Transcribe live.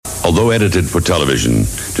Although edited for television,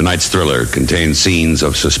 tonight's thriller contains scenes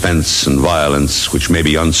of suspense and violence which may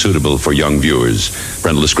be unsuitable for young viewers.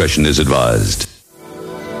 Parental discretion is advised.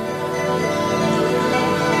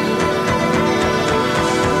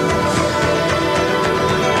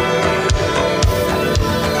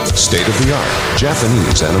 State-of-the-art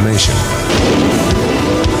Japanese animation.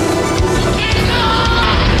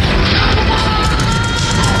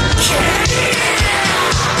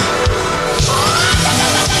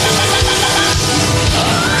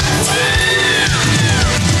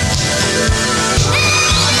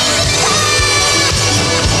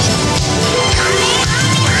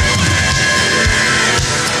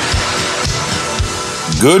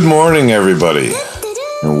 Good morning, everybody,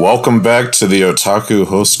 and welcome back to the Otaku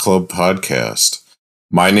Host Club podcast.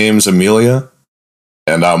 My name's Amelia,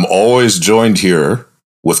 and I'm always joined here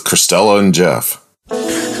with Christella and Jeff.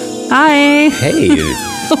 Hi. Hey,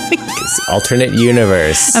 it's alternate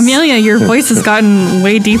universe. Amelia, your voice has gotten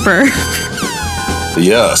way deeper.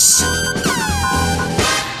 Yes.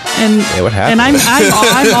 And hey, what happened? And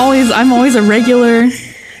I'm always a regular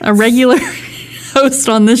host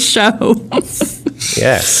on this show.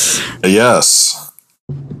 Yes. Yes.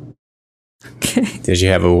 Okay. Did you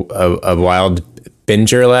have a wild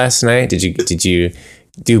binger last night? Did you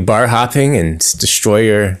do bar hopping and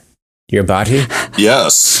destroy your body?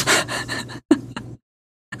 Yes.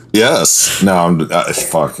 Yes. No,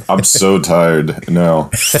 I'm so tired.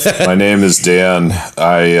 No. My name is Dan.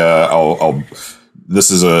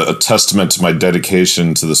 This is a testament to my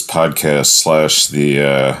dedication to this podcast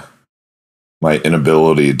 / my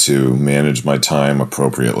inability to manage my time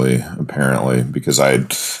appropriately, apparently, because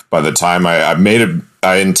by the time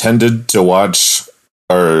I intended to watch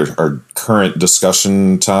our current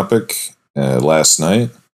discussion topic last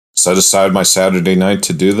night, set aside my Saturday night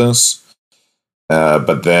to do this,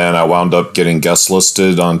 but then I wound up getting guest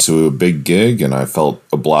listed onto a big gig, and I felt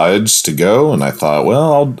obliged to go, and I thought,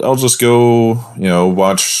 well, I'll just go,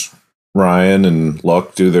 watch Ryan and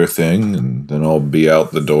Luck do their thing, and then I'll be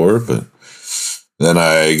out the door, but then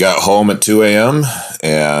I got home at 2 a.m.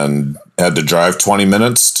 and had to drive 20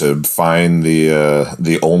 minutes to find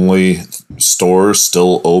the only store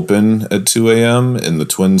still open at 2 a.m. in the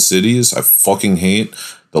Twin Cities. I fucking hate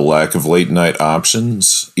the lack of late night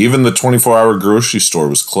options. Even the 24-hour grocery store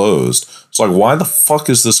was closed. It's like, why the fuck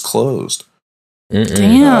is this closed?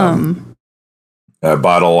 Damn. I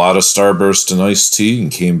bought a lot of Starburst and iced tea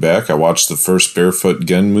and came back. I watched the first Barefoot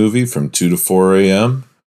Gen movie from 2 to 4 a.m.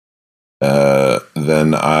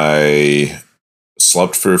 Then I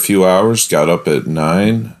slept for a few hours, got up at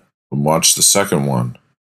 9, and watched the second one.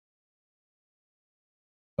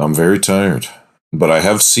 I'm very tired, but I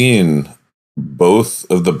have seen both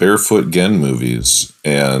of the Barefoot Gen movies,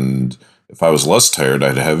 and if I was less tired,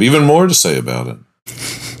 I'd have even more to say about it.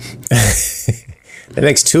 That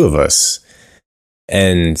makes two of us.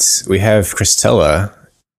 And we have Christella.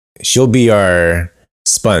 She'll be our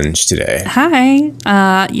sponge today. Hi.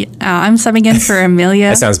 I'm subbing in for Amelia.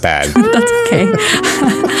 That sounds bad. That's okay.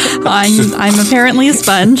 I'm apparently a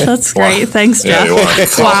sponge. That's great. Thanks, Jeff. Yeah,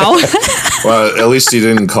 wow. Well, at least he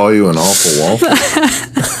didn't call you an awful waffle.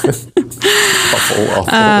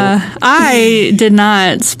 I did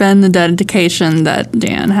not spend the dedication that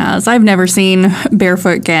Dan has. I've never seen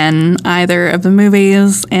Barefoot Gen, either of the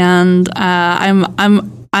movies, and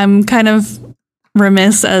I'm kind of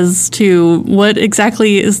remiss as to what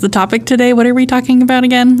exactly is the topic today. What are we talking about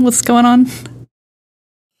again? What's going on?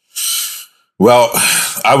 Well,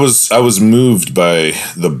 I was moved by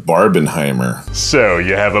the Barbenheimer. So,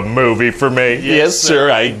 you have a movie for me? Yes,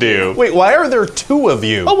 sir, I do. Wait, why are there two of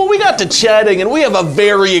you? Oh, well, we got to chatting, and we have a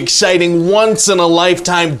very exciting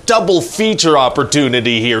once-in-a-lifetime double feature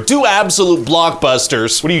opportunity here. Two absolute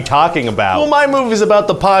blockbusters. What are you talking about? Well, my movie's about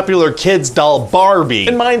the popular kids doll Barbie,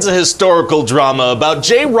 and mine's a historical drama about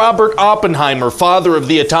J. Robert Oppenheimer, father of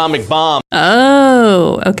the atomic bomb.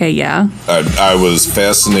 Oh, okay, yeah. I was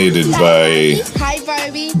fascinated by I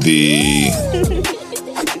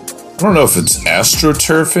don't know if it's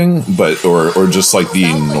astroturfing, but or just like the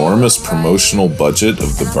enormous promotional budget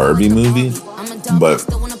of the Barbie movie. But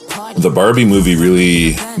the Barbie movie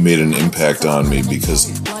really made an impact on me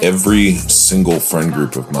because every single friend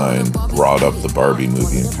group of mine brought up the Barbie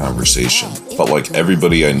movie in conversation. Felt like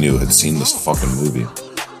everybody I knew had seen this fucking movie.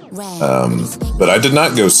 But I did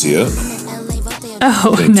not go see it.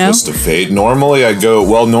 Oh, Big no. Twist of Fate. Normally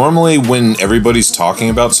normally when everybody's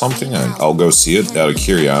talking about something, I'll go see it out of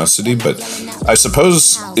curiosity, but I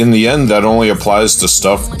suppose in the end that only applies to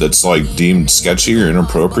stuff that's like deemed sketchy or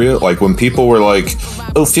inappropriate. Like when people were like,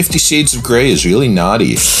 oh, 50 Shades of Grey is really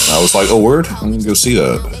naughty. I was like, oh, word? I'm gonna go see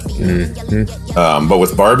that. But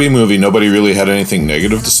with Barbie movie, nobody really had anything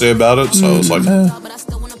negative to say about it, so I was like,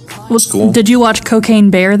 it's cool. Did you watch Cocaine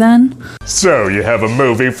Bear then? So you have a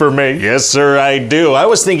movie for me? Yes, sir, I do. I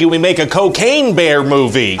was thinking we make a Cocaine Bear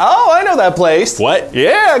movie. Oh, I know that place. What?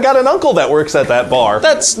 Yeah, I got an uncle that works at that bar.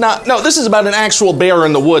 That's not... No, this is about an actual bear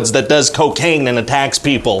in the woods that does cocaine and attacks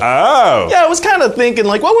people. Oh. Yeah, I was kind of thinking,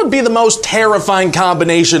 like, what would be the most terrifying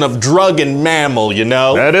combination of drug and mammal, you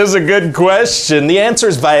know? That is a good question. The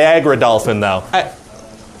answer's Viagra Dolphin, though.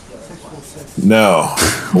 No.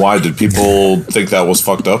 Why? Did people think that was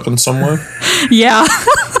fucked up in some way? Yeah.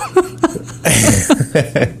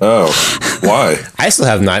 Oh, why? I still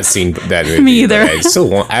have not seen that movie. Me either. I still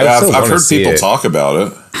want. I've heard people talk about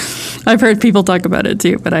it. I've heard people talk about it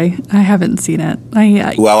too, but I haven't seen it. I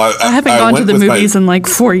haven't gone to the movies in like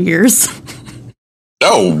 4 years.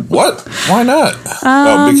 Oh, what? Why not?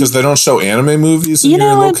 Because they don't show anime movies in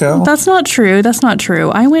your locale? That's not true. That's not true.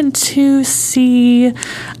 I went to see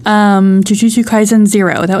Jujutsu Kaisen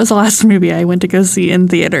 0. That was the last movie I went to go see in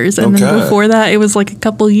theaters. And then before that, it was like a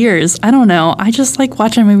couple years. I don't know. I just like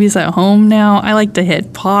watching movies at home now. I like to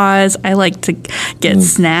hit pause. I like to get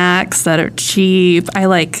snacks that are cheap. I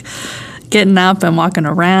like getting up and walking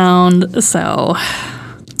around. So...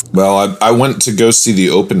 Well, I went to go see the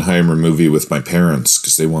Oppenheimer movie with my parents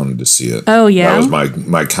because they wanted to see it. Oh, yeah? That was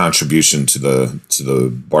my contribution to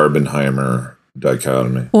the Barbenheimer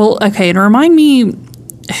dichotomy. Well, okay, and remind me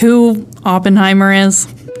who Oppenheimer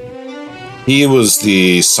is. He was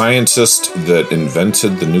the scientist that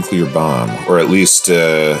invented the nuclear bomb, or at least,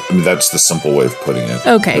 that's the simple way of putting it.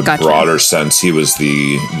 Okay, in a gotcha. broader sense, he was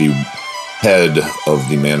the head of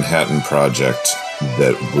the Manhattan Project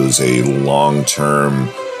that was a long-term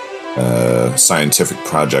scientific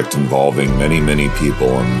project involving many people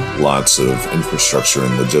and lots of infrastructure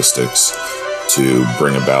and logistics to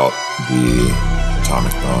bring about the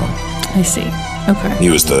atomic bomb. I see. Okay. He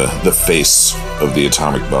was the face of the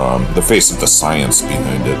atomic bomb, the face of the science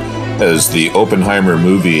behind it. As the Oppenheimer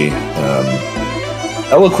movie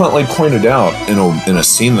eloquently pointed out in a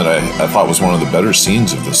scene that I thought was one of the better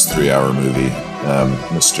scenes of this 3-hour movie,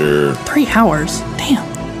 Mr. 3 hours. Damn.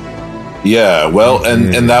 Yeah, well,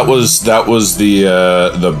 and that was the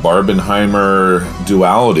Barbenheimer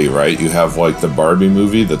duality, right? You have like the Barbie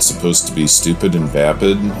movie that's supposed to be stupid and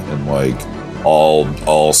vapid and like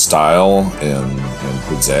all style and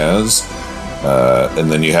pizzazz,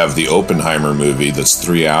 and then you have the Oppenheimer movie that's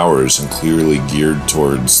 3 hours and clearly geared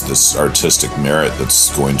towards this artistic merit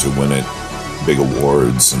that's going to win it big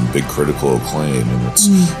awards and big critical acclaim, and it's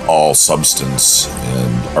all substance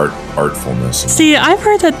and artfulness. See, I've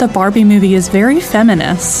heard that the Barbie movie is very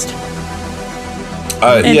feminist.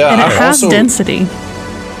 And it has density.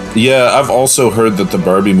 Yeah, I've also heard that the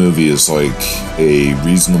Barbie movie is like a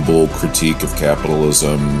reasonable critique of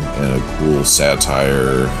capitalism and a cool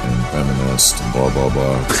satire and feminist and blah, blah,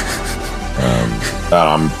 blah.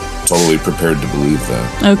 I'm totally prepared to believe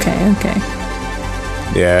that. Okay.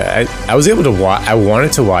 Yeah, I was able to watch. I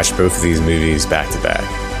wanted to watch both of these movies back to back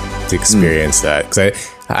to experience that,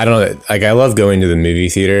 because I don't know, like I love going to the movie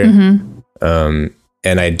theater, and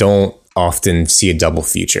I don't often see a double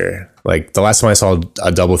feature. Like the last time I saw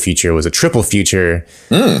a double feature was a triple feature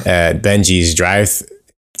at Benji's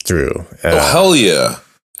drive-through. Hell yeah!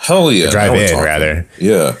 Drive-in rather.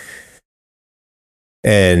 Yeah.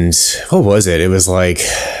 And what was it? It was like.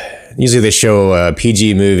 Usually they show a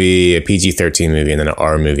PG movie, a PG-13 movie, and then an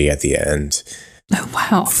R movie at the end. Oh,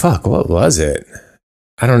 wow. Fuck, what was it?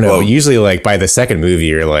 I don't know. Well, usually, like, by the second movie,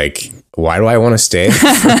 you're like, why do I want to stay?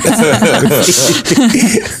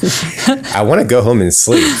 I want to go home and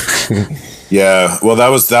sleep. Yeah, well, that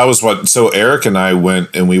was what... So Eric and I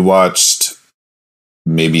went and we watched...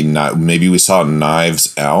 Maybe we saw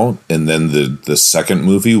Knives Out, and then the second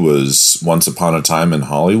movie was Once Upon a Time in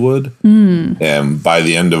Hollywood. And by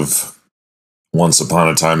the end of Once Upon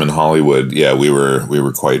a Time in Hollywood, yeah, we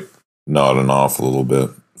were quite nodding off a little bit,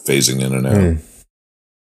 phasing in and out.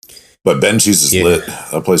 But Benji's is lit.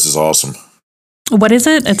 That place is awesome. What is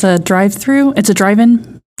it? It's a drive-through? It's a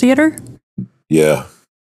drive-in theater? Yeah.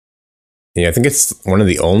 Yeah, I think it's one of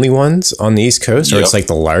the only ones on the East Coast, or it's like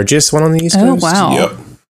the largest one on the East Coast. Oh, wow.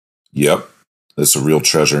 Yep. It's a real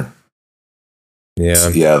treasure. Yeah.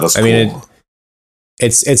 Yeah, that's cool. I mean,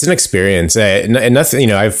 it's an experience. And nothing,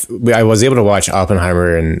 I was able to watch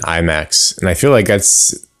Oppenheimer in IMAX, and I feel like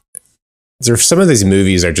that's some of these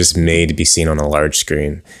movies are just made to be seen on a large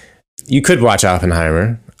screen. You could watch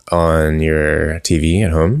Oppenheimer on your TV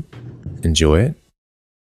at home, enjoy it.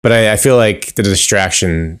 But I feel like the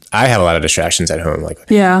distraction, I have a lot of distractions at home, like,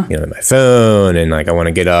 my phone, and like I want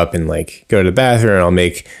to get up and like go to the bathroom, and I'll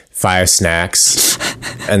make 5 snacks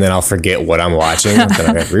and then I'll forget what I'm watching. Then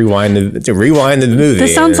I gotta rewind the movie.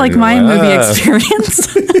 This sounds like my movie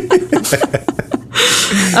experience.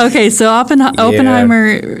 Okay, so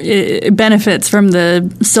Oppenheimer benefits from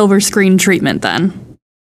the silver screen treatment then.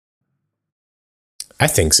 I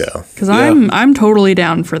think so. Because I'm totally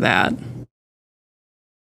down for that.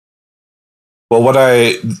 Well,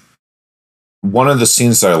 one of the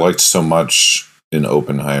scenes that I liked so much in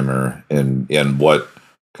Oppenheimer and what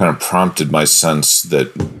kind of prompted my sense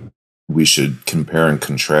that we should compare and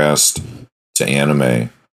contrast to anime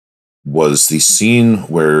was the scene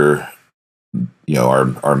where,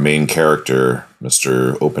 our main character,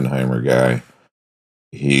 Mr. Oppenheimer guy,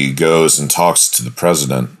 he goes and talks to the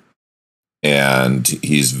president, and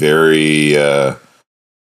he's very,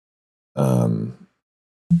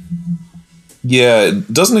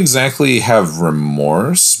 it doesn't exactly have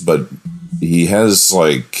remorse, but he has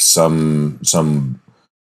like some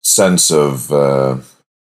sense of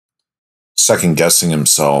second guessing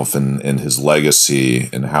himself and his legacy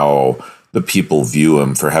and how the people view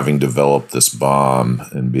him for having developed this bomb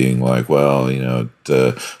and being like, well,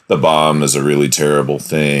 the bomb is a really terrible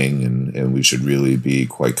thing and we should really be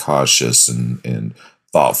quite cautious and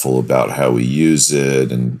thoughtful about how we use it.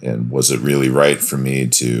 And was it really right for me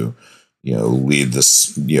to lead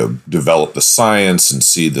this, develop the science and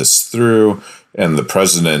see this through? And the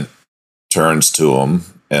president turns to him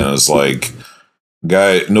and is like,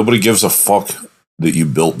 guy, nobody gives a fuck that you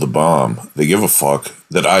built the bomb. They give a fuck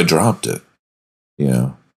that I dropped it.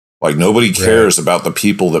 Like nobody cares about the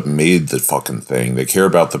people that made the fucking thing. They care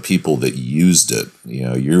about the people that used it.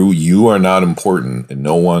 You are not important and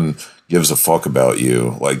no one gives a fuck about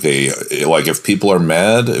you. Like if people are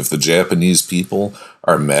mad, if the Japanese people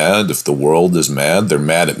are mad, if the world is mad, they're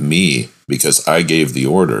mad at me because I gave the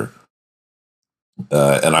order.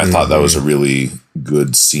 And I thought that was a really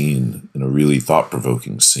good scene and a really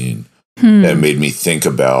thought-provoking scene. That made me think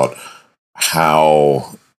about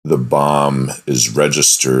how the bomb is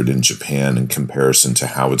registered in Japan in comparison to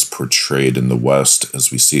how it's portrayed in the West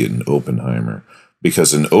as we see it in Oppenheimer.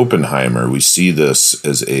 Because in Oppenheimer, we see this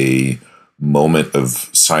as a moment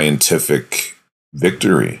of scientific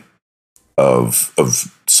victory, of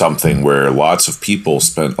something where lots of people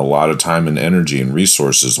spent a lot of time and energy and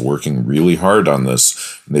resources working really hard on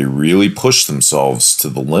this. They really pushed themselves to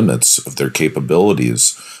the limits of their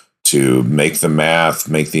capabilities to make the math,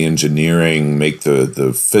 make the engineering, make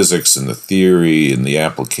the physics and the theory and the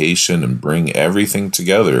application and bring everything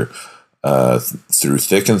together through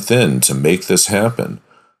thick and thin to make this happen.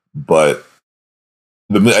 But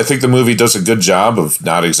I think the movie does a good job of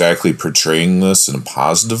not exactly portraying this in a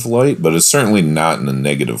positive light, but it's certainly not in a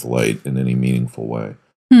negative light in any meaningful way.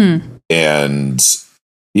 And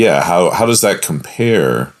how does that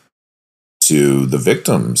compare to the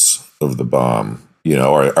victims of the bomb?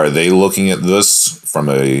 Are they looking at this from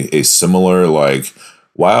a similar, like,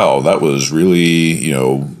 wow, that was really,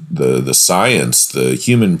 the science, the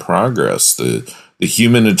human progress, the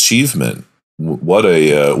human achievement. What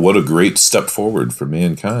a great step forward for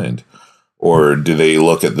mankind. Or do they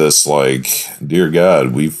look at this like, dear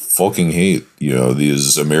God, we fucking hate,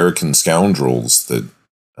 these American scoundrels that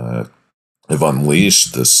have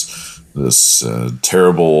unleashed this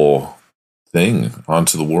terrible thing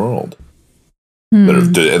onto the world?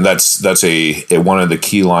 And that's one of the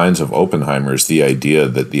key lines of Oppenheimer is the idea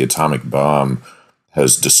that the atomic bomb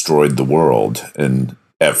has destroyed the world. And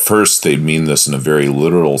at first they mean this in a very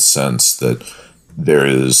literal sense, that there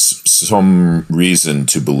is some reason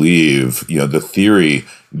to believe, the theory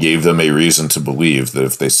gave them a reason to believe that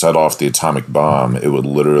if they set off the atomic bomb, it would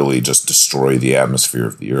literally just destroy the atmosphere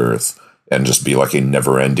of the Earth and just be like a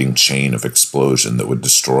never-ending chain of explosion that would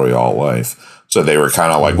destroy all life. So they were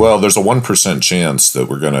kind of like, well, there's a 1% chance that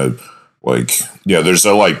we're going to there's a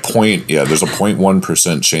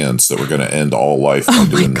 0.1% chance that we're going to end all life by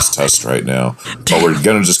doing this test right now. But we're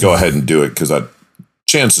going to just go ahead and do it because that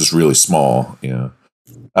chance is really small.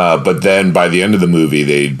 But then by the end of the movie,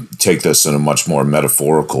 they take this in a much more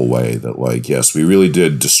metaphorical way that like, yes, we really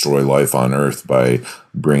did destroy life on Earth by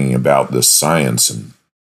bringing about this science and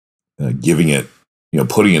giving it,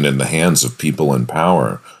 putting it in the hands of people in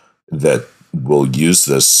power that will use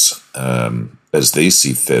this as they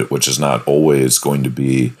see fit, which is not always going to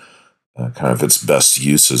be kind of its best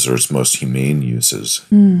uses or its most humane uses.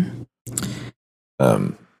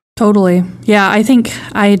 Totally. Yeah, I think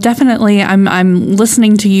I'm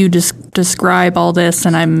listening to you describe all this,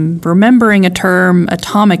 and I'm remembering a term,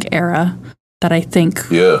 atomic era, that I think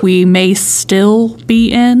we may still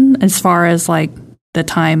be in, as far as like the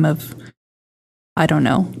time of, I don't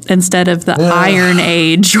know, instead of the Iron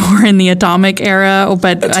Age or in the atomic era,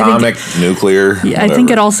 but atomic, nuclear. Yeah, I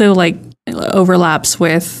think it also like overlaps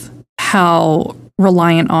with how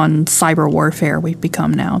reliant on cyber warfare we've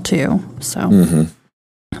become now too. So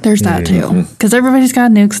there's that too, because everybody's got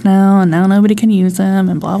nukes now, and now nobody can use them,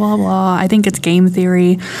 and blah blah blah. I think it's game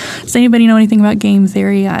theory. Does anybody know anything about game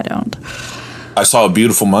theory? I don't. I saw A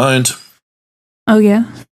Beautiful Mind. Oh yeah.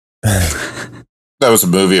 That was a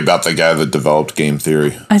movie about the guy that developed game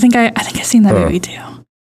theory. I think I've seen that movie too. I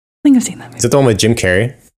think I've seen that movie. Is it the one with Jim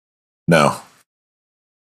Carrey? No.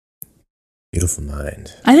 Beautiful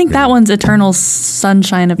Mind. I think that one's Eternal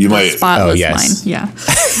Sunshine of the Spotless Mind. Yeah.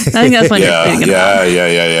 I think that's what you're thinking about.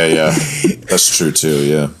 Yeah. That's true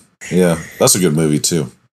too, yeah. That's a good movie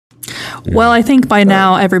too. Well, I think by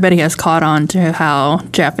now everybody has caught on to how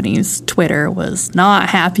Japanese Twitter was not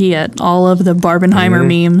happy at all of the Barbenheimer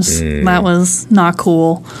memes. That was not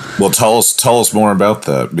cool. Well, tell us more about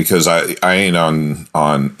that, because I ain't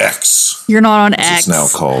on X. You're not on X. It's now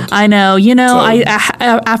called. I know. You know, I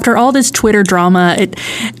after all this Twitter drama,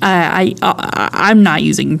 I'm not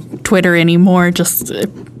using Twitter anymore. Just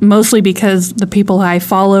mostly because the people I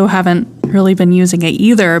follow haven't really been using it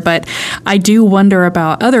either. But I do wonder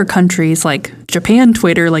about other countries like Japan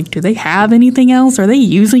Twitter. Like, do they have anything else? Are they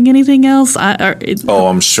using anything else?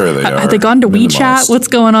 I'm sure they are. Have they gone to WeChat? What's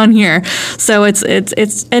going on here? So it's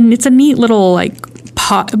a neat little like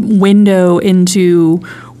window into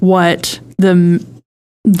what the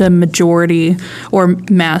majority or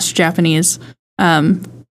mass Japanese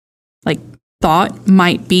like thought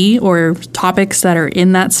might be, or topics that are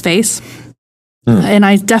in that space. And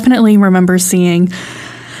I definitely remember seeing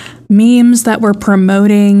memes that were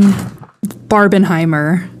promoting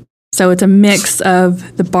Barbenheimer. So it's a mix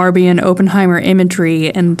of the Barbie and Oppenheimer imagery,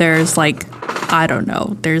 and there's like, I don't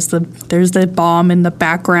know, there's the bomb in the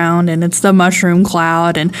background, and it's the mushroom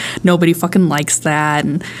cloud, and nobody fucking likes that.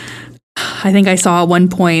 And I think I saw at one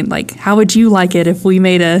point, like, how would you like it if we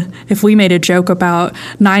made a joke about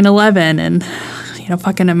 9/11 and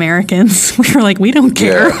fucking Americans? We were like, we don't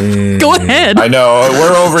care. Go ahead. I know.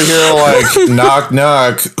 We're over here like, knock,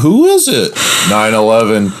 knock. Who is it?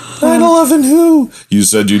 9/11. 9/11 who? You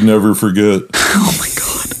said you'd never forget. Oh my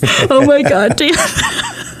God. Oh my God, Dan.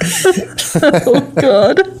 Oh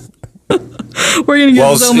God. We're going to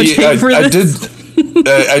get so much hate for this.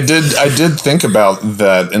 I did think about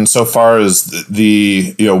that insofar as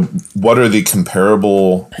the what are the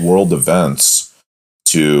comparable world events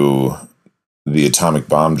to the atomic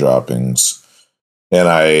bomb droppings,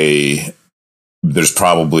 and there's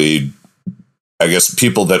probably, I guess,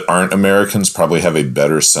 people that aren't Americans probably have a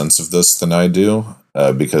better sense of this than I do,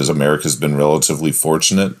 because America's been relatively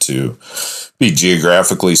fortunate to be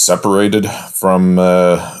geographically separated from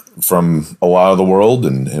a lot of the world,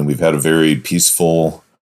 and we've had a very peaceful,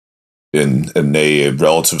 in a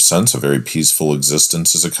relative sense, a very peaceful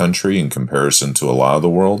existence as a country in comparison to a lot of the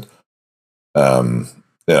world.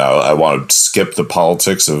 I want to skip the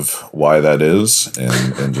politics of why that is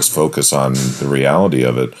and just focus on the reality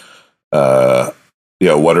of it.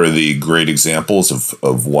 What are the great examples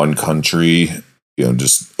of one country,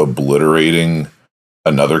 just obliterating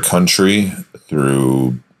another country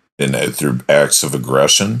through acts of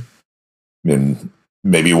aggression? I mean,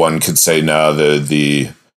 maybe one could say, no,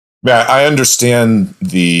 I understand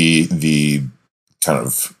the kind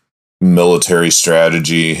of military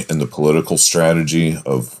strategy and the political strategy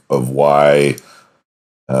of why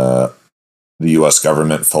the U.S.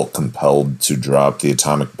 government felt compelled to drop the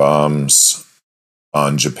atomic bombs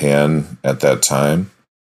on Japan at that time.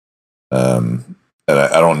 And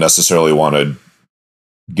I don't necessarily want to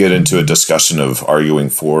get into a discussion of arguing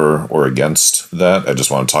for or against that. I just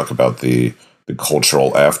want to talk about the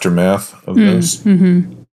cultural aftermath of this.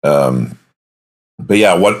 But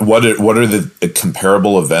yeah, what are the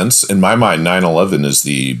comparable events? In my mind, 9/11 is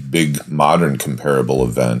the big modern comparable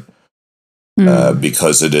event,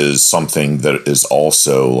 because it is something that is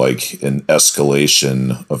also like an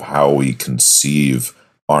escalation of how we conceive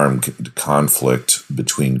armed conflict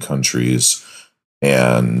between countries.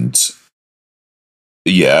 And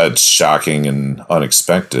yeah, it's shocking and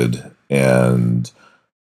unexpected, and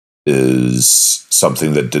is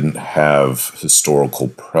something that didn't have historical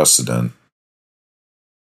precedent,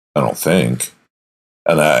 I don't think.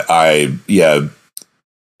 And I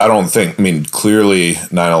don't think, I mean, clearly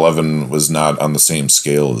 9/11 was not on the same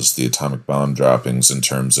scale as the atomic bomb droppings in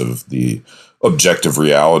terms of the objective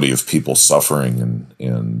reality of people suffering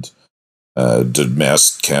and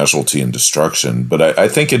mass casualty and destruction. But I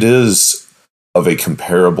think it is of a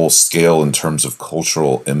comparable scale in terms of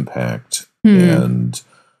cultural impact and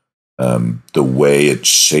the way it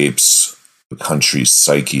shapes the country's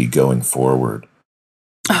psyche going forward.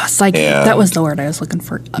 Psyche. That was the word I was looking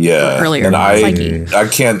for earlier. And psyche. I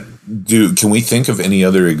can't can we think of any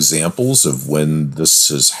other examples of when this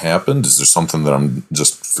has happened? Is there something that I'm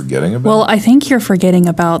just forgetting about? Well, I think you're forgetting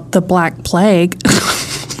about the Black Plague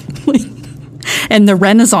and the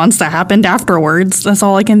Renaissance that happened afterwards. That's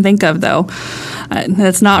all I can think of, though.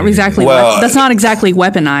 That's not exactly that's not exactly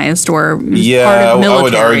weaponized or part of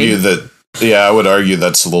military. I would argue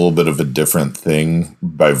that's a little bit of a different thing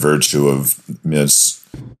by virtue of it's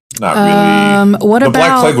not really.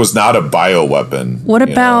 Black Plague was not a bioweapon. What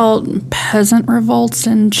about peasant revolts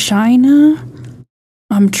in China?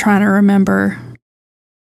 I'm trying to remember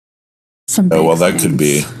some. That could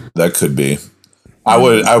be. That could be. I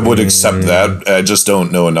would accept that. I just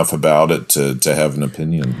don't know enough about it to have an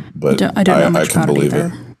opinion. But I don't know much I can about believe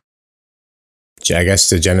it. I guess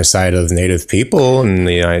the genocide of Native people in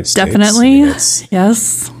the United States. Definitely.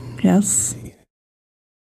 Yes.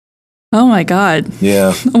 Oh my God.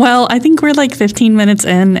 Yeah. Well, I think we're like 15 minutes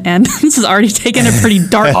in, and this has already taken a pretty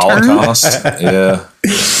dark turn. Holocaust. Yeah.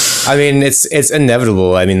 I mean, it's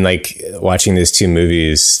inevitable. I mean, like watching these two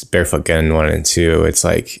movies, Barefoot Gen 1 and 2, it's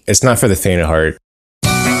like it's not for the faint of heart.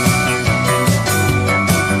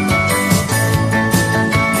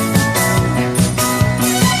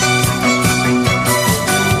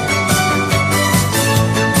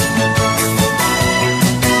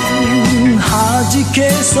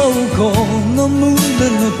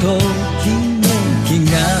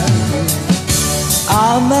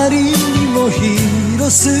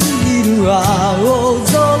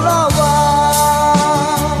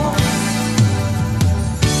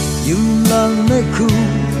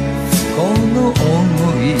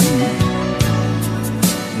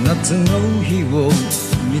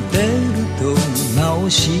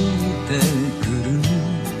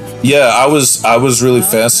 Yeah, I was really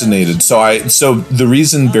fascinated. So the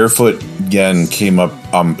reason Barefoot Gen came up,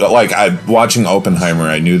 watching Oppenheimer,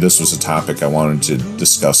 I knew this was a topic I wanted to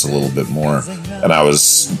discuss a little bit more, and I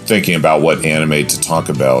was thinking about what anime to talk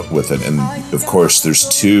about with it. And of course, there's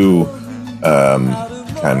two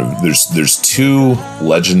there's two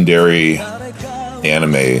legendary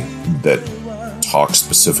anime that talk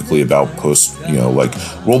specifically about like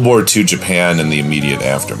World War II Japan and the immediate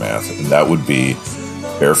aftermath, and that would be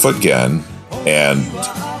Barefoot Gen and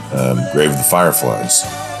Grave of the Fireflies.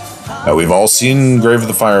 We've all seen Grave of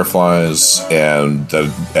the Fireflies, and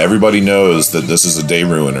everybody knows that this is a day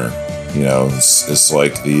ruiner. It's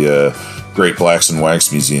like the Great Blacks and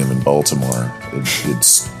Wax Museum in Baltimore.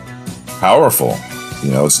 It's powerful.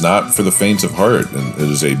 It's not for the faint of heart, and it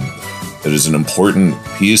is an important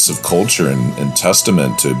piece of culture and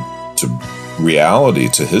testament to reality,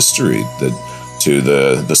 to history, to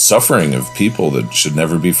the suffering of people that should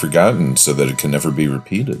never be forgotten, so that it can never be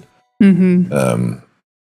repeated. Mm-hmm.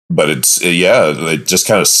 But it just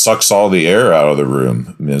kind of sucks all the air out of the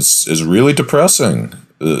room. I mean, it's really depressing.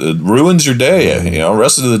 It ruins your day.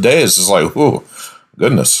 Rest of the day is just like, oh,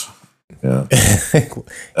 goodness. Yeah.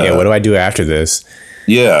 What do I do after this?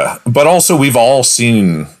 Yeah, but also we've all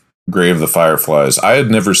seen Grave of the Fireflies. I had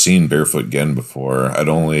never seen Barefoot Gen before. I'd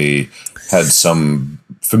only had some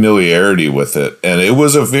familiarity with it, and it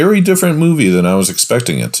was a very different movie than I was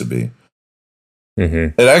expecting it to be.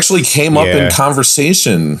 Mm-hmm. It actually came up in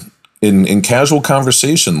conversation, in casual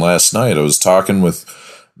conversation last night. I was talking with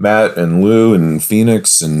Matt and Lou and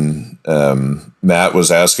Phoenix, and Matt was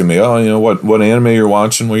asking me, what anime you're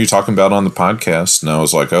watching? What are you talking about on the podcast? And I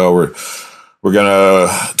was like, we're gonna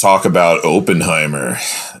talk about Oppenheimer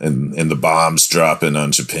and the bombs dropping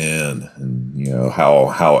on Japan, and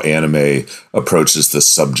how anime approaches this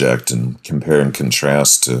subject, and compare and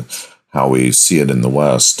contrast to how we see it in the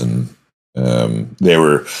West. And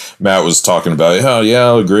Matt was talking about,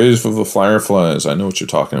 Grave of the Fireflies. I know what you're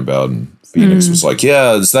talking about. And Phoenix was like,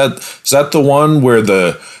 is that the one where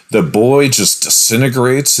the boy just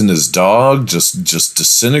disintegrates and his dog just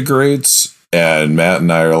disintegrates? And Matt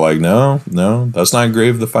and I are like, no, that's not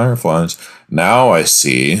Grave of the Fireflies. Now I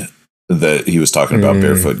see that he was talking about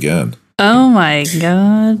Barefoot Gen. Oh my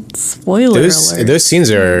God. Spoiler alert. Those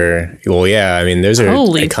scenes are, I mean, those are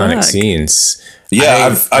iconic scenes.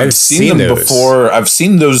 Yeah, I've seen them before. I've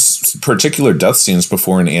seen those particular death scenes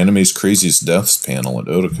before in Anime's Craziest Deaths panel at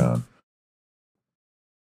Otakon.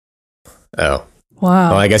 Oh. Wow.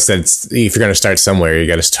 Well, I guess that's, if you're going to start somewhere, you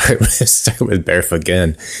got to start with Barefoot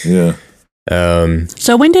Gen. Yeah.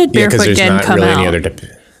 So when did Barefoot Gen come really out?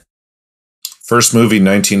 First movie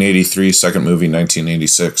 1983, second movie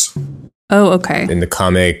 1986. Oh, okay. In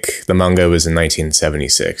the manga was in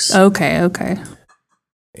 1976. Okay.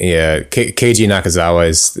 Yeah, Keiji Nakazawa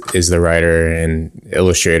is the writer and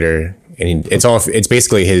illustrator, and it's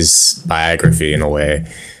basically his biography in a way.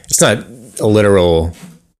 It's not a literal,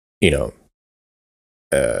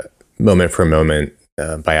 moment for moment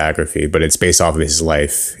biography, but it's based off of his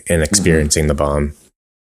life and experiencing the bomb.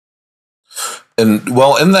 And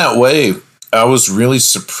well, in that way, I was really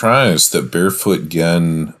surprised that Barefoot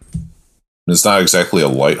Gen is not exactly a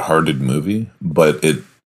lighthearted movie, but it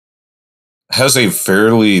has a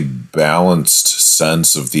fairly balanced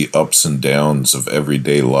sense of the ups and downs of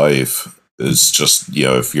everyday life. It's just,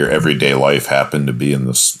 if your everyday life happened to be in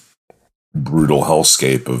this brutal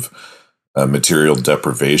hellscape of material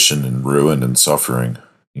deprivation and ruin and suffering,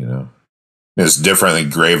 It's different than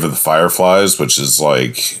Grave of the Fireflies, which is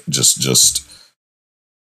like just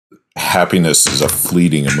happiness is a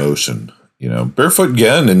fleeting emotion. Barefoot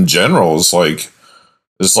Gen in general is like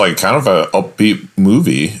kind of a upbeat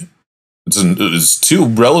movie. It's two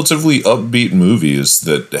relatively upbeat movies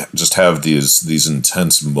that just have these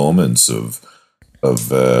intense moments of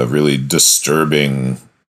really disturbing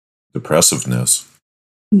depressiveness.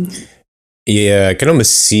 Yeah, I can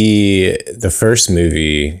almost see the first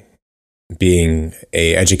movie being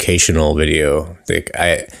a educational video.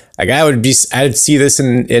 I'd see this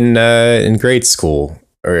in grade school,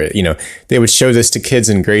 or they would show this to kids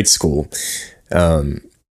in grade school.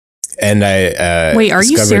 And I wait, are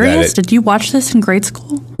you serious? Did you watch this in grade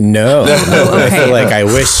school? No. Oh, okay. I feel like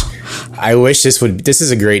I wish this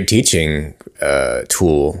is a great teaching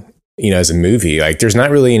tool, as a movie. Like, there's not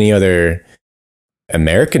really any other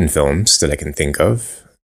American films that I can think of,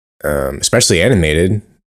 especially animated,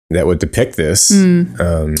 that would depict this.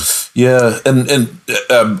 Yeah, and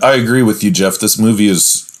I agree with you, Jeff. This movie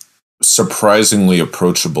is surprisingly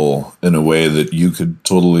approachable in a way that you could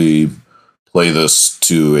totally play this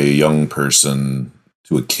to a young person,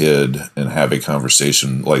 to a kid, and have a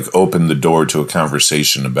conversation, like open the door to a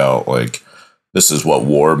conversation about, like, this is what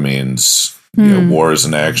war means. War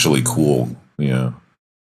isn't actually cool.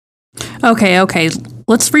 Okay.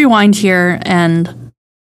 Let's rewind here and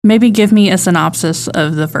maybe give me a synopsis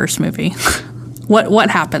of the first movie. What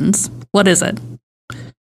happens? What is it?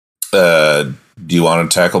 Do you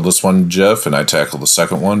want to tackle this one, Jeff, and I tackle the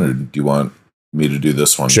second one, or do you want me to do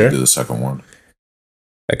this one? Sure. Do the second one.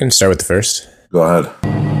 I can start with the first. Go ahead.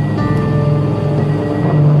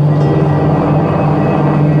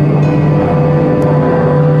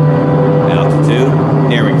 Altitude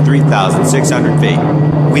nearing 3,600 feet.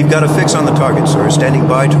 We've got a fix on the target, sir. Standing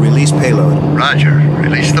by to release payload. Roger.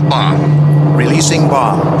 Release the bomb. Releasing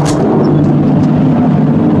bomb.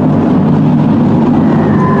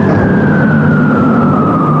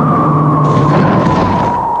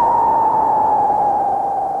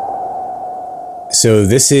 So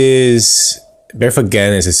this is Barefoot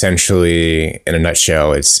Gen is essentially, in a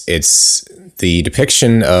nutshell, it's the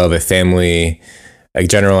depiction of a family, a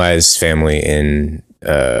generalized family in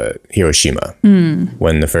Hiroshima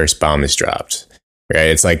when the first bomb is dropped. Right?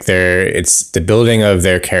 It's like it's the building of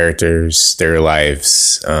their characters, their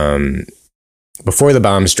lives. Before the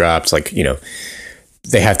bombs dropped,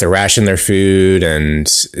 they have to ration their food, and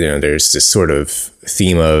there's this sort of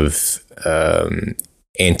theme of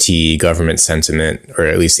anti-government sentiment, or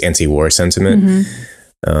at least anti-war sentiment,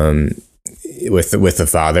 with the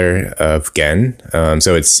father of Gen.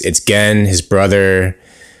 So it's Gen, his brother,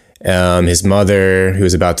 his mother, who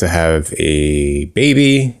is about to have a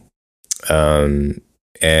baby, and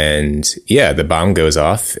the bomb goes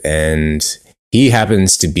off, and he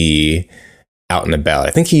happens to be out and about.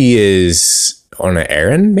 I think he is on an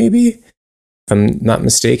errand, maybe, if I'm not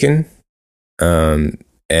mistaken.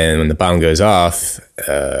 And when the bomb goes off,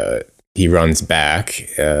 he runs back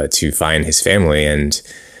to find his family, and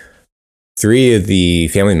three of the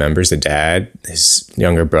family members, the dad, his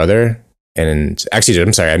younger brother, and actually,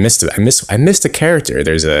 I'm sorry, I missed a character.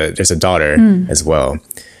 There's a daughter as well.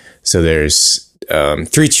 So there's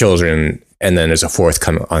three children, and then there's a fourth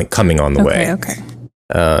coming on the way. Okay.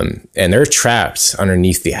 And they're trapped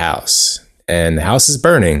underneath the house, and the house is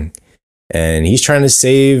burning, and he's trying to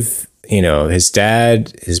save his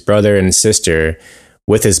dad, his brother, and his sister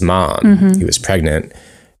with his mom, who was pregnant.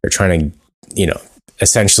 They're trying to,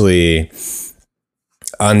 essentially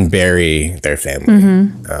unbury their family.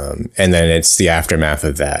 And then it's the aftermath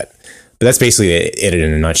of that. But that's basically it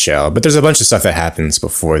in a nutshell. But there's a bunch of stuff that happens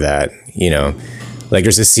before that, like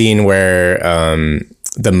there's a scene where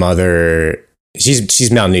the mother she's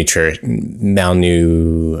malnourished,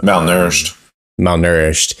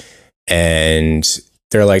 and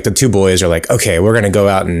they're like, the two boys are like, okay, we're gonna go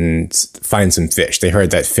out and find some fish. They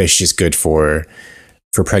heard that fish is good for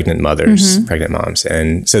pregnant mothers, pregnant moms,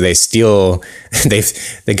 and so they steal. They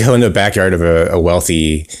go into the backyard of a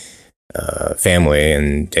wealthy family,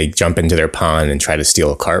 and they jump into their pond and try to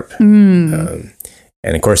steal a carp. And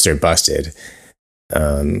of course, they're busted.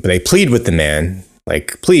 But they plead with the man,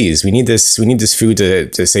 like, please, we need this food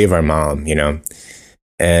to save our mom, you know.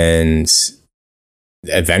 And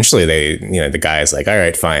eventually, the guy is like, all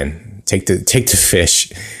right, fine, take the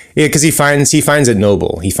fish. Yeah, because he finds it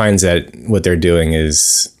noble. He finds that what they're doing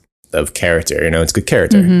is of character. You know, it's good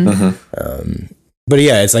character. But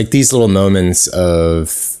yeah, it's like these little moments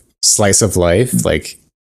of slice of life. Like,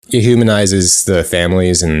 it humanizes the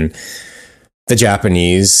families and the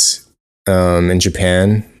Japanese in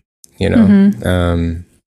Japan. You know,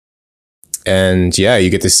 and yeah, you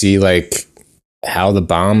get to see like how the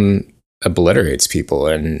bomb obliterates people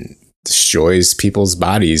and destroys people's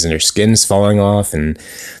bodies, and their skin's falling off and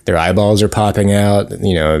their eyeballs are popping out,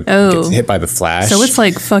 you know, gets hit by the flash. So it's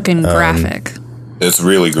like fucking graphic. It's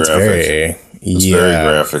really graphic. It's very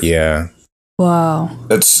graphic. Yeah. Wow.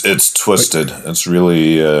 It's twisted. It's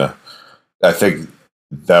really, I think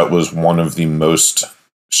that was one of the most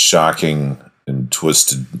shocking and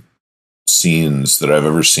twisted scenes that I've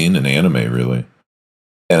ever seen in anime, really.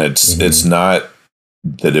 And it's not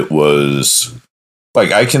that it was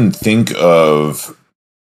like, I can think of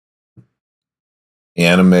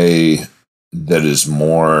anime that is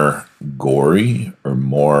more gory or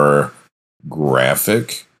more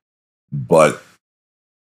graphic, but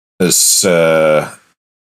it's got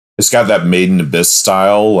that Made in Abyss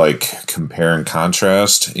style, like compare and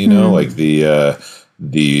contrast, you know, like the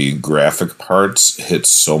graphic parts hit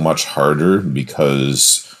so much harder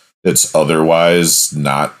because it's otherwise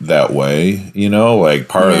not that way, you know, like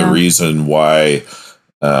part of the reason why,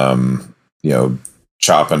 you know,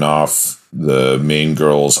 chopping off the main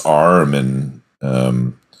girl's arm and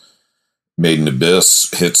Made in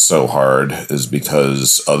Abyss hits so hard is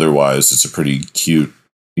because otherwise it's a pretty cute,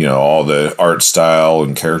 you know, all the art style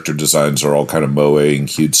and character designs are all kind of moe and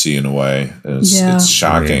cutesy in a way. And it's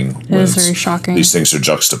shocking. It is very shocking. These things are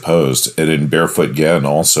juxtaposed. And in Barefoot Gen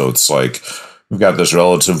also, it's like we've got this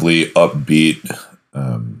relatively upbeat,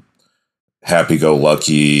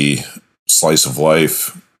 happy-go-lucky slice of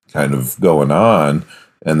life kind of going on.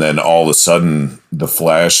 And then all of a sudden the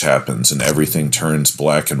flash happens and everything turns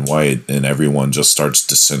black and white and everyone just starts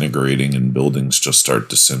disintegrating and buildings just start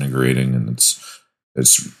disintegrating. And it's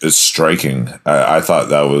striking. I thought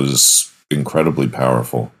that was incredibly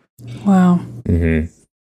powerful. Wow. And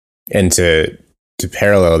to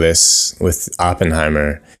parallel this with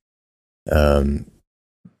Oppenheimer, you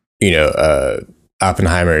know,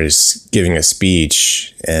 Oppenheimer is giving a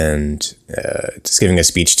speech and just giving a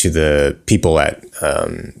speech to the people at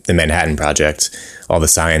the Manhattan Project, all the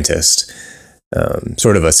scientists,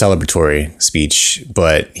 sort of a celebratory speech,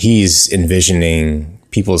 but he's envisioning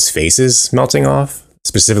people's faces melting off,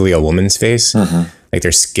 specifically a woman's face, like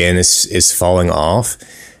their skin is falling off.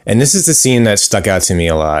 And this is the scene that stuck out to me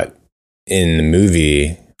a lot in the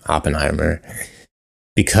movie Oppenheimer,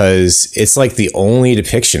 because it's like the only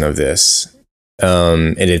depiction of this.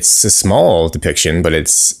 And it's a small depiction, but I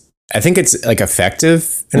think it's like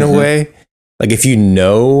effective in a way. Like if you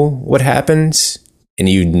know what happened and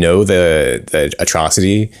you know the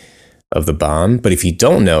atrocity of the bomb, but if you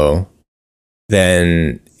don't know,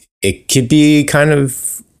 then it could be kind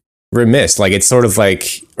of remiss. Like it's sort of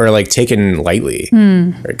like, or like taken lightly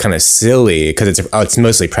or kind of silly, because it's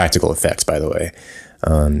mostly practical effects, by the way.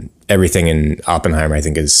 Everything in Oppenheimer, I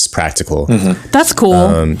think, is practical. That's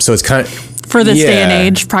cool. So it's kind of, for this day and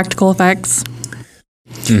age, practical effects.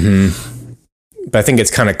 But I think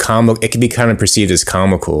it's kind of comical. It can be kind of perceived as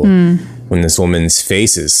comical when this woman's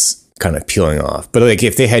face is kind of peeling off. But like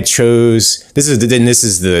if they had this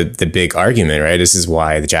is the big argument, right? This is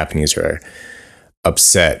why the Japanese are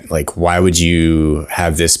upset. Like, why would you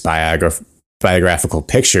have this biographical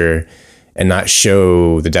picture and not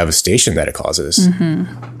show the devastation that it causes?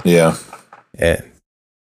 Yeah.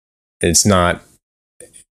 It's not,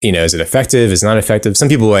 you know, is it effective? Is it not effective? Some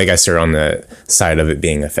people, I guess, are on the side of it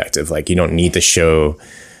being effective. Like, you don't need to show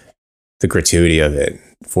the gratuity of it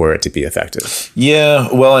for it to be effective. Yeah.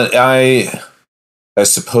 Well, I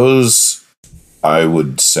suppose I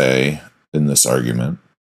would say in this argument,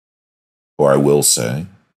 or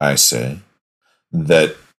I say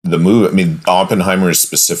that the movie, I mean, Oppenheimer is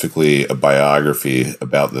specifically a biography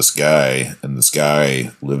about this guy, and this guy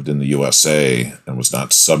lived in the USA and was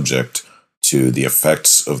not subject to the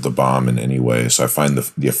effects of the bomb in any way. So I find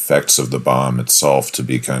the effects of the bomb itself to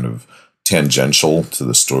be kind of tangential to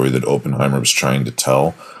the story that Oppenheimer was trying to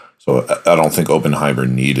tell. So I don't think Oppenheimer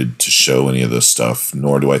needed to show any of this stuff,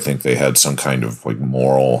 nor do I think they had some kind of like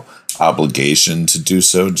moral obligation to do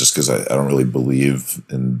so, just because I don't really believe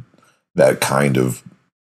in that kind of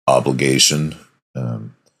obligation.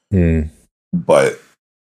 But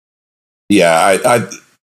yeah,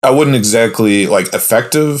 I wouldn't exactly like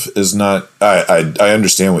effective is not. I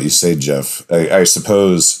understand what you say, Jeff. I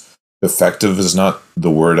suppose effective is not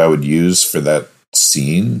the word I would use for that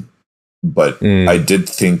scene, but I did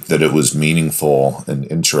think that it was meaningful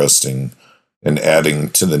and interesting and adding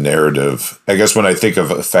to the narrative. I guess when I think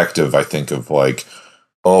of effective, I think of like,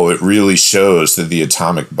 oh, it really shows that the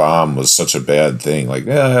atomic bomb was such a bad thing. Like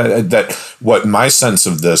that. What my sense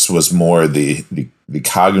of this was more the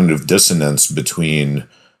cognitive dissonance between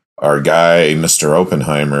our guy, Mr.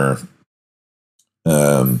 Oppenheimer,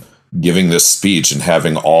 giving this speech and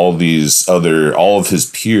having all of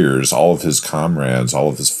his peers, all of his comrades, all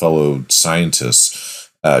of his fellow scientists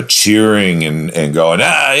cheering and going,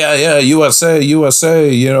 yeah, USA,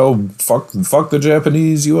 fuck the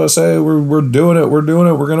Japanese, USA, we're doing it, we're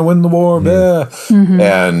gonna win the war,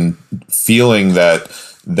 and feeling that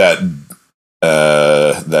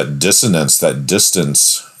dissonance, that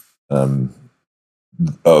distance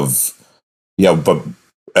of but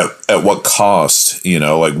at what cost? They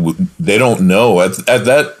don't know at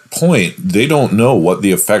that point. They don't know what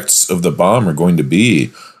the effects of the bomb are going to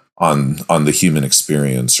be on the human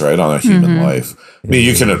experience, right? On a human life. I mean,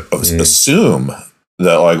 you can assume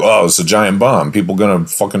that like, oh, it's a giant bomb. People gonna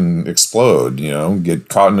fucking explode. Get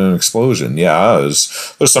caught in an explosion. Yeah,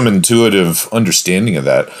 there's some intuitive understanding of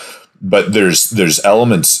that, but there's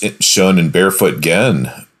elements shown in Barefoot Gen,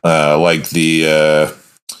 like the.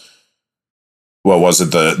 What was it?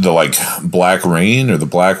 The like black rain or the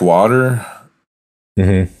black water?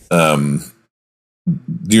 Do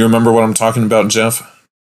you remember what I'm talking about, Jeff?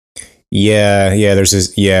 Yeah. There's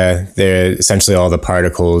this. Yeah, they're essentially all the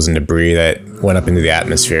particles and debris that went up into the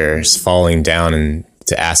atmosphere is falling down into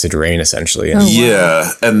acid rain, essentially. And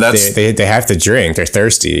and that's they have to drink. They're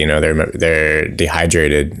thirsty. They're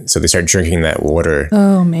dehydrated, so they start drinking that water.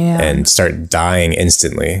 Oh man! And start dying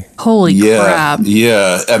instantly. Holy crap!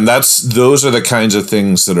 Yeah, and those are the kinds of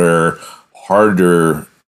things that are harder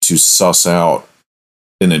to suss out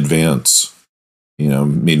in advance. I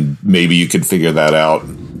mean, maybe you could figure that out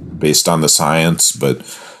based on the science, but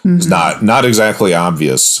it's not exactly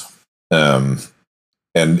obvious. And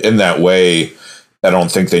in that way, I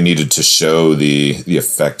don't think they needed to show the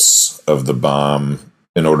effects of the bomb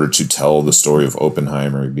in order to tell the story of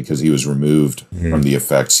Oppenheimer, because he was removed from the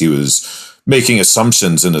effects. He was making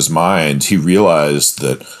assumptions in his mind. He realized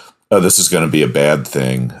that, oh, this is going to be a bad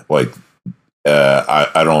thing. Like,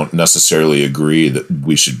 I don't necessarily agree that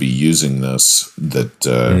we should be using this. That,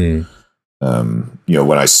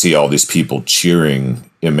 when I see all these people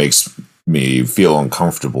cheering, it makes me feel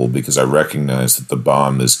uncomfortable because I recognize that the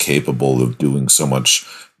bomb is capable of doing so much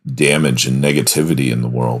damage and negativity in the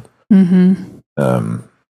world. And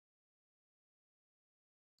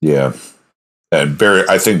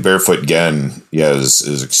I think Barefoot Gen,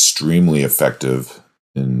 is extremely effective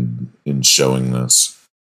in showing this.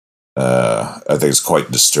 I think it's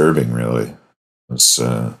quite disturbing, really. It's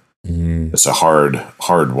a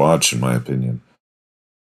hard watch, in my opinion.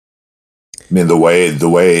 I mean, the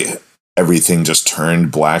way everything just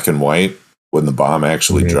turned black and white when the bomb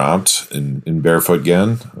actually dropped in Barefoot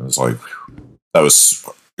Gen. I was like, that was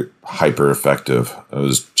hyper effective. It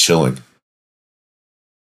was chilling.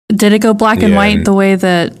 Did it go black and white the way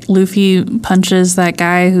that Luffy punches that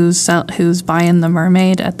guy who's buying the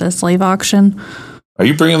mermaid at the slave auction? Are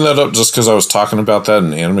you bringing that up just because I was talking about that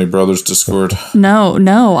in Anime Brothers Discord? No,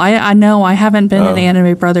 I know I haven't been in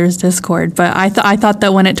Anime Brothers Discord, but I thought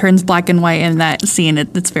that when it turns black and white in that scene,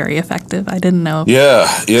 it's very effective. I didn't know. Yeah.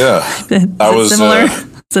 Similar.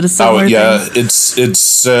 Is it a similar thing?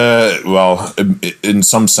 It's well, in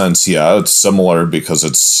some sense, it's similar because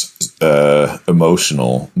it's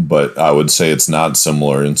emotional, but I would say it's not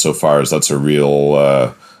similar insofar as that's a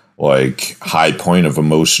real like high point of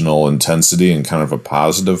emotional intensity in kind of a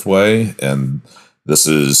positive way, and this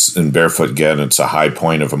is in Barefoot Gen, it's a high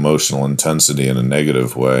point of emotional intensity in a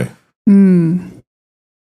negative way.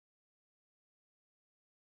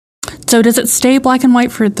 So does it stay black and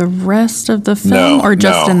white for the rest of the film, or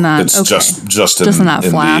just in that? It's just in that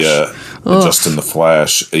flash. Just in the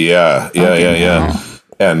flash. Yeah.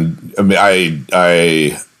 And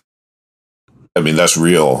I mean, that's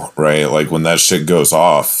real, right? Like when that shit goes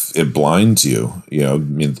off, it blinds you. I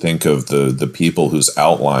mean, think of the people whose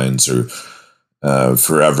outlines are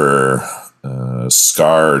forever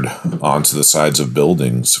scarred onto the sides of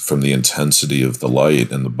buildings from the intensity of the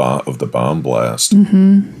light and the bomb blast.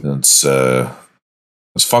 Mm-hmm. It's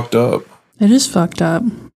fucked up. It is fucked up.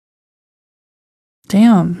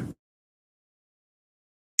 Damn.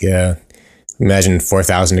 Yeah. Imagine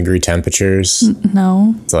 4,000 degree temperatures.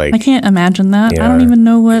 No. It's like, I can't imagine that. Yeah. I don't even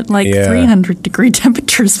know what 300 degree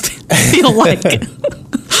temperatures feel like.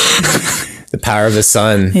 The power of the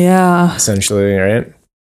sun. Yeah. Essentially, right?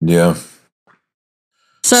 Yeah.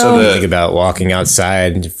 So think about walking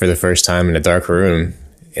outside for the first time in a dark room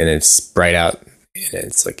and it's bright out and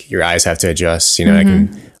it's like your eyes have to adjust. You know, I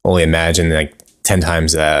can only imagine like 10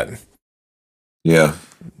 times that. Yeah.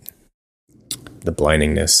 The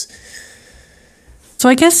blindingness. So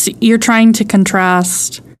I guess you're trying to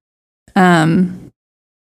contrast how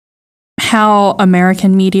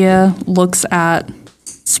American media looks at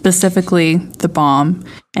specifically the bomb,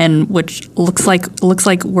 and which looks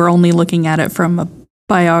like we're only looking at it from a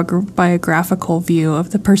biographical view of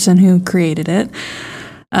the person who created it,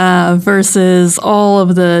 versus all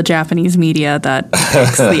of the Japanese media that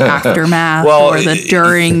takes the aftermath or the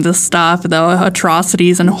during the stuff, the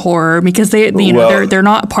atrocities and horror, because they're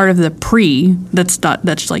not part of the that's not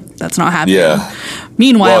happening. Yeah.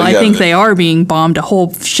 Meanwhile, I think they are being bombed a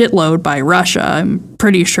whole shitload by Russia. I'm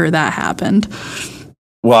pretty sure that happened.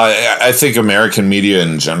 Well, I think American media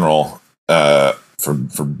in general, for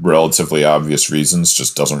relatively obvious reasons,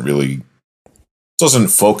 just doesn't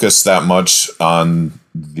focus that much on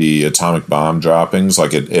the atomic bomb droppings.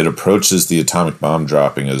 Like it approaches the atomic bomb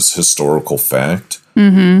dropping as historical fact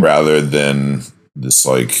rather than this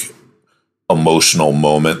like emotional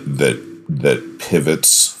moment that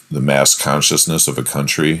pivots the mass consciousness of a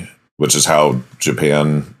country, which is how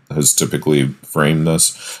Japan has typically framed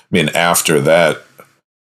this. I mean, after that,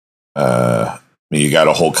 you got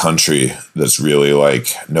a whole country that's really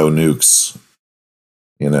like no nukes,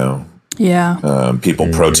 you know. Yeah.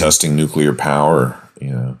 People protesting nuclear power,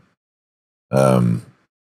 you know. And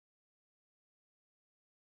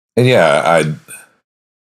yeah, I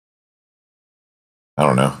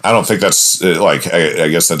don't know. I don't think that's like, I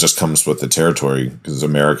guess that just comes with the territory, because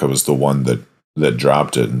America was the one that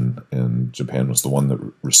dropped it and Japan was the one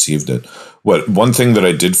that received it. One thing that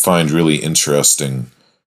I did find really interesting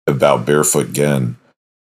about Barefoot Gen,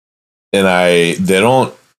 and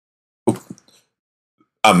I'm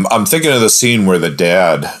thinking of the scene where the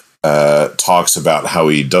dad talks about how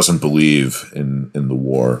he doesn't believe in the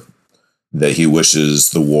war, that he wishes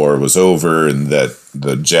the war was over, and that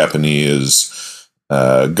the Japanese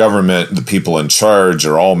government, the people in charge,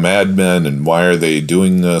 are all madmen, and why are they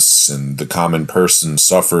doing this? And the common person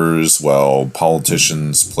suffers while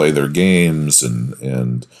politicians play their games,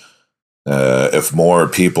 and if more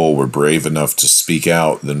people were brave enough to speak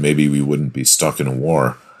out, then maybe we wouldn't be stuck in a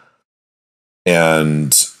war.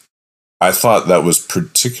 And I thought that was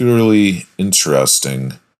particularly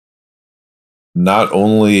interesting, not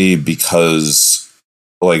only because,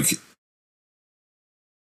 like,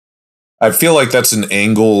 I feel like that's an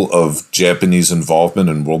angle of Japanese involvement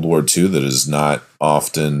in World War II that is not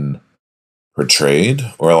often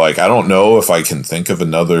portrayed. Or, like, I don't know if I can think of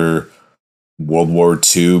another World War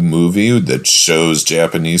II movie that shows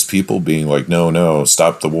Japanese people being like, no,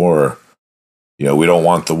 stop the war. You know, we don't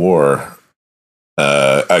want the war.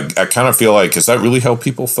 I kind of feel like, is that really how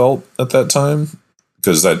people felt at that time?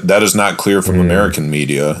 Because that is not clear from American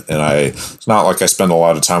media, and it's not like I spend a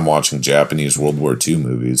lot of time watching Japanese World War II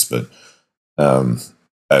movies, but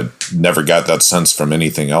I never got that sense from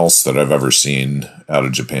anything else that I've ever seen out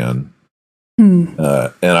of Japan. And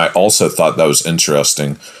I also thought that was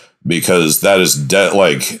interesting because that is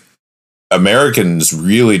like Americans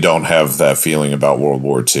really don't have that feeling about World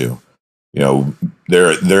War II. You know,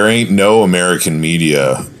 there ain't no American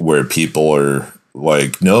media where people are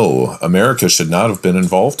like, no, America should not have been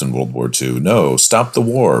involved in World War II. No, stop the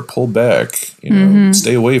war, pull back, you know,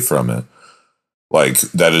 stay away from it. Like,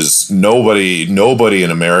 that is nobody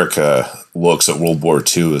in America looks at World War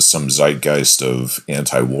II as some zeitgeist of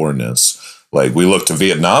anti-warness. Like, we look to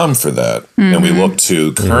Vietnam for that, and we look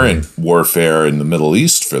to current warfare in the Middle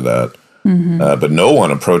East for that. But no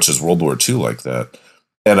one approaches World War II like that.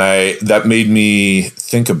 And that made me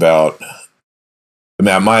think about,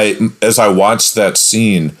 as I watched that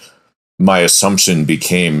scene, my assumption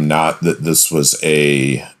became not that this was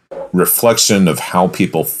a reflection of how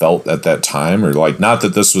people felt at that time, or like not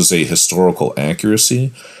that this was a historical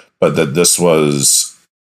accuracy, but that this was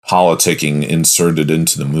politicking inserted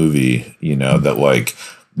into the movie, you know, that like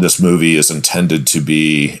this movie is intended to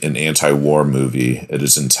be an anti-war movie. It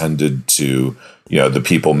is intended to, you know, the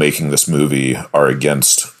people making this movie are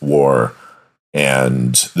against war.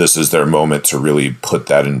 And this is their moment to really put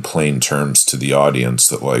that in plain terms to the audience,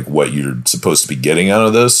 that like what you're supposed to be getting out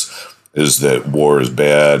of this is that war is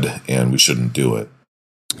bad and we shouldn't do it.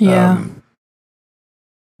 Yeah.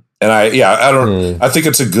 And I think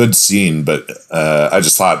it's a good scene, but I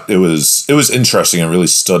just thought it was interesting and really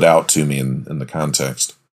stood out to me in the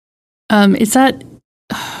context. Is that,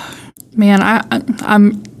 man,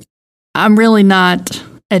 I'm really not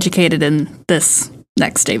educated in this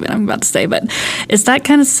next statement I'm about to say, but is that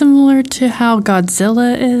kind of similar to how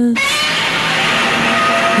Godzilla is?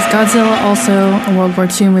 Is Godzilla also a World War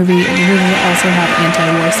II movie? Does it also have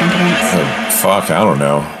anti-war sentiments? Oh, fuck, I don't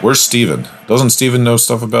know. Where's Steven? Doesn't Steven know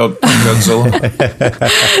stuff about Godzilla?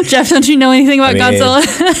 Jeff, don't you know anything about Godzilla?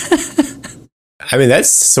 I mean, that's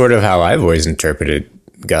sort of how I've always interpreted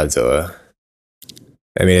Godzilla.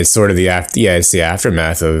 I mean, it's sort of it's the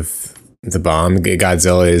aftermath of the bomb.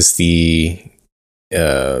 Godzilla is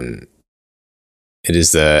it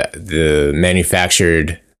is the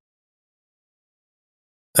manufactured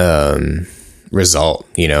result,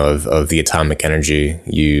 of the atomic energy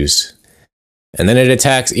used. And then it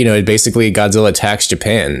attacks, Godzilla attacks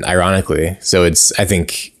Japan, ironically. So I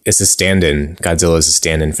think it's a stand-in. Godzilla is a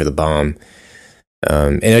stand-in for the bomb.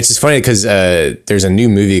 And it's just funny because there's a new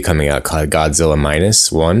movie coming out called Godzilla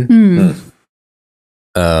 -1.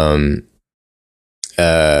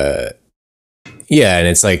 Yeah, and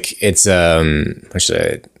it's what should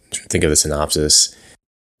I think of the synopsis?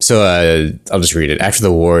 So I'll just read it. After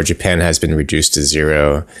the war, Japan has been reduced to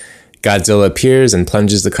zero. Godzilla appears and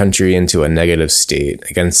plunges the country into a negative state.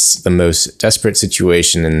 Against the most desperate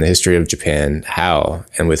situation in the history of Japan, how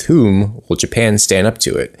and with whom will Japan stand up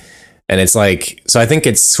to it? And it's so I think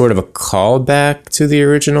it's sort of a callback to the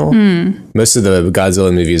original. Most of the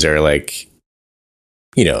Godzilla movies are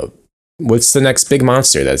what's the next big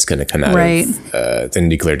monster that's going to come out of the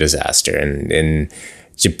nuclear disaster? And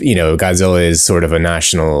Godzilla is sort of a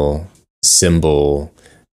national symbol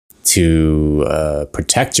to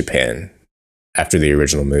protect Japan after the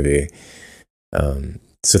original movie.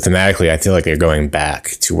 So thematically, I feel like they're going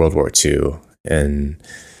back to World War II, and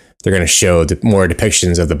they're going to show more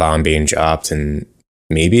depictions of the bomb being dropped and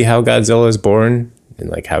maybe how Godzilla is born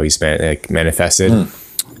and how he's manifested.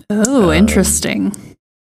 Oh, interesting.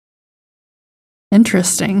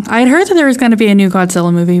 Interesting. I had heard that there was going to be a new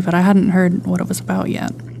Godzilla movie, but I hadn't heard what it was about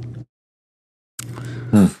yet.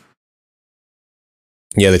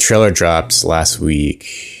 Yeah, the trailer dropped last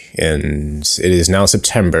week, and it is now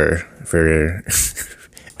September for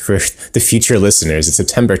the future listeners. It's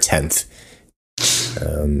September 10th.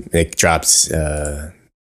 It dropped,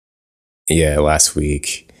 last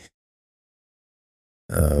week.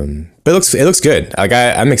 But it looks good.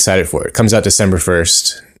 I'm excited for it. It comes out December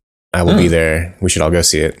 1st. I will be there. We should all go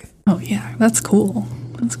see it. Oh, yeah. That's cool.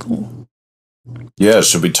 That's cool. Yeah,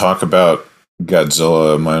 should we talk about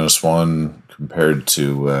Godzilla -1 compared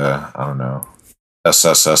to, I don't know,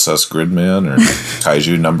 SSSS Gridman or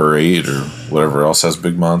Kaiju number 8 or whatever else has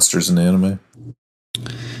big monsters in the anime?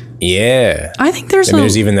 Yeah. I think there's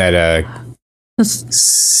even that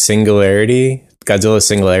Singularity, Godzilla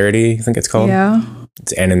Singularity, I think it's called. Yeah.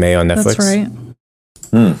 It's anime on Netflix. That's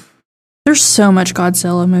right. There's so much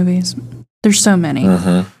Godzilla movies. There's so many.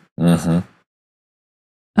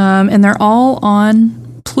 And they're all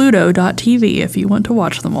on Pluto.tv if you want to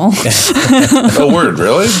watch them all. Oh, word,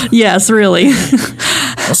 really? Yes, really.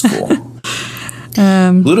 That's cool.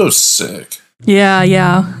 Pluto's sick.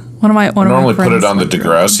 Yeah. One of my normally put it on the friends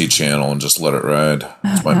Degrassi channel and just let it ride.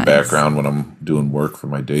 It's my background when I'm doing work for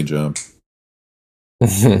my day job.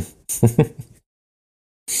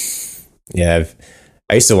 Yeah,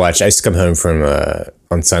 I used to come home from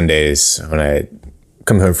on Sundays when I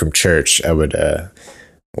come home from church. I would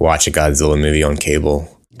watch a Godzilla movie on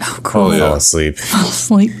cable. Oh, cool! Fall asleep.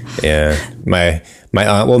 Yeah, my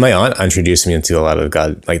aunt introduced me into a lot of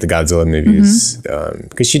the Godzilla movies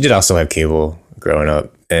because she did also have cable growing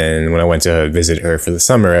up. And when I went to visit her for the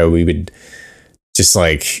summer, we would just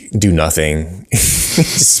do nothing,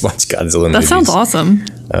 just watch Godzilla movies. That sounds awesome.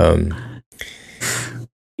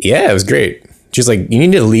 Yeah, it was great. She's like, you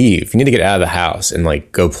need to leave. You need to get out of the house and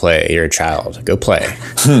go play. You're a child. Go play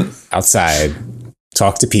outside.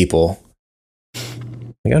 Talk to people.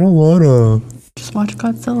 I don't wanna. Just watch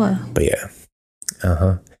Godzilla. But yeah.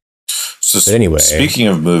 So but anyway, speaking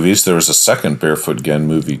of movies, there was a second Barefoot Gen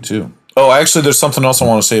movie too. Oh, actually, there's something else I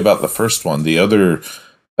want to say about the first one. The other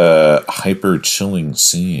hyper chilling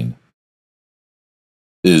scene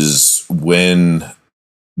is when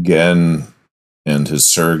Gen and his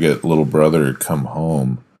surrogate little brother come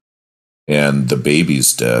home and the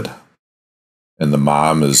baby's dead. and the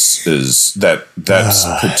mom is that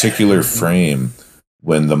particular frame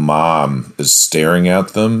when the mom is staring at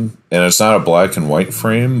them, and it's not a black and white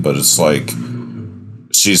frame, but it's like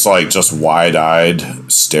she's like just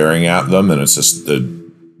wide-eyed staring at them, and it's just the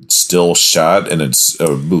still shot, and it's a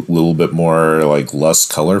little bit more like less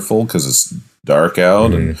colorful because it's dark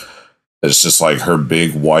out, and it's just like her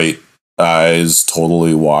big white eyes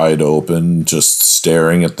totally wide open, just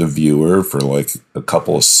staring at the viewer for like a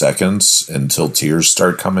couple of seconds until tears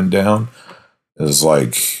start coming down. It was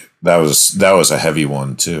like that was a heavy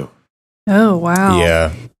one too. Oh wow.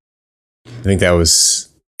 Yeah. I think that was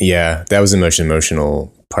the most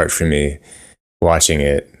emotional part for me watching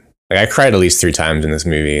it. Like I cried at least 3 times in this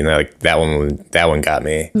movie, and like that one got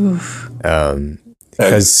me.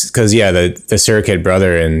 Because the surrogate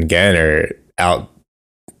brother and Gen are out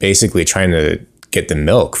basically trying to get the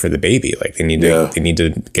milk for the baby. Like they need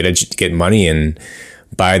to get money and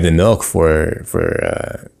buy the milk for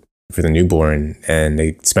the newborn, and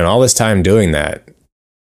they spend all this time doing that,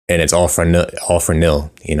 and it's all for nil,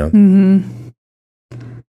 you know.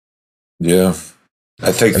 Yeah,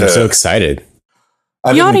 I think I'm so excited.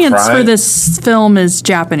 The audience for this film is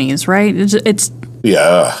Japanese, right? It's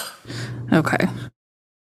yeah. Okay.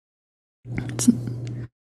 It's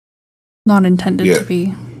not intended to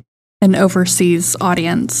be an overseas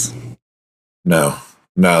audience. No,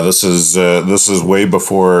 this is way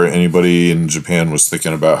before anybody in Japan was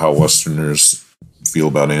thinking about how Westerners feel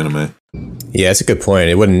about anime. Yeah, that's a good point.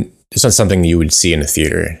 It's not something you would see in a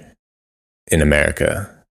theater in America.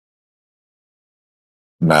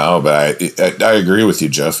 No, but I agree with you,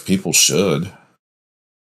 Jeff. People should.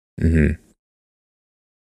 Mm-hmm.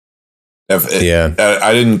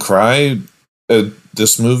 I didn't cry at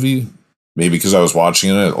this movie, maybe because I was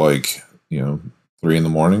watching it at 3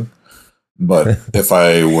 a.m. But if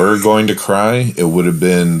I were going to cry, it would have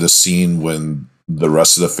been the scene when the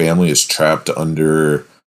rest of the family is trapped under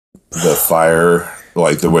the fire,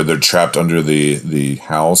 where they're trapped under the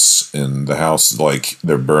house, and the house, like,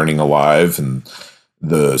 they're burning alive, and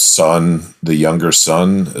the younger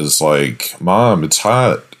son is like, "Mom, it's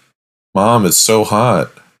hot. Mom, it's so hot."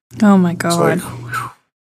 Oh my God.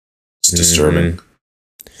 It's disturbing.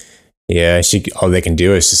 Yeah, all they can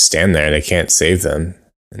do is just stand there. They can't save them.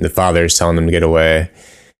 And the father's telling them to get away.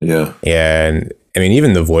 Yeah. Yeah, and I mean,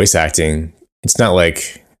 even the voice acting, it's not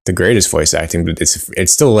like the greatest voice acting, but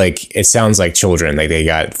it's still like, it sounds like children. Like they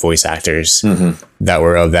got voice actors that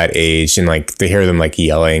were of that age, and like they hear them like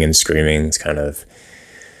yelling and screaming. It's kind of,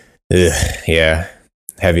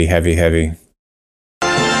 heavy, heavy, heavy.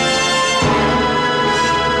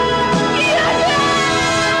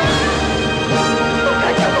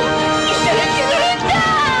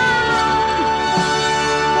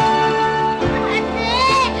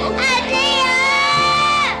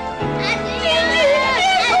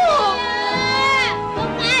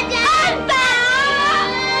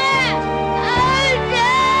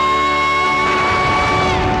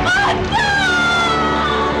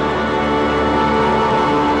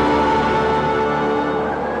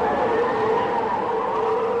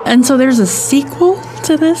 And so there's a sequel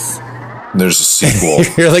to this? There's a sequel.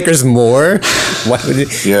 You're like, there's more? Why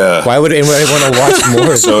would anybody want to watch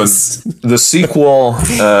more? So the sequel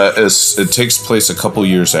it takes place a couple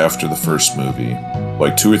years after the first movie,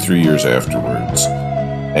 like 2 or 3 years afterwards.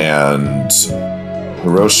 And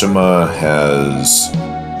Hiroshima has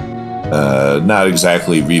not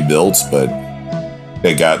exactly rebuilt, but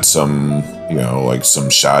they got some, some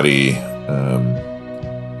shoddy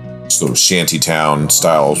sort of shantytown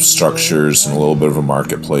style structures, and a little bit of a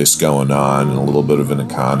marketplace going on, and a little bit of an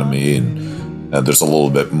economy, and there's a little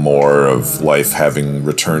bit more of life having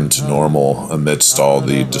returned to normal amidst all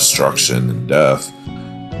the destruction and death.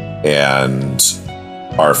 And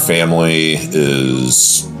our family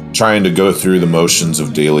is trying to go through the motions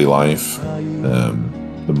of daily life.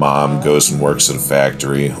 The mom goes and works at a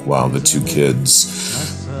factory while the 2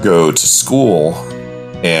 kids go to school,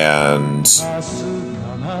 and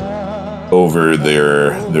over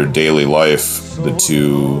their daily life, the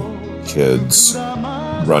 2 kids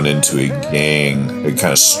run into a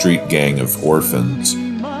kind of street gang of orphans.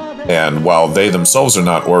 And while they themselves are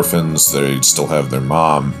not orphans, they still have their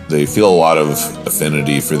mom. They feel a lot of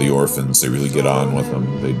affinity for the orphans. They really get on with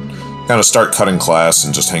them. They kind of start cutting class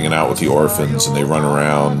and just hanging out with the orphans, and they run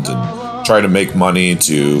around and try to make money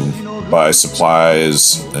to buy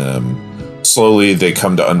supplies. Slowly, they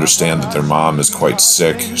come to understand that their mom is quite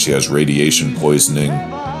sick. She has radiation poisoning.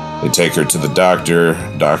 They take her to the doctor.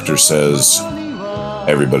 Doctor says,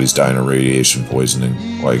 everybody's dying of radiation poisoning.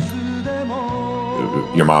 Like,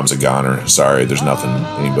 your mom's a goner. Sorry, there's nothing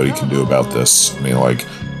anybody can do about this. I mean, like,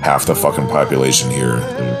 half the fucking population here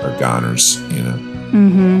are goners, you know.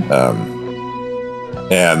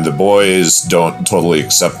 And the boys don't totally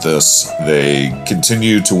accept this. They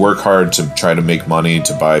continue to work hard to try to make money,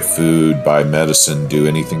 to buy food, buy medicine, do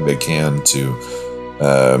anything they can to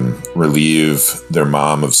relieve their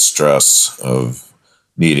mom of stress, of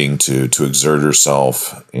needing to exert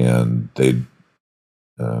herself. And they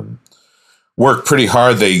work pretty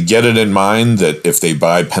hard. They get it in mind that if they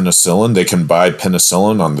buy penicillin, they can buy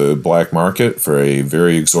penicillin on the black market for a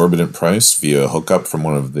very exorbitant price via hookup from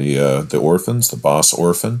one of the orphans, the boss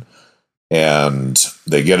orphan. And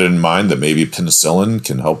they get it in mind that maybe penicillin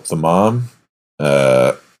can help the mom.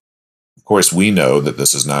 Of course, we know that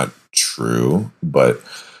this is not true, but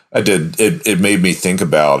it made me think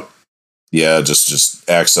about, just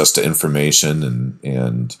access to information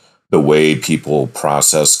and the way people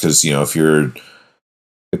process, because, you know, if you're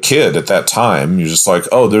a kid at that time, you're just like,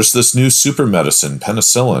 oh, there's this new super medicine,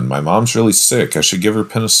 penicillin. My mom's really sick. I should give her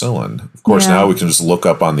penicillin. Of course, now we can just look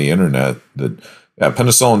up on the internet that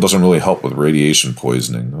penicillin doesn't really help with radiation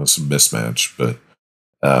poisoning. That's a mismatch. But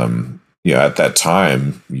at that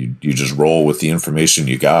time, you just roll with the information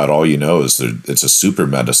you got. All you know is that it's a super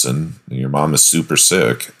medicine and your mom is super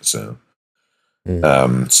sick. So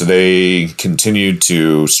they continued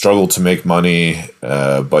to struggle to make money,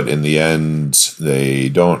 but in the end, they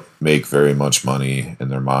don't make very much money, and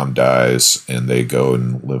their mom dies, and they go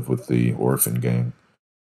and live with the orphan gang.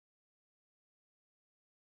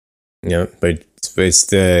 Yeah, but it's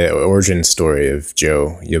the origin story of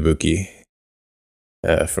Joe Yabuki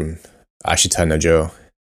from Ashita no Joe.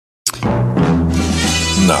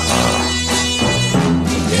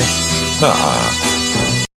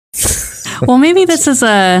 Well, maybe this is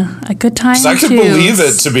a good time to... I could believe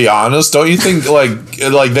it, to be honest. Don't you think, like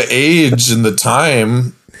the age and the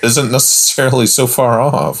time isn't necessarily so far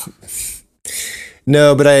off?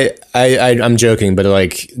 No, but I'm joking, but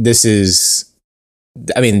like, this is...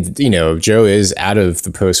 I mean, you know, Joe is out of the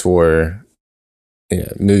post-war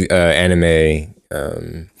anime...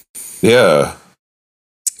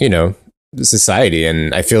 you know, society,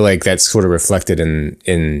 and I feel like that's sort of reflected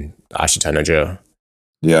in Ashita no Joe.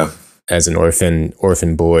 Yeah. As an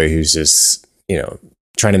orphan boy who's just, you know,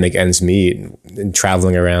 trying to make ends meet and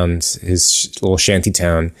traveling around his little shanty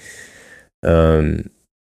town. I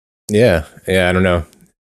don't know.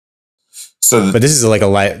 But this is like a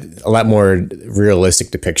lot more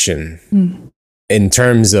realistic depiction in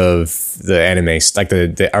terms of the anime, like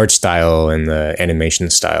the art style and the animation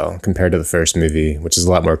style compared to the first movie, which is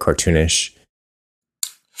a lot more cartoonish.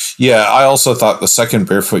 Yeah, I also thought the second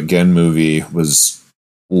Barefoot Gen movie was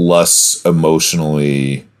less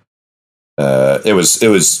emotionally it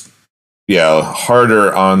was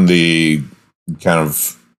harder on the kind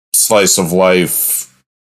of slice of life,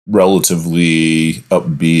 relatively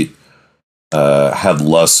upbeat, had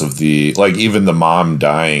less of the, like, even the mom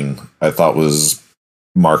dying I thought was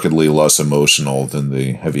markedly less emotional than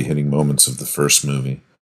the heavy hitting moments of the first movie.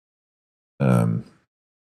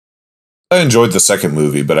 I enjoyed the second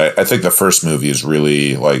movie, but I think the first movie is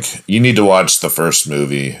really, like, you need to watch the first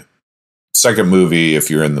movie. Second movie, if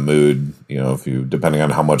you're in the mood, you know, depending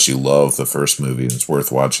on how much you love the first movie, it's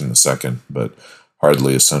worth watching the second, but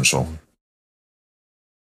hardly essential.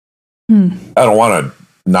 I don't want to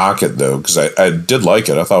knock it though, because I did like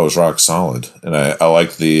it. I thought it was rock solid, and I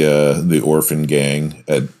liked the orphan gang.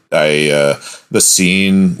 The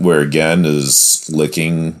scene where Gen is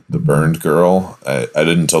licking the burned girl, I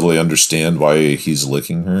didn't totally understand why he's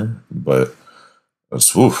licking her, but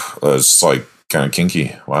it's like kind of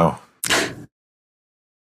kinky. Wow.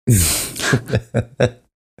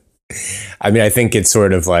 I mean, I think it's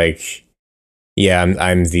sort of like,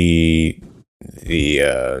 I'm the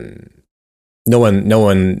no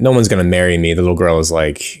one's gonna marry me. The little girl is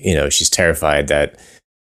like, you know, she's terrified that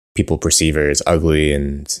people perceive her as ugly,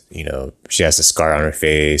 and, you know, she has a scar on her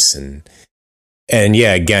face, and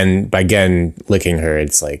by Gen licking her,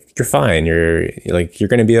 it's like, you're fine, you're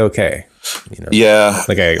gonna be okay, you know? Yeah,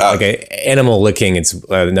 like a animal licking it's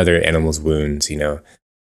another animal's wounds, you know.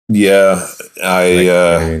 Yeah,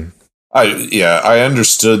 I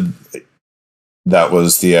understood that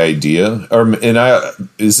was the idea.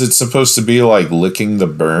 Is it supposed to be like licking the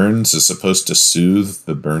burns? Is supposed to soothe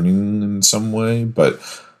the burning in some way? But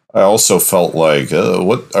I also felt like,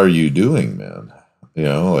 what are you doing, man? You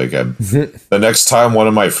know, like the next time one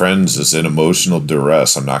of my friends is in emotional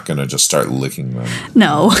duress, I'm not going to just start licking them.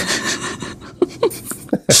 No.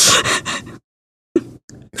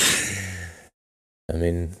 I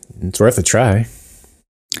mean, it's worth a try.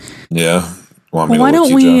 Yeah. Why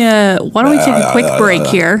don't we take a quick break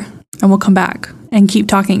here, and we'll come back and keep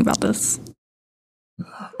talking about this.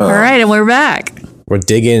 All right, and we're back. We're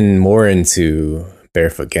digging more into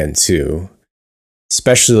Barefoot Gen 2,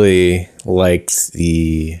 especially like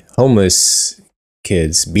the homeless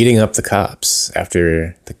kids beating up the cops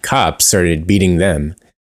after the cops started beating them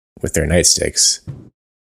with their nightsticks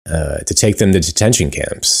to take them to detention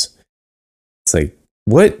camps. It's like,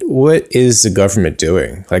 what is the government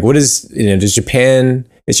doing? Like, what is, is Japan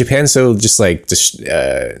so just like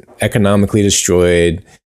economically destroyed,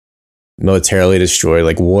 militarily destroyed?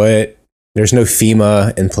 Like, what? There's no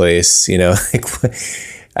FEMA in place, like,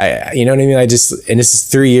 you know what I mean? And this is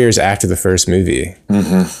 3 years after the first movie.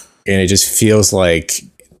 Mm-hmm. And it just feels like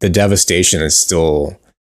the devastation is still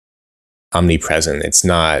omnipresent. It's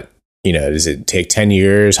not, does it take 10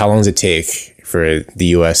 years? How long does it take for the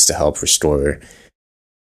US to help restore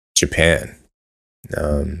Japan?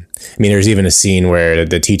 There's even a scene where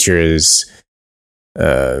the teacher is,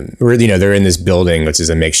 they're in this building, which is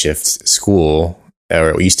a makeshift school,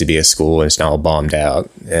 or it used to be a school, and it's now bombed out.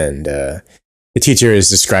 And the teacher is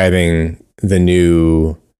describing the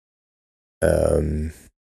new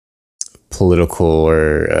political,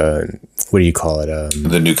 or what do you call it?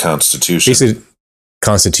 The new constitution. Basically,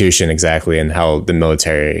 constitution, exactly, and how the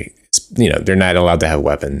military, they're not allowed to have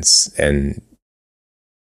weapons and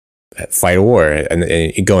fight a war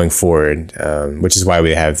and going forward, which is why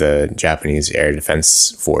we have the Japanese Air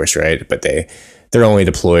Defense Force, right? But they're only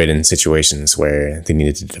deployed in situations where they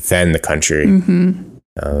needed to defend the country. Mm-hmm.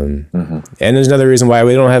 And there's another reason why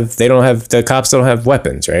the cops don't have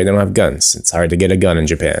weapons, right? They don't have guns. It's hard to get a gun in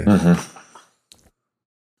Japan.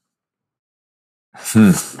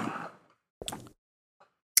 Mm-hmm.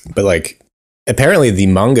 But like, apparently the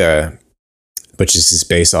manga, which is just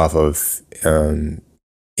based off of,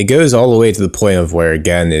 it goes all the way to the point of where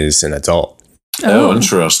Gen is an adult. Oh,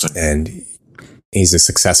 interesting. And he's a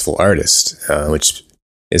successful artist, which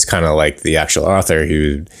is kind of like the actual author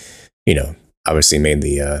who, obviously made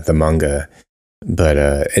the manga. But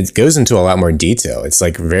it goes into a lot more detail. It's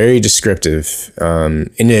like very descriptive, and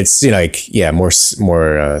it's more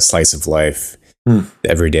slice of life,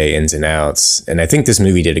 everyday ins and outs. And I think this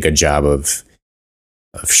movie did a good job of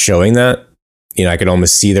showing that. I could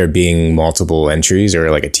almost see there being multiple entries, or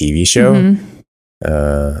like a TV show.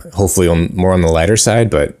 Mm-hmm. Hopefully more on the lighter side,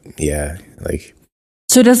 but yeah, like.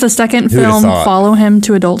 So does the second film follow him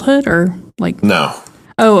to adulthood, or like? No.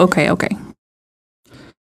 Oh, okay.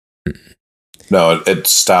 No, it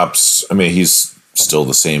stops. He's still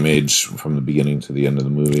the same age from the beginning to the end of the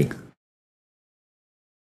movie.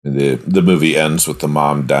 The movie ends with the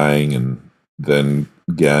mom dying, and then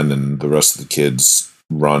Gen and the rest of the kids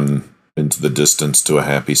run into the distance to a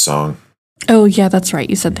happy song. Oh, yeah, that's right.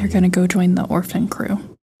 You said they're going to go join the orphan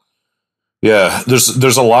crew. Yeah,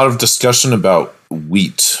 there's a lot of discussion about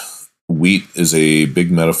wheat. Wheat is a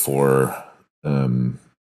big metaphor in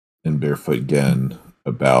Barefoot Gen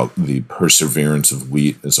about the perseverance of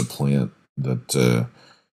wheat as a plant that,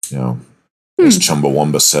 as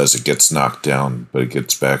Chumbawamba says, it gets knocked down, but it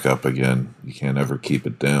gets back up again. You can't ever keep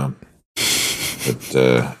it down.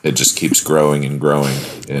 But it just keeps growing and growing.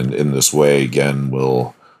 And in this way, Gen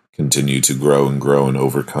will continue to grow and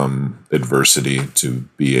overcome adversity to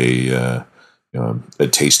be a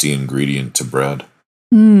tasty ingredient to bread.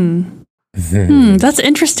 That's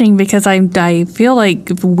interesting, because I feel like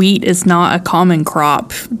wheat is not a common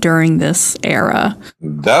crop during this era.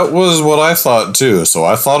 That was what I thought too. So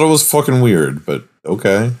I thought it was fucking weird, but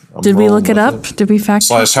okay. Did we look it up? Did we fact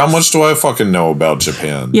check? How much do I fucking know about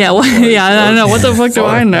Japan? Yeah, well, yeah, I don't know. What the fuck do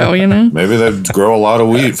I know, Maybe they grow a lot of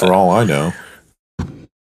wheat for all I know.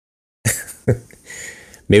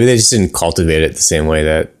 Maybe they just didn't cultivate it the same way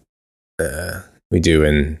that we do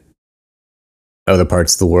in other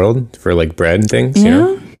parts of the world for like bread and things,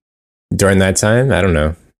 during that time. I don't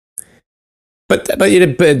know. But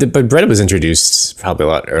bread was introduced probably a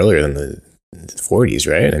lot earlier than the 40s,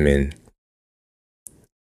 right?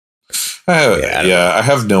 I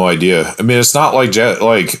have no idea. It's not like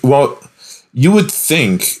you would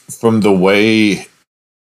think from the way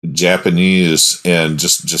Japanese and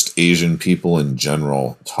just Asian people in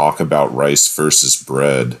general talk about rice versus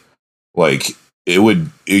bread, like you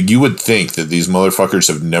would think that these motherfuckers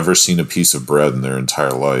have never seen a piece of bread in their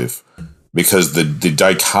entire life, because the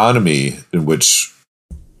dichotomy in which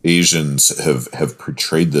Asians have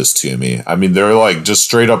portrayed this to me. They're like just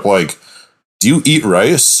straight up like, do you eat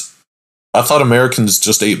rice? I thought Americans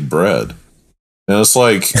just ate bread. And it's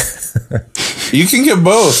like, you can get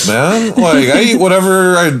both, man. Like, I eat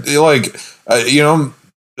whatever I like. I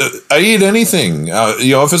eat anything.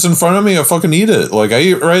 If it's in front of me, I fucking eat it. Like, I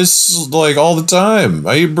eat rice like all the time.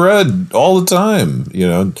 I eat bread all the time.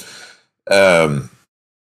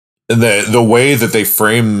 the way that they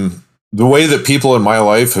frame, the way that people in my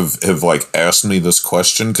life have like asked me this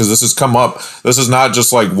question, because this has come up. This is not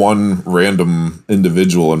just like one random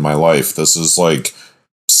individual in my life. This is like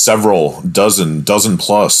several dozen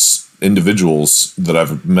plus individuals that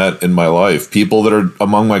I've met in my life. People that are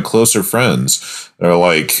among my closer friends. They're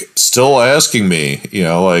like still asking me,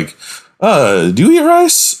 like, do you eat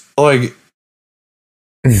rice? Like,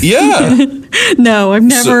 yeah. No, I've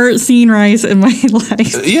never seen rice in my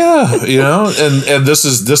life. Yeah, and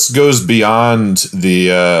this goes beyond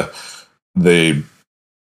the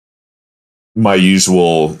my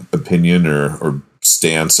usual opinion or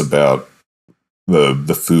stance about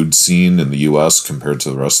the food scene in the US compared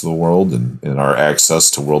to the rest of the world, and our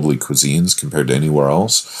access to worldly cuisines compared to anywhere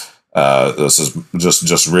else. This is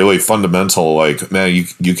just really fundamental. Like, man,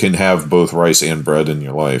 you can have both rice and bread in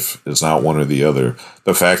your life. It's not one or the other.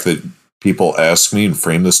 The fact that people ask me and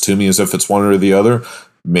frame this to me as if it's one or the other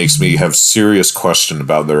makes me have serious question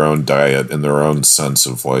about their own diet and their own sense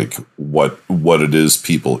of like what it is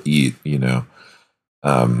people eat,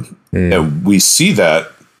 And we see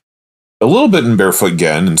that a little bit in Barefoot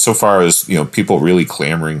Gen, and so far as people really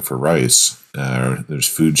clamoring for rice. There's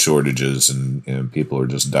food shortages, and people are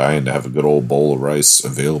just dying to have a good old bowl of rice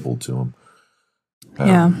available to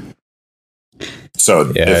them.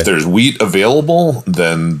 So if there's wheat available,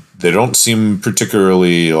 then they don't seem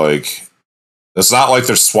particularly like. It's not like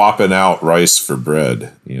they're swapping out rice for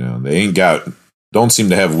bread. They don't seem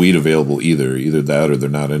to have wheat available either. Either that, or they're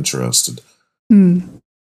not interested.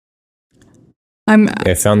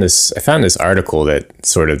 I found this article that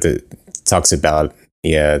sort of talks about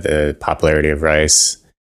the popularity of rice.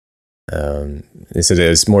 They said it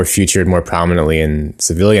was more featured more prominently in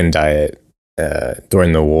civilian diet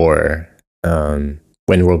during the war,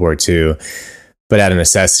 when World War II, but out of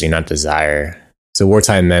necessity, not desire. So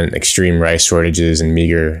wartime meant extreme rice shortages and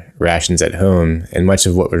meager rations at home, and much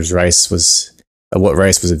of what rice was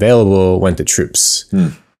available went to troops.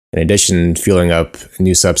 In addition, fueling up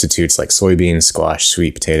new substitutes like soybeans, squash,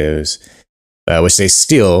 sweet potatoes, which they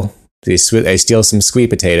steal. They steal some sweet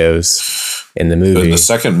potatoes in the movie. In the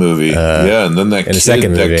second movie, and then that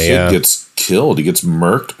kid gets killed. He gets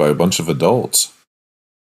murked by a bunch of adults.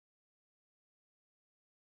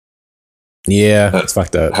 Yeah, it's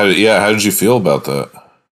fucked up. How did you feel about that?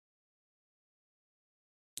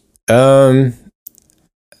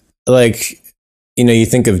 Like, you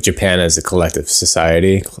think of Japan as a collective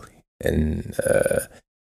society, and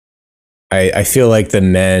I feel like the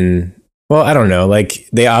men. Well, I don't know. Like,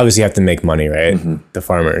 they obviously have to make money, right? Mm-hmm. The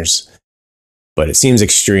farmers, but it seems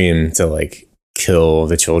extreme to like kill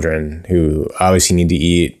the children who obviously need to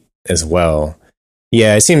eat as well.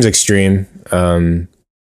 Yeah, it seems extreme.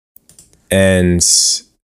 And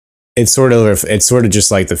it's sort of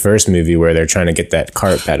just like the first movie where they're trying to get that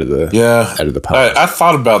carp out of the pot. I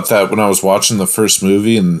thought about that when I was watching the first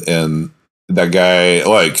movie, and that guy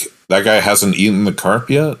hasn't eaten the carp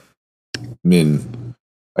yet. I mean,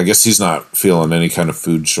 I guess he's not feeling any kind of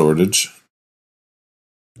food shortage.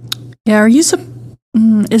 Yeah,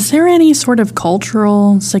 is there any sort of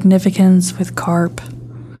cultural significance with carp?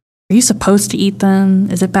 Are you supposed to eat them?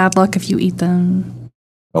 Is it bad luck if you eat them?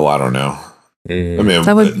 Oh, I don't know. I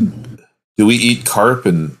mean, do we eat carp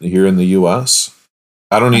here in the U.S.?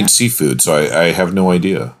 I don't eat seafood, so I have no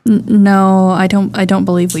idea. No, I don't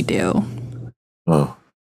believe we do. Oh.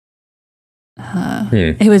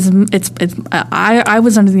 I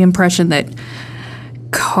was under the impression that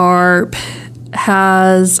carp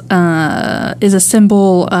is a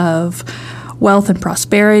symbol of wealth and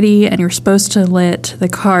prosperity, and you're supposed to let the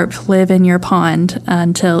carp live in your pond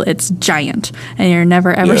until it's giant, and you're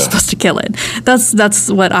never ever supposed to kill it.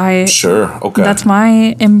 That's what I okay. That's what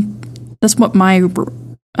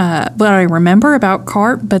I remember about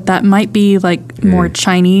carp, but that might be like more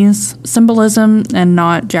Chinese symbolism and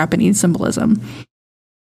not Japanese symbolism.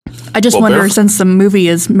 I just wonder, since the movie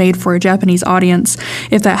is made for a Japanese audience,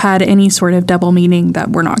 if that had any sort of double meaning that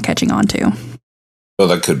we're not catching on to. Well,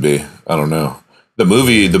 that could be. I don't know. The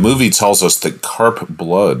movie tells us that carp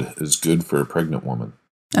blood is good for a pregnant woman.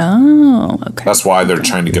 Oh, okay. That's why they're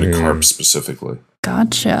trying to get a carp specifically.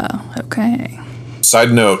 Gotcha. Okay.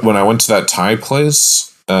 Side note, when I went to that Thai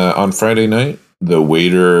place on Friday night, the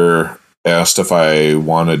waiter asked if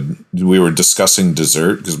we were discussing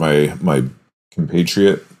dessert because my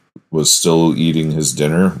compatriot was still eating his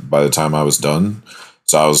dinner by the time I was done.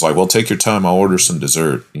 So I was like, well, take your time. I'll order some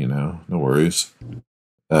dessert, no worries.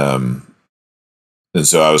 And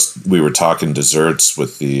so we were talking desserts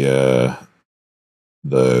with the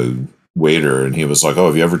waiter, and he was like, oh,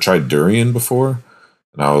 have you ever tried durian before?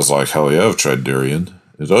 And I was like, hell yeah, I've tried durian.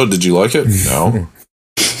 He goes, oh, did you like it? No.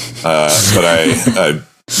 But I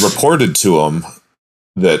reported to him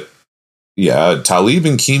that, Talib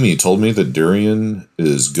and Kimi told me that durian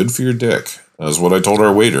is good for your dick. That's what I told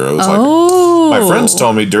our waiter. I was like, my friends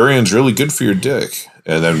told me durian's really good for your dick.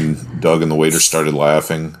 And then Doug and the waiter started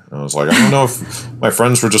laughing. I was like, I don't know if my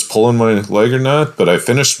friends were just pulling my leg or not, but I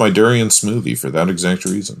finished my durian smoothie for that exact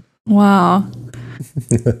reason. Wow.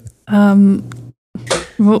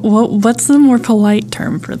 What's the more polite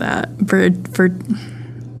term for that?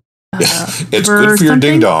 It's good for your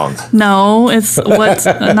ding dong. No, it's what's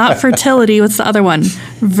not fertility. What's the other one?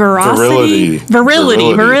 Virility.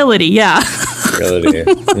 Yeah. Virility.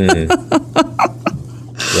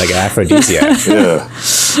 Like aphrodisiac. Yeah.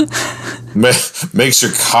 Makes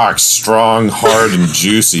your cock strong, hard, and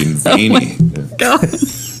juicy and veiny.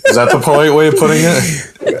 Is that the polite way of putting it?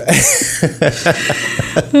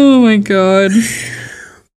 Oh my god.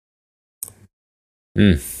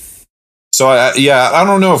 So I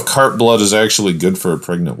don't know if cart blood is actually good for a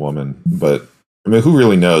pregnant woman, but I mean, who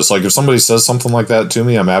really knows? Like, if somebody says something like that to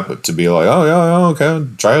me, I'm apt to be like, oh yeah, okay,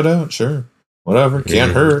 try it out, sure, whatever,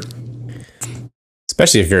 can't hurt.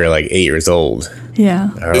 Especially if you're like 8 years old. Yeah.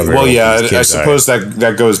 Well, yeah, I suppose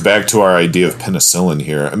that goes back to our idea of penicillin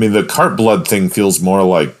here. I mean, the cart blood thing feels more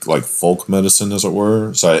like folk medicine, as it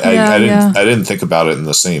were. So I didn't think about it in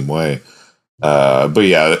the same way. But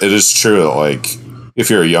yeah, it is true that, like, if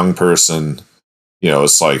you're a young person,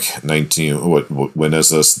 it's like 19. When is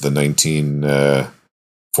this? The 1940s,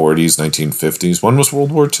 1950s. When was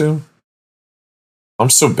World War II? I'm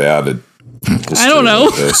so bad at history. I don't know.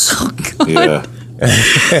 Like this. Oh, God. Yeah.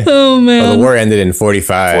 Oh man. Well, the war ended in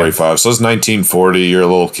 45. 45. So it's 1940. You're a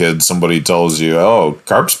little kid. Somebody tells you, "Oh,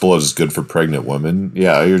 carp's blood is good for pregnant women."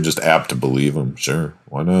 Yeah, you're just apt to believe them. Sure,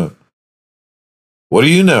 why not? What do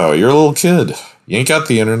you know? You're a little kid. You ain't got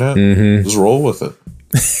the internet. Just roll with it.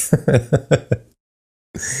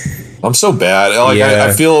 I'm so bad.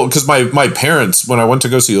 I feel because my parents, when I went to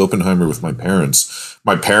go see Oppenheimer with my parents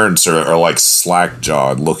are like slack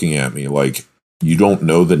jawed looking at me like, you don't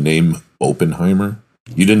know the name Oppenheimer?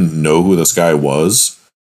 You didn't know who this guy was?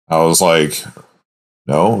 I was like,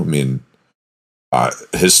 no, I mean,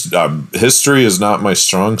 history is not my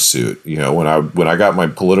strong suit. When I got my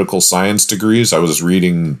political science degrees, I was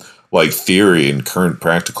reading like theory and current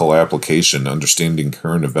practical application, understanding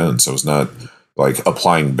current events. I was not like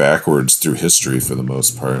applying backwards through history for the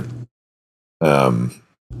most part.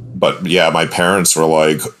 But yeah, my parents were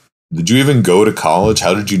like, did you even go to college?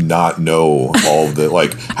 How did you not know all of the,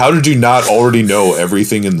 like, how did you not already know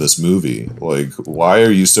everything in this movie? Like, why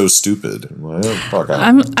are you so stupid? Well, fuck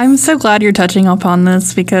out. I'm so glad you're touching upon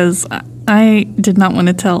this because I did not want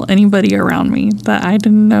to tell anybody around me that I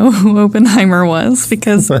didn't know who Oppenheimer was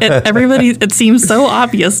because it seems so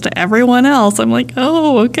obvious to everyone else. I'm like,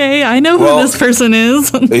 oh, okay, I know who this person is.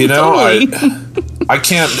 I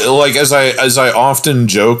can't, like, as I often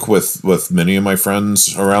joke with many of my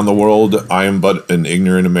friends around the world, I am but an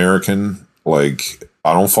ignorant American. Like,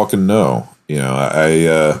 I don't fucking know.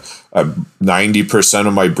 90%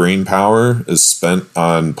 of my brain power is spent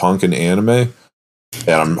on punk and anime.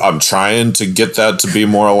 And I'm trying to get that to be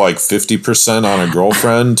more like 50% on a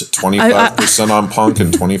girlfriend, 25% on punk,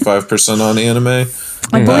 and 25% on anime.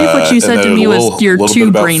 I believe what you said to me was your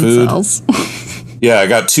 2 brain cells. Yeah, I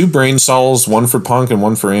got 2 brain cells, one for punk and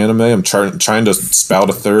one for anime. I'm trying to spout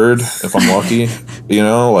a third if I'm lucky.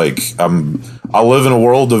 I live in a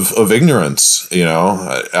world of ignorance.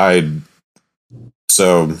 I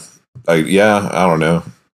don't know.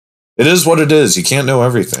 It is what it is. You can't know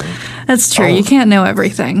everything. That's true. You can't know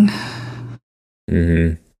everything.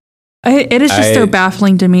 Mm-hmm. It is just so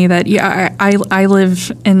baffling to me that I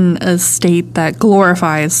live in a state that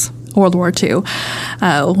glorifies World War II.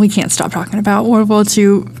 We can't stop talking about World War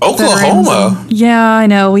II. Oklahoma? Yeah, I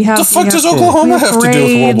know. What the fuck does Oklahoma have to do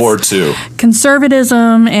with World War II?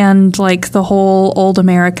 Conservatism and like the whole old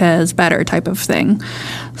America is better type of thing.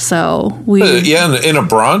 So in a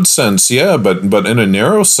broad sense, yeah, but in a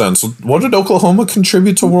narrow sense, what did Oklahoma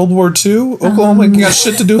contribute to World War II? Oklahoma ain't got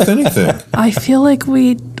shit to do with anything. I feel like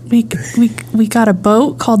we got a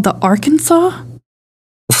boat called the Arkansas.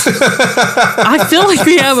 I feel like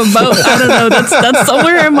we have a boat. I don't know. That's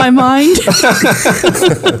somewhere in my mind.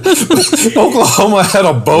 Oklahoma had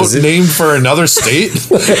a boat named for another state?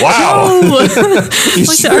 Wow. No. You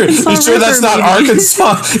sure that's not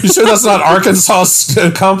Arkansas? You sure that's not Arkansas'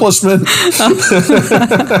 accomplishment?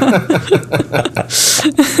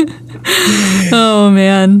 Oh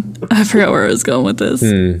man, I forgot where I was going with this.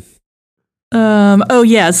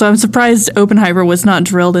 So I'm surprised Oppenheimer was not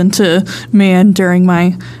drilled into man during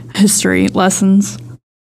my history lessons.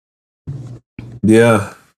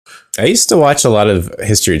 Yeah. I used to watch a lot of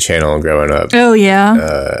History Channel growing up. Oh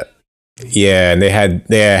yeah. Yeah, and they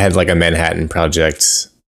had like a Manhattan Project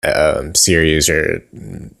series or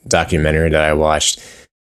documentary that I watched.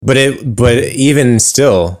 But even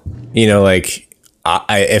still, like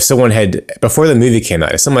if someone had, before the movie came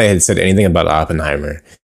out, if somebody had said anything about Oppenheimer,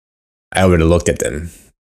 I would have looked at them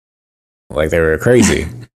like they were crazy.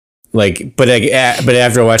 But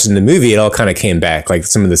after watching the movie, it all kind of came back. Like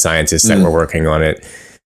some of the scientists that were working on it.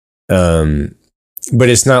 But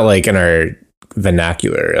it's not like in our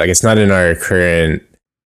vernacular. Like it's not in our current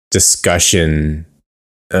discussion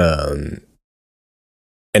in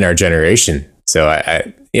our generation. So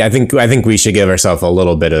I think we should give ourselves a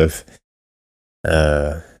little bit of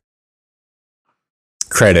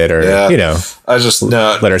credit, or I just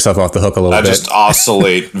let ourselves off the hook a little bit. I just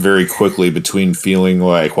oscillate very quickly between feeling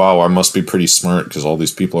like, wow, I must be pretty smart because all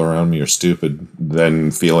these people around me are stupid,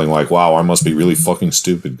 then feeling like, wow, I must be really fucking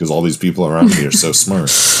stupid because all these people around me are so smart.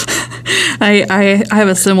 I have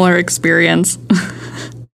a similar experience.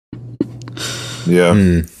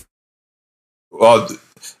 Yeah. Well,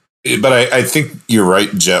 but I think you're right,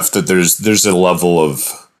 Jeff, that there's a level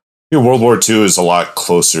of World War II is a lot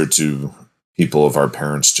closer to people of our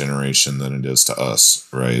parents' generation than it is to us,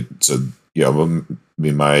 right? So I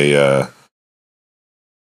mean, my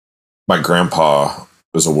grandpa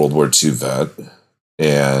was a World War II vet,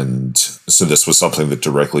 and so this was something that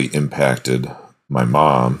directly impacted my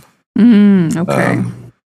mom. Okay.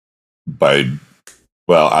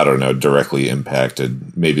 Well, I don't know, directly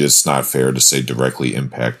impacted. Maybe it's not fair to say directly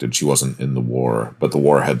impacted. She wasn't in the war, but the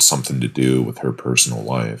war had something to do with her personal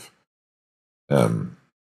life.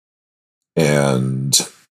 And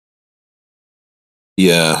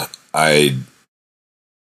yeah,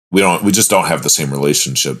 we just don't have the same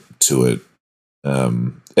relationship to it.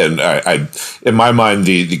 And I in my mind,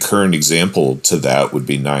 the current example to that would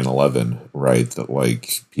be 9/11, right? That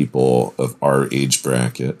like people of our age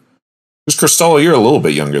bracket. Because Christella, you're a little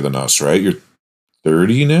bit younger than us, right? You're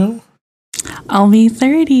 30 now? I'll be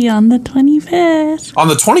 30 on the 25th. On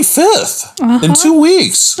the 25th? In 2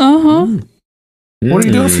 weeks? What are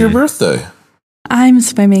you doing for your birthday? I'm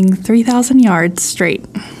swimming 3,000 yards straight.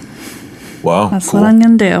 Wow. That's cool. what I'm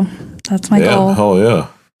going to do. That's my goal. Hell yeah.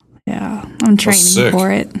 Yeah, I'm training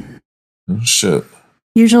for it. Oh, shit.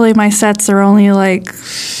 Usually my sets are only like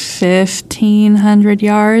 1,500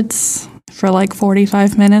 yards for like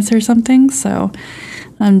 45 minutes or something. So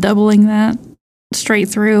I'm doubling that straight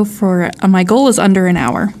through for, my goal is under an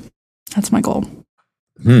hour. That's my goal.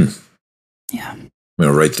 Yeah. I'm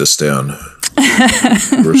going to write this down.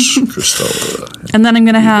 And then I'm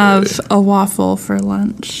going to have a waffle for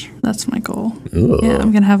lunch. That's my goal. Ooh. Yeah,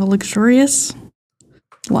 I'm going to have a luxurious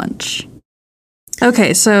lunch.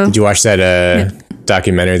 Okay, so... Did you watch that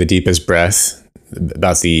documentary, The Deepest Breath,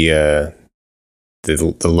 about the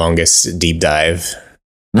longest deep dive?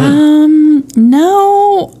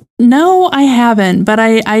 No, I haven't. But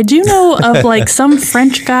I do know of like some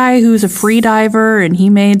French guy who's a free diver, and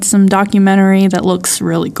he made some documentary that looks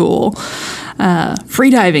really cool.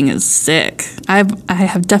 Free diving is sick. I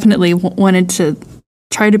have definitely wanted to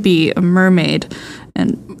try to be a mermaid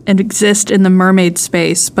and exist in the mermaid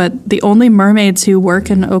space, but the only mermaids who work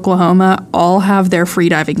in Oklahoma all have their free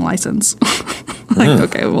diving license.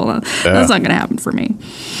 Okay, well, that's not going to happen for me.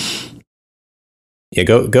 Yeah,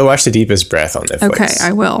 go watch The Deepest Breath on Netflix. Okay,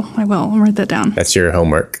 I will. I'll write that down. That's your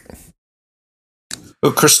homework.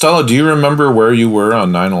 Oh, Christella, do you remember where you were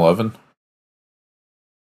on 9/11?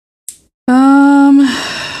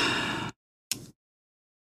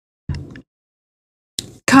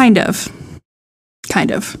 Kind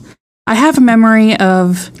of. I have a memory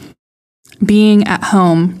of being at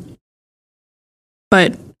home,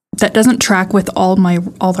 but that doesn't track with all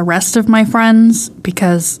the rest of my friends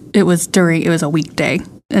because it was a weekday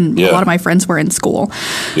and a lot of my friends were in school.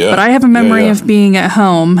 Yeah. But I have a memory of being at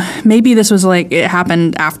home. Maybe this was like it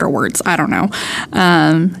happened afterwards. I don't know.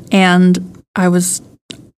 And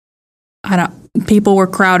people were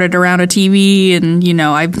crowded around a TV, and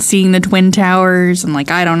I'm seeing the Twin Towers, and like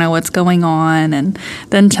I don't know what's going on, and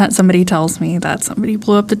then somebody tells me that somebody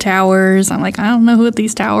blew up the towers. I'm like, I don't know who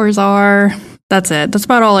these towers are. That's it. That's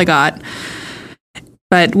about all I got.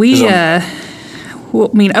 But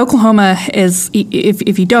Oklahoma is,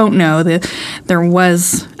 if you don't know, there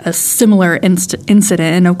was a similar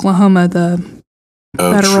incident in Oklahoma, the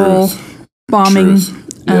federal bombing.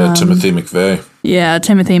 Yeah, Timothy McVeigh. Yeah,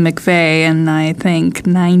 Timothy McVeigh, and I think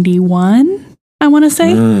 91, I want to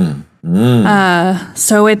say.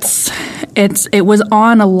 So it was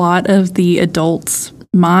on a lot of the adults'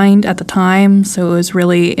 mind at the time, so it was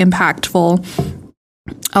really impactful.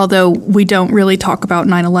 Although we don't really talk about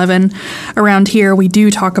 9/11 around here, we do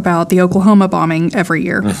talk about the Oklahoma bombing every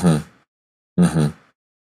year. Mm-hmm.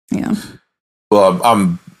 Mm-hmm. Yeah.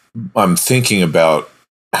 Well, I'm thinking about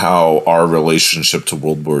how our relationship to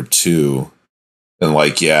World War II, and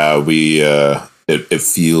like, yeah, we it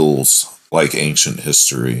feels like ancient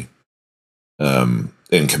history.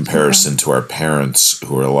 In comparison to our parents,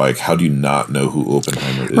 who are like, how do you not know who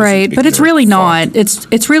Oppenheimer is? Right, but it's really not.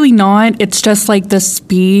 It's really not. It's just like the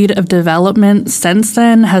speed of development since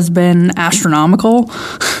then has been astronomical.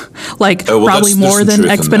 Probably more than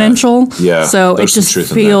exponential. Yeah. So it just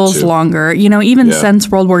feels longer. You know, even since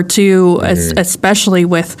World War II, especially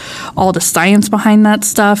with all the science behind that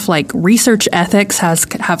stuff, like research ethics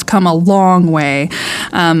have come a long way,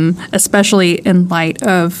 especially in light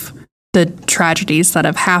of the tragedies that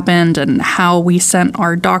have happened and how we sent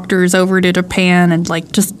our doctors over to Japan and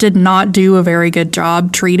just did not do a very good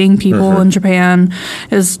job treating people in Japan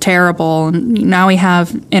is terrible. And now we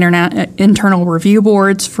have internal review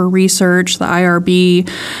boards for research, the IRB.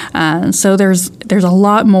 So there's a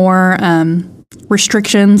lot more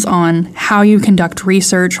restrictions on how you conduct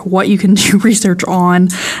research, what you can do research on,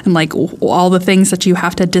 and all the things that you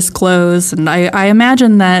have to disclose. And I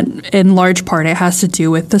imagine that in large part it has to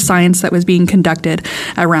do with the science that was being conducted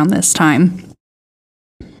around this time.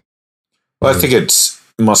 Well, I think it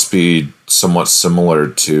must be somewhat similar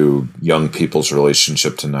to young people's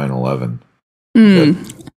relationship to 9/11.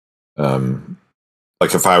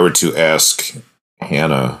 Like if I were to ask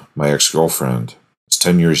Hannah, my ex-girlfriend, who's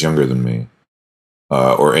 10 years younger than me,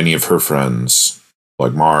 or any of her friends,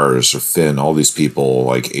 like Mars or Finn, all these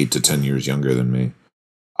people 8 to 10 years younger than me.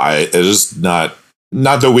 It is not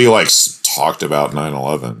that we talked about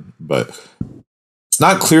 9/11, but it's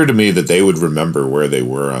not clear to me that they would remember where they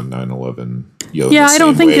were on 9/11. I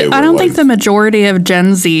don't think the majority of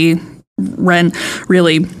Gen Z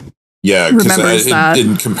really remembers that.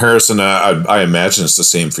 In comparison, I imagine it's the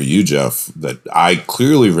same for you, Jeff, that I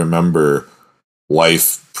clearly remember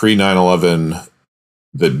life pre 9/11,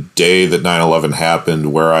 the day that 9/11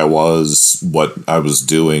 happened, where I was, what I was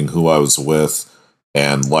doing, who I was with,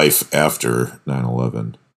 and life after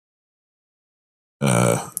 9/11.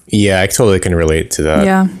 I totally can relate to that.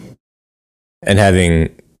 Yeah. And having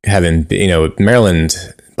Maryland,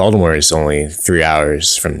 Baltimore is only 3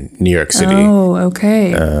 hours from New York City. Oh,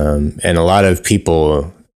 okay. And a lot of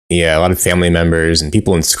people, a lot of family members and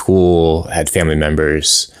people in school had family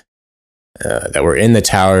members that were in the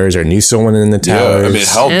towers or knew someone in the towers. Yeah, I mean,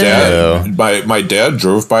 hell, Dad. My dad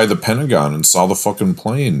drove by the Pentagon and saw the fucking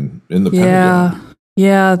plane in the Pentagon.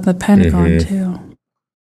 Yeah, the Pentagon too.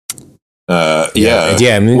 I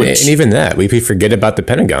mean, and even that, we forget about the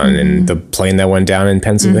Pentagon and the plane that went down in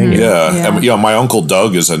Pennsylvania. My uncle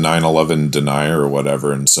Doug is a 9/11 denier or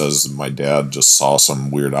whatever, and says my dad just saw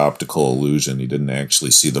some weird optical illusion. He didn't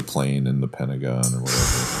actually see the plane in the Pentagon or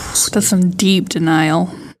whatever. That's some deep denial.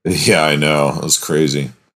 Yeah, I know. It was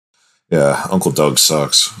crazy. Yeah, Uncle Doug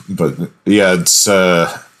sucks. But yeah, it's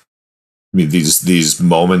these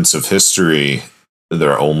moments of history,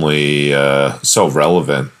 they're only so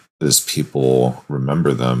relevant as people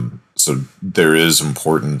remember them. So there is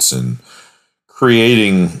importance in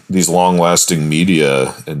creating these long-lasting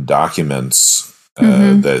media and documents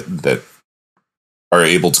that are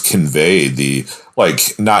able to convey the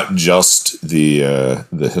not just the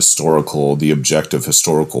historical, the objective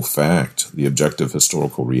historical fact, the objective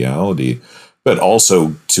historical reality, but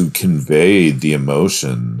also to convey the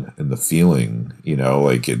emotion and the feeling.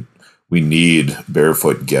 We need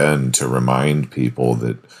Barefoot Gen to remind people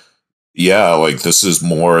that this is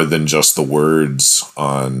more than just the words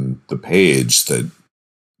on the page, that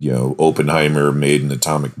Oppenheimer made an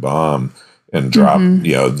atomic bomb and dropped,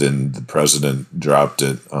 then the president dropped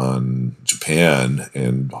it on Japan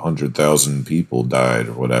and 100,000 people died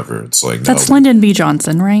or whatever. It's that's Lyndon B.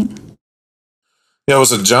 Johnson, right? Yeah,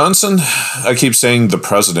 was it Johnson? I keep saying the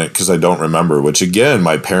president because I don't remember, which again,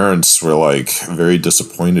 my parents were very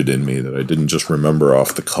disappointed in me that I didn't just remember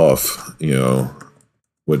off the cuff,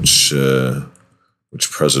 which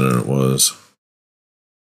president it was.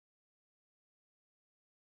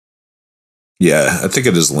 Yeah, I think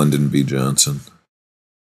it is Lyndon B. Johnson.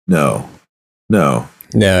 No, FDR.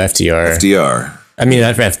 FDR. I mean,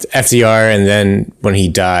 FDR, and then when he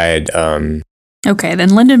died. Okay, then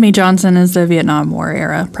Lyndon B. Johnson is the Vietnam War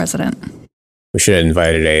era president. We should have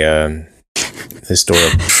invited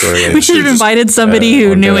historian. We should have invited somebody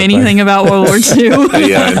who knew anything about World War II.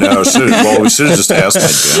 Yeah, I know. We should have just asked my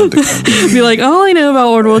dad to come. Be like, all I know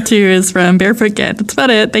about World War II is from Barefoot Gen. That's about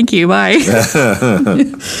it. Thank you. Bye.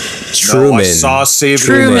 Truman. No, I saw Saving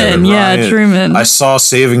Truman. Private Yeah, Ryan. Truman. I saw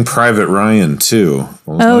Saving Private Ryan too.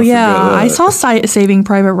 Oh yeah, I saw Saving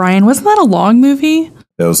Private Ryan. Wasn't that a long movie?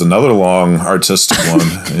 That was another long artistic one.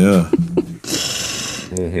 Yeah.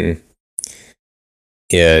 Mm-hmm.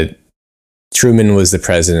 Yeah. Truman was the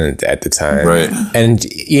president at the time. Right. And,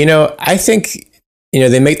 I think,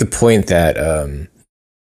 they make the point that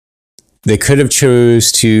they could have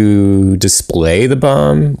chose to display the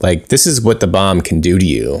bomb. Like, this is what the bomb can do to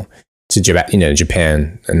you, to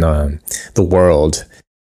Japan and the world.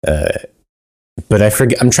 But I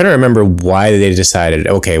forget. I'm trying to remember why they decided,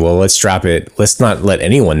 okay, well, let's drop it. Let's not let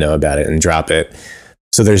anyone know about it and drop it.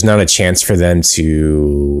 So there's not a chance for them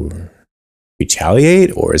to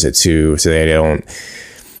retaliate, or is it so they don't,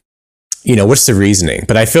 what's the reasoning?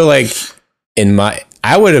 But I feel like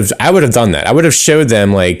I would have done that. I would have showed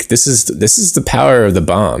them, like, this is the power of the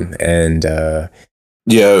bomb, and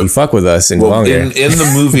you fuck with us longer. In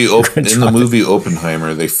the movie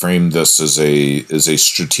Oppenheimer, they framed this as a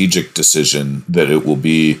strategic decision that it will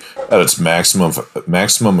be at its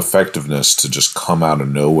maximum effectiveness to just come out of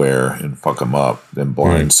nowhere and fuck them up and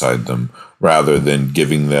blindside them, rather than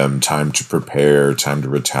giving them time to prepare, time to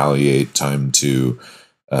retaliate, time to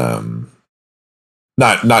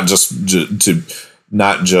not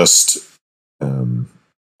just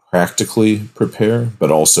practically prepare, but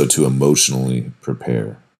also to emotionally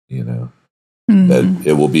prepare. That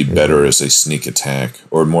it will be better as a sneak attack,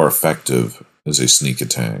 or more effective as a sneak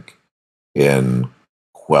attack, in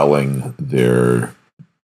quelling their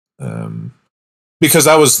because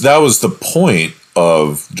that was the point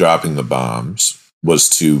of dropping the bombs, was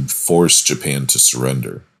to force Japan to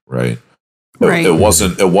surrender, right? Right. It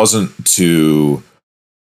wasn't to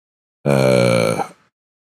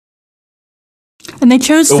and they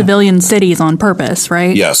chose civilian cities on purpose,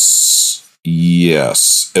 right? Yes.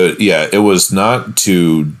 It was not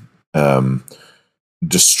to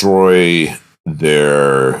destroy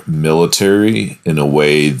their military in a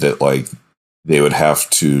way that, like, they would have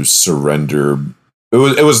to surrender.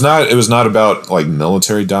 It was not about, like,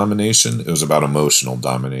 military domination. It was about emotional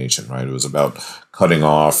domination, right? It was about cutting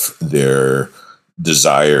off their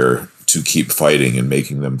desire to keep fighting and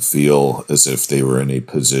making them feel as if they were in a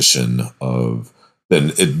position of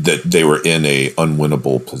that they were in a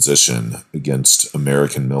unwinnable position against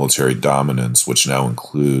American military dominance, which now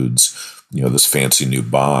includes, this fancy new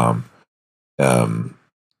bomb, and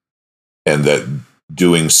that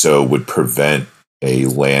doing so would prevent a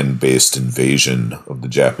land-based invasion of the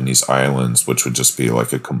Japanese islands, which would just be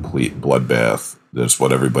like a complete bloodbath. That's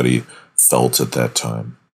what everybody felt at that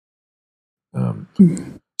time.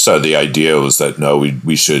 So the idea was that, no,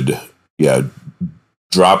 we should,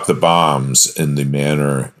 drop the bombs in the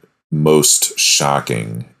manner most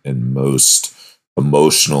shocking and most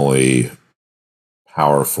emotionally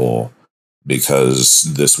powerful, because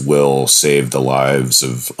this will save the lives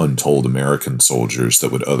of untold American soldiers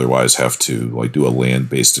that would otherwise have to, like, do a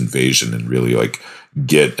land-based invasion and really, like,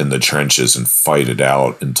 get in the trenches and fight it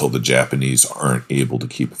out until the Japanese aren't able to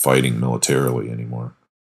keep fighting militarily anymore.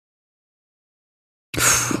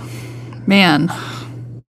 Man.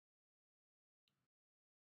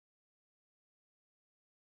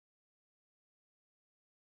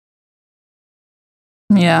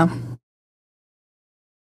 Yeah.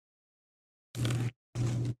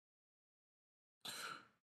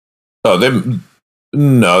 Oh,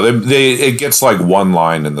 it gets like one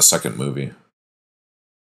line in the second movie.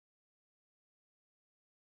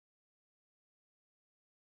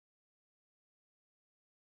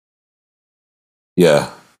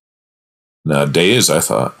 Yeah. No, days, I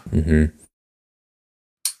thought. Mm-hmm.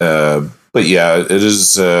 But yeah, it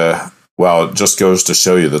is. It just goes to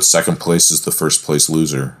show you that second place is the first place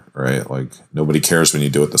loser, right? Like, nobody cares when you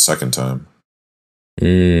do it the second time.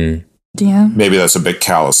 Yeah. Maybe that's a bit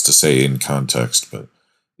callous to say in context, but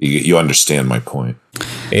you understand my point.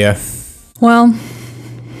 Yeah. Well,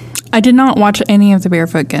 I did not watch any of the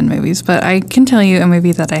Barefoot Gen movies, but I can tell you a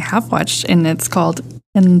movie that I have watched, and it's called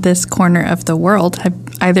In This Corner of the World. Have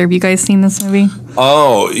either of you guys seen this movie?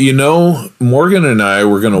 Oh, Morgan and I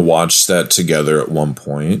were going to watch that together at one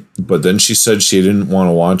point, but then she said she didn't want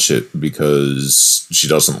to watch it because she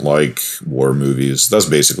doesn't like war movies. That's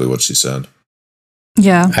basically what she said.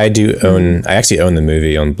 Yeah. I actually own the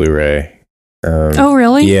movie on Blu-ray. Oh,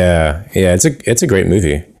 really? Yeah. Yeah, it's a great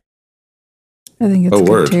movie. I think it's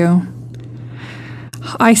good too.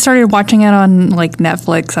 I started watching it on like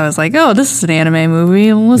Netflix. I was like, oh, this is an anime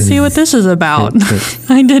movie. Let's see what this is about.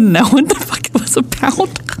 I didn't know what the fuck it was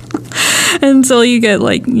about. Until you get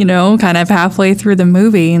like, kind of halfway through the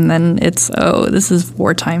movie, and then it's, oh, this is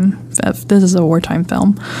wartime. This is a wartime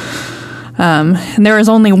film. And there's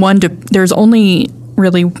only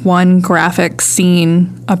really one graphic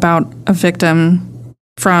scene about a victim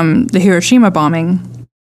from the Hiroshima bombing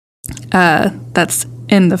that's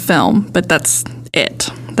in the film, but that's it.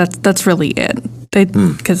 That's really it.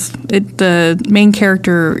 Because the main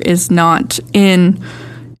character is not in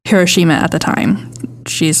Hiroshima at the time.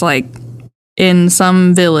 She's like in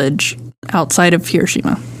some village outside of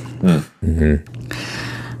Hiroshima. Mm-hmm.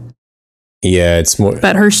 Yeah, it's more.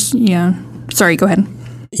 But sorry, go ahead.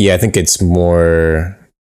 Yeah, I think it's more.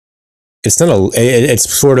 It's not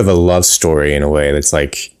it's sort of a love story in a way. That's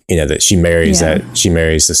like, that she marries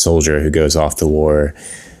the soldier who goes off to war.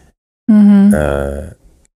 Mm-hmm.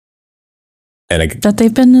 That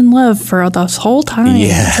they've been in love for this whole time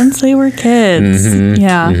since they were kids. Mm-hmm.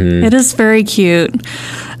 Yeah, mm-hmm. It is very cute,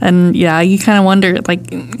 and you kind of wonder, like,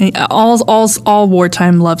 all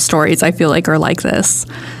wartime love stories, I feel like, are like this.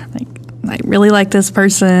 Like, I really like this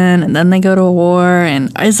person, and then they go to a war,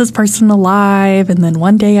 and is this person alive? And then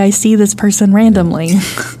one day I see this person randomly.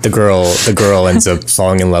 The girl ends up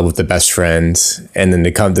falling in love with the best friend, and then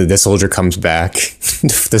the soldier comes back to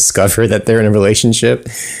discover that they're in a relationship.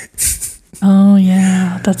 Oh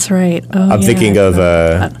yeah, that's right. I'm thinking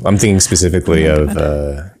specifically of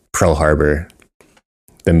Pearl Harbor,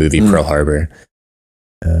 the movie Pearl Harbor.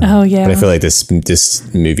 But I feel like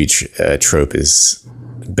this movie trope has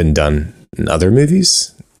been done in other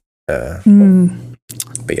movies. But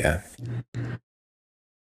yeah,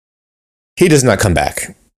 he does not come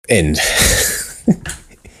back in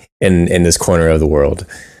this corner of the world.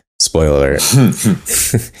 Spoiler alert.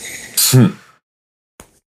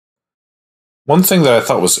 One thing that I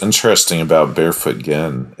thought was interesting about Barefoot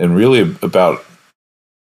Gen, and really about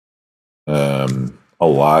a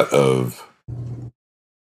lot of,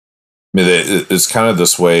 it's kind of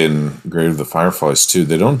this way in Grave of the Fireflies too.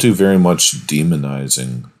 They don't do very much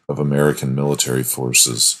demonizing of American military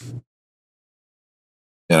forces,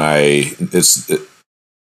 and I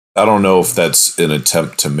don't know if that's an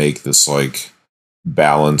attempt to make this like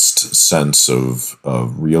balanced sense of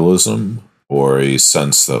realism, or a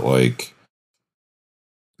sense that like,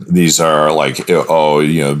 these are like,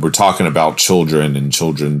 we're talking about children, and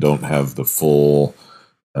children don't have the full,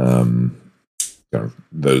 the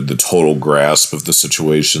total grasp of the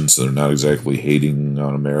situation, so they're not exactly hating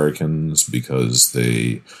on Americans because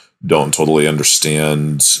they don't totally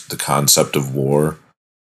understand the concept of war.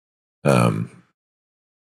 And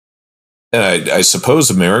I suppose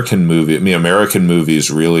American movies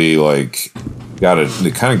really like they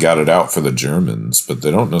kind of got it out for the Germans, but they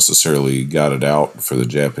don't necessarily got it out for the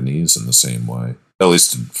Japanese in the same way. At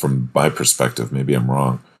least from my perspective. Maybe I'm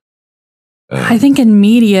wrong. I think in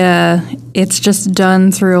media, it's just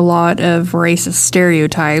done through a lot of racist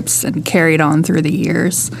stereotypes and carried on through the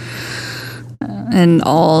years. And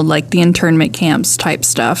all like the internment camps type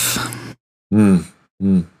stuff.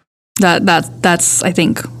 That's I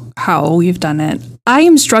think how we've done it. I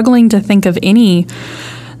am struggling to think of any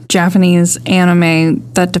Japanese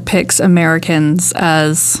anime that depicts Americans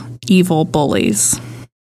as evil bullies.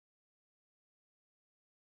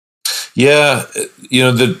 Yeah,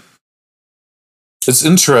 it's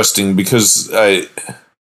interesting because I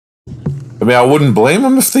wouldn't blame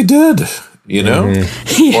them if they did. Yeah,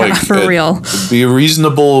 for real. It'd be a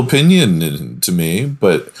reasonable opinion to me,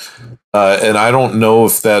 but and I don't know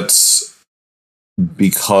if that's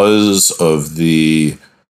because of the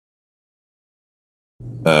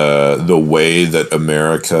way that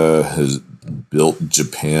America has built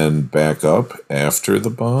Japan back up after the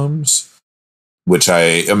bombs, which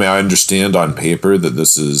I understand on paper that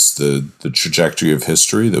this is the trajectory of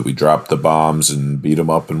history, that we dropped the bombs and beat them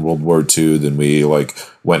up in World War II. Then we like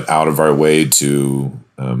went out of our way to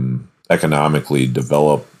economically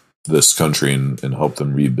develop this country and help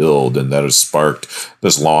them rebuild. And that has sparked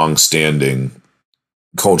this long-standing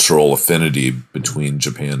cultural affinity between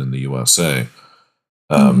Japan and the USA.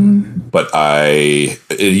 But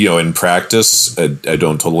in practice, I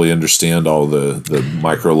don't totally understand all the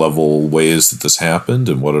micro level ways that this happened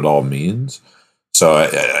and what it all means. So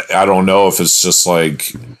I don't know if it's just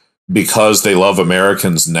like, because they love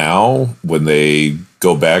Americans now, when they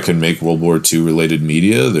go back and make World War II related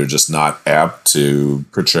media, they're just not apt to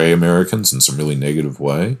portray Americans in some really negative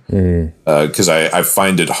way. Because I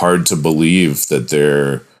find it hard to believe that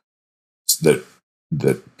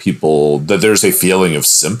there's a feeling of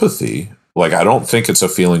sympathy like, I don't think it's a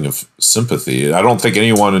feeling of sympathy. I don't think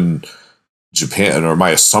anyone in Japan, or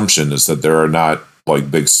my assumption is that there are not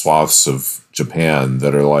like big swaths of Japan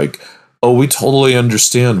that are like, oh, we totally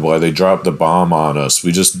understand why they dropped the bomb on us.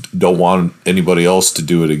 We just don't want anybody else to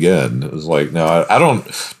do it again. It was like, no, I don't,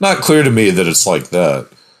 not clear to me that it's like that.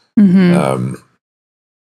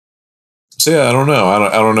 So yeah, I don't know.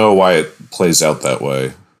 I don't know why it plays out that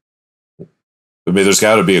way. I mean, there's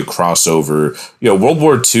got to be a crossover. You know, World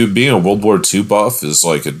War II, being a World War II buff is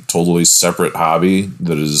like a totally separate hobby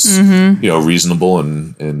that is, you know, reasonable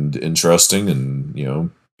and interesting, and, you know,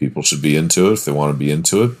 people should be into it if they want to be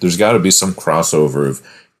into it. There's got to be some crossover of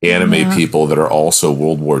anime people that are also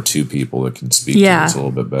World War II people that can speak to us a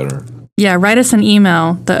little bit better. Yeah, write us an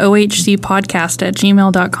email, the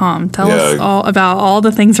ohcpodcast@gmail.com. Tell us all about all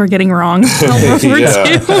the things we're getting wrong. Get on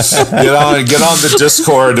the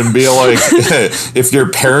Discord and be like, if your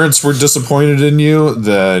parents were disappointed in you,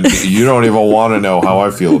 then you don't even want to know how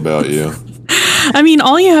I feel about you. I mean,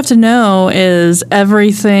 all you have to know is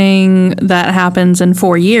everything that happens in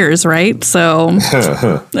 4 years, right? So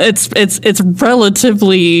it's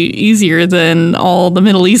relatively easier than all the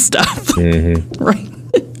Middle East stuff, right?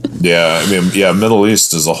 Yeah, I mean, Middle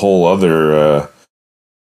East is a whole other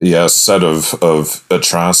set of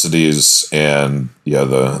atrocities, and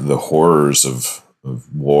the horrors of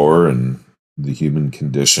war and the human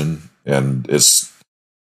condition. And it's,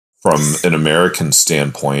 from an American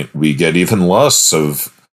standpoint, we get even less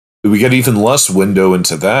window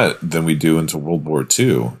into that than we do into World War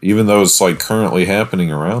II, even though it's like currently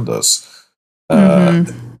happening around us.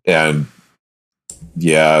 And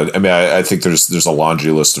yeah, I mean, I think there's a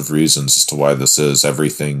laundry list of reasons as to why this is.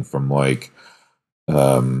 Everything from like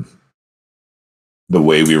the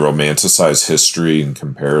way we romanticize history in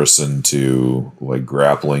comparison to like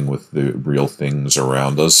grappling with the real things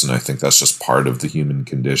around us, and I think that's just part of the human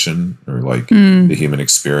condition, or like the human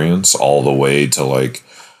experience, all the way to like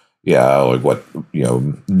what, you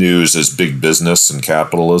know, news is big business and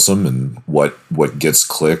capitalism, and what gets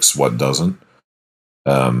clicks, what doesn't.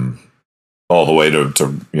 All the way to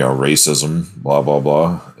you know, racism, blah blah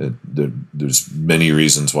blah. There's many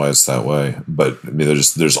reasons why it's that way, but I mean,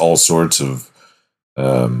 there's all sorts of.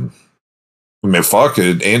 I mean, fuck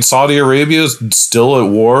it. Ain't Saudi Arabia still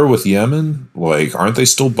at war with Yemen? Like, aren't they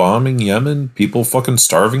still bombing Yemen? People fucking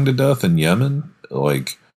starving to death in Yemen.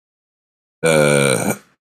 Like,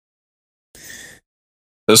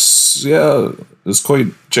 this is quite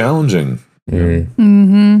challenging.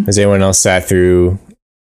 Has anyone else sat through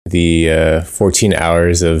the 14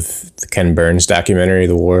 hours of the Ken Burns documentary,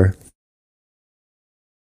 The War?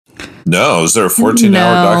 No, is there a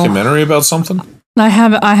 14-hour documentary about something? I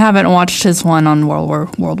haven't watched his one on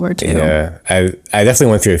World War II. Yeah, I definitely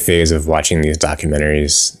went through a phase of watching these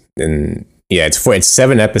documentaries, and yeah, it's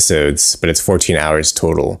 7 episodes, but it's 14 hours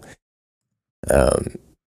total.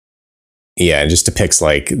 It just depicts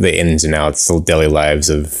like the ins and outs, the daily lives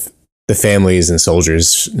of the families and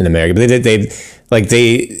soldiers in America. But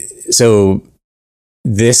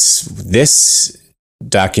this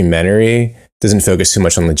documentary doesn't focus too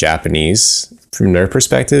much on the Japanese from their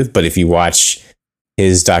perspective, but if you watch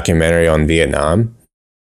his documentary on Vietnam,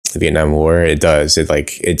 the Vietnam War, it does.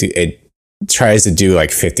 It tries to do like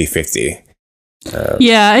 50-50.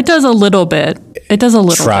 Yeah, it does a little bit. It does a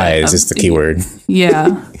little tries bit. Is the key word.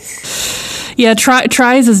 Yeah. Yeah,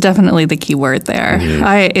 tries is definitely the key word there.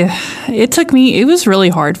 It was really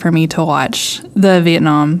hard for me to watch the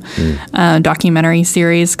Vietnam documentary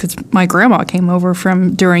series, because my grandma came over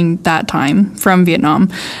during that time from Vietnam,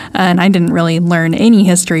 and I didn't really learn any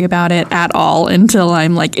history about it at all until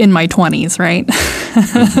I'm like in my 20s, right?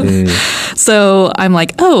 So I'm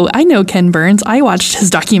like, oh, I know Ken Burns. I watched his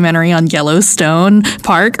documentary on Yellowstone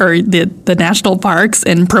Park, or the national parks,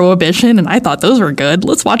 and Prohibition, and I thought those were good.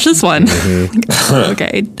 Let's watch this one.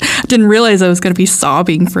 Okay. Didn't realize I was going to be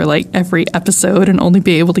sobbing for like every episode and only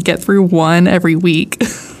be able to get through one every week.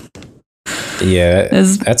 Yeah,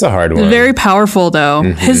 that's a hard one. Very powerful, though.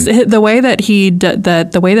 The way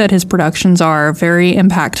that his productions are very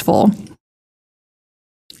impactful.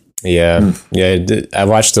 Yeah. I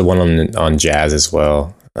watched the one on jazz as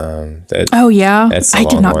well. I did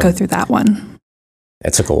not go through that one.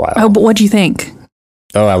 It took a while. Oh, but what'd you think?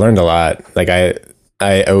 Oh, I learned a lot. Like I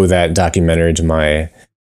owe that documentary to my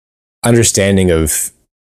understanding of,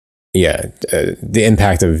 the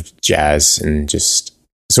impact of jazz and just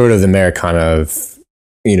sort of the Americana of,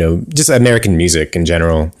 just American music in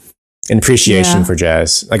general, and appreciation for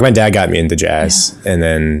jazz. Like my dad got me into jazz, and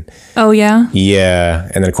then and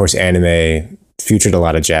then of course anime featured a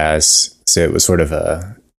lot of jazz, so it was sort of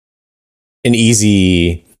an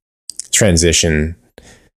easy transition.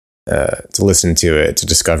 to listen to it, to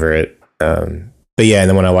discover it. But yeah, and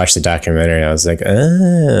then when I watched the documentary, I was like,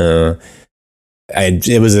 oh,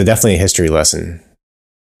 it was definitely a history lesson.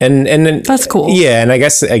 And then, that's cool. Yeah, and I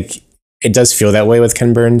guess like it does feel that way with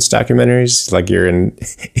Ken Burns documentaries. Like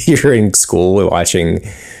you're in school watching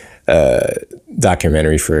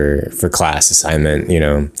documentary for class assignment, you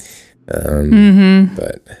know.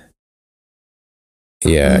 But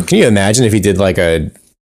yeah, can you imagine if he did like a,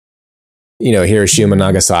 you know, Hiroshima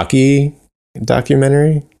Nagasaki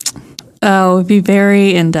documentary? Oh, it'd be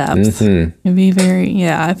very in depth. It'd be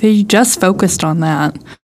if he just focused on that,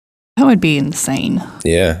 that would be insane.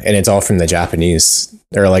 Yeah, and it's all from the Japanese,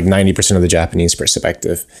 or like 90% of the Japanese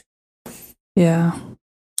perspective. Yeah.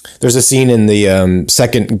 There's a scene in the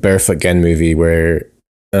second Barefoot Gen movie where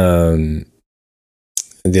the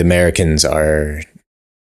Americans are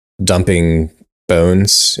dumping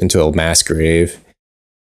bones into a mass grave.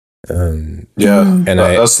 And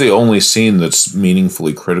that's the only scene that's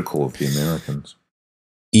meaningfully critical of the Americans.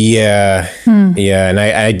 Yeah, and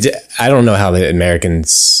I don't know how the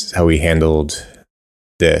Americans, how we handled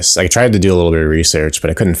this. I tried to do a little bit of research,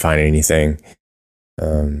 but I couldn't find anything.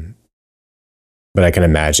 But I can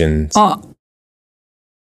imagine.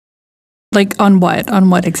 Like on what?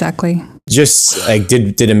 On what exactly? Just like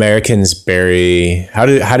did Americans bury? How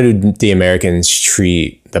did the Americans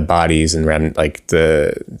treat the bodies and like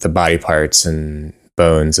the body parts and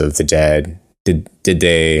bones of the dead? Did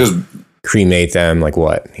they cremate them? Like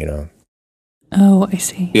what? You know? Oh, I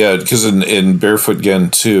see. Yeah, because in Barefoot Gen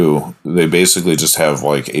 2, they basically just have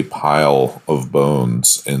like a pile of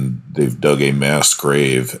bones, and they've dug a mass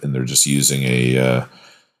grave, and they're just using a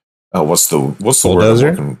what's the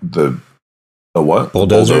bulldozer? word? The what?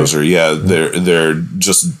 Bulldozer? Yeah, they're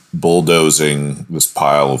just bulldozing this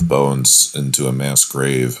pile of bones into a mass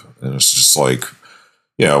grave, and it's just like,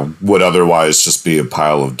 you know, would otherwise just be a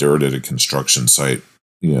pile of dirt at a construction site,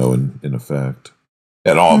 you know, in effect.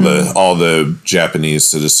 And all the Japanese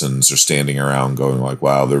citizens are standing around going like,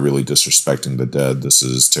 wow, they're really disrespecting the dead. This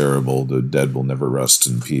is terrible. The dead will never rest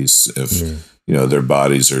in peace if, you know, their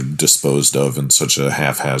bodies are disposed of in such a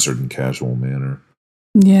haphazard and casual manner.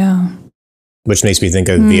 Yeah. Which makes me think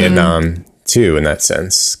of Vietnam too, in that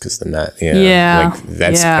sense, because like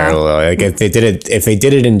that's parallel. Like if they did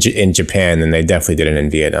it in Japan, then they definitely did it in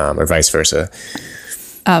Vietnam, or vice versa.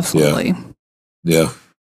 Absolutely. Yeah.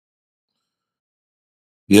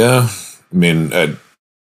 I mean, it's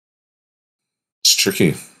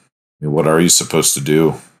tricky. I mean, what are you supposed to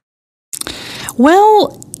do?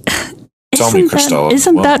 Well, Tell me, Christella.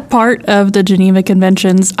 Isn't that part of the Geneva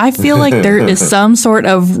Conventions? I feel like there is some sort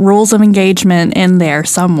of rules of engagement in there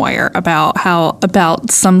somewhere about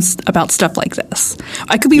stuff like this.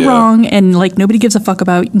 I could be wrong, and like nobody gives a fuck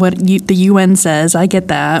about what the UN says. I get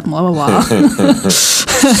that, blah blah blah.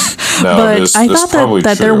 But I thought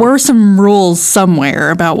that there were some rules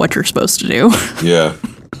somewhere about what you're supposed to do. Yeah.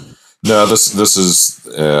 No, this is.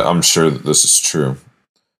 I'm sure that this is true.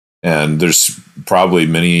 And there's probably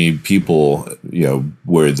many people, you know,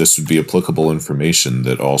 where this would be applicable information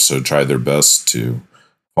that also try their best to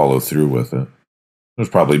follow through with it. There's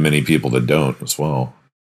probably many people that don't as well.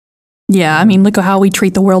 Yeah, I mean, look at how we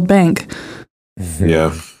treat the World Bank.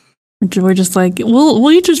 Yeah. We're just like,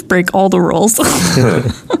 will you just break all the rules?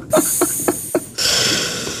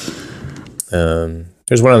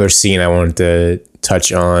 There's one other scene I wanted to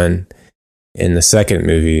touch on in the second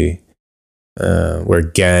movie. Where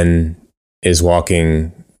Gen is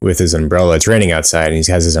walking with his umbrella. It's raining outside, and he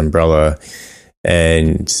has his umbrella.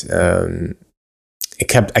 And I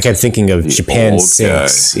kept thinking of Japan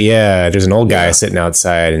Sinks. Yeah, there's an old guy sitting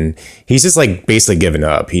outside, and he's just like basically given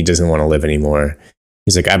up. He doesn't want to live anymore.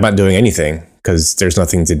 He's like, I'm not doing anything because there's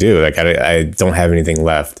nothing to do. Like I don't have anything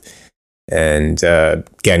left. And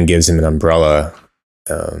Gen gives him an umbrella.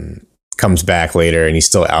 Comes back later, and he's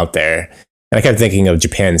still out there. And I kept thinking of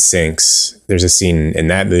Japan Sinks. There's a scene in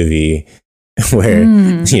that movie where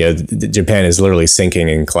Japan is literally sinking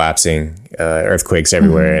and collapsing, earthquakes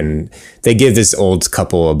everywhere, and they give this old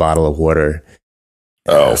couple a bottle of water.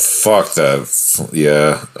 Oh, fuck that!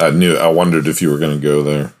 Yeah, I wondered if you were going to go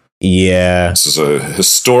there. Yeah, this is a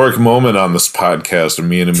historic moment on this podcast of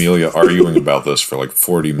me and Amelia arguing about this for like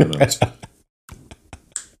 40 minutes.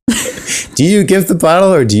 Do you give the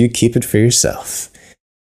bottle or do you keep it for yourself?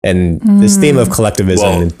 And this theme of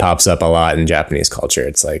collectivism pops up a lot in Japanese culture.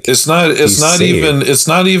 It's like it's not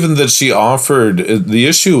even that she offered. The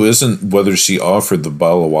issue isn't whether she offered the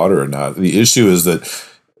bottle of water or not. The issue is that,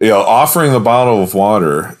 you know, offering the bottle of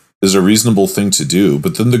water is a reasonable thing to do,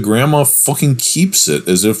 but then the grandma fucking keeps it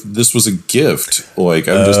as if this was a gift. Like,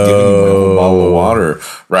 I'm just giving you my own bottle of water water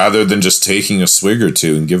rather than just taking a swig or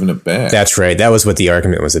two and giving it back. That's right. That was what the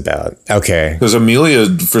argument was about. Okay. Because Amelia,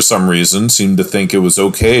 for some reason, seemed to think it was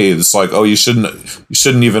okay. It's like, oh, you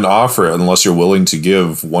shouldn't even offer it unless you're willing to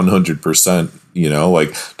give 100%. You know,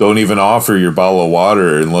 like, don't even offer your bottle of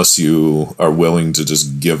water unless you are willing to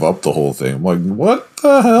just give up the whole thing. I'm like, what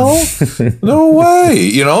the hell? No way.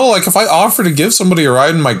 You know, like, if I offer to give somebody a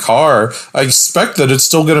ride in my car, I expect that it's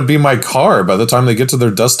still going to be my car by the time they get to their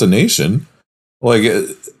destination. Like,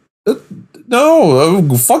 no,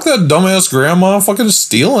 fuck that dumbass grandma fucking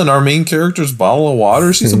stealing our main character's bottle of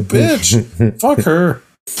water. She's a bitch. Fuck her.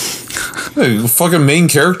 The fucking main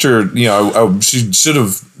character, you know, she should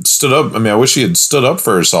have stood up. I mean, I wish she had stood up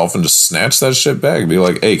for herself and just snatched that shit back and be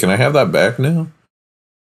like, hey, can I have that back now?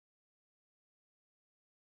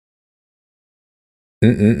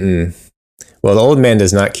 Well, the old man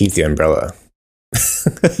does not keep the umbrella.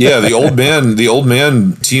 Yeah, the old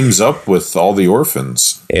man teams up with all the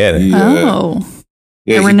orphans. Yeah.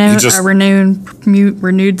 A renewed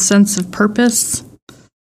sense of purpose.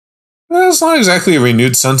 Well, it's not exactly a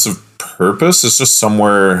renewed sense of purpose. It's just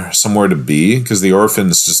somewhere to be, because the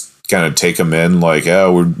orphans just kind of take them in like,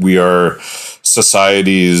 we are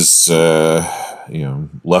society's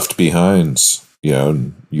left behinds. You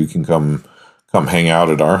know, you can come hang out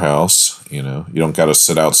at our house. You know, you don't got to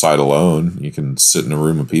sit outside alone. You can sit in a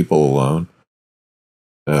room of people alone.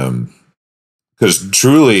 Because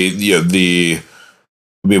truly,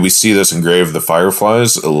 we see this in Grave of the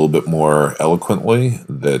Fireflies a little bit more eloquently,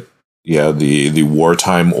 that the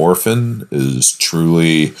wartime orphan is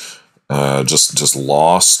truly just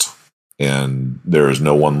lost, and there is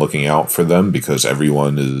no one looking out for them because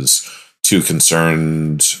everyone is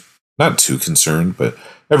not too concerned, but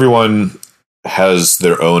everyone has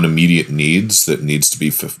their own immediate needs that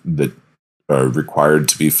that are required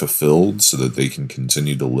to be fulfilled so that they can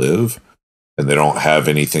continue to live, and they don't have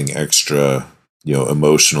anything extra,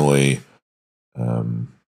 emotionally,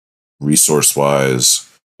 resource-wise.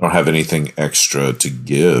 Don't have anything extra to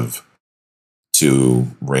give to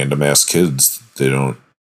random ass kids they don't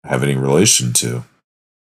have any relation to.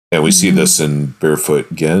 And we see this in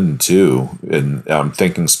Barefoot Gen too. And I'm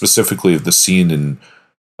thinking specifically of the scene in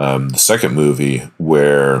the second movie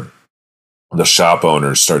where the shop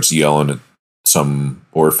owner starts yelling at some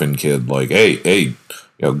orphan kid like, hey,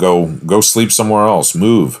 go sleep somewhere else,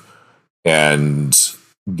 move. And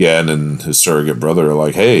Gen and his surrogate brother are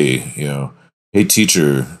like, hey,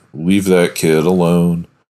 teacher, leave that kid alone.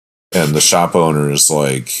 And the shop owner is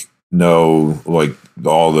like, no, like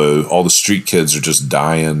all the street kids are just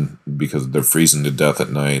dying because they're freezing to death at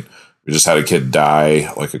night. We just had a kid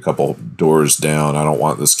die like a couple doors down. I don't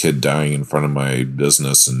want this kid dying in front of my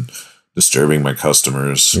business and disturbing my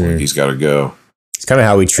customers. Like, he's got to go. It's kind of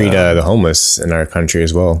how we treat the homeless in our country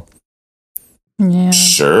as well. Yeah.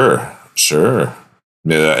 Sure.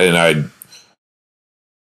 Yeah, and I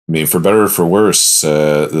mean, for better or for worse,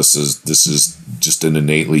 this is just an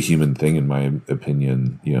innately human thing, in my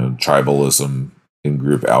opinion. Tribalism, in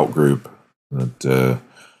group, out group. That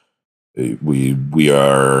we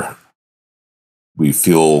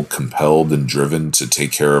feel compelled and driven to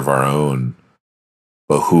take care of our own,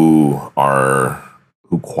 but who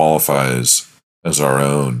qualifies as our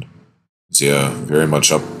own is very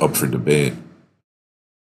much up for debate.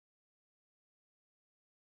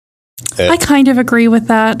 I kind of agree with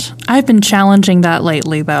that. I've been challenging that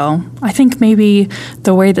lately, though. I think maybe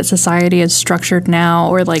the way that society is structured now,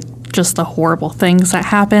 or like just the horrible things that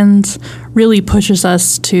happens, really pushes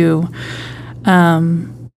us to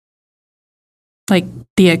like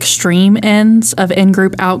the extreme ends of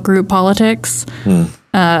in-group, out-group politics.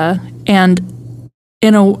 And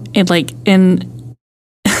in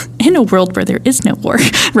a world where there is no war,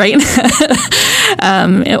 right?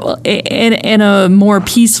 In a more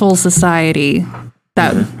peaceful society,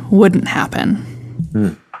 that wouldn't happen.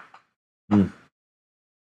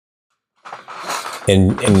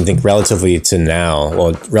 And I think relative to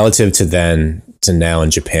then to now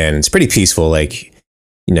in Japan, it's pretty peaceful. Like,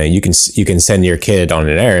 you can send your kid on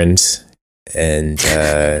an errand, and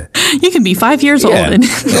you can be 5 years old and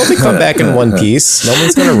they'll come back in one piece. No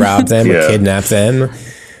one's gonna rob them or kidnap them.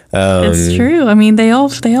 It's true. I mean, they all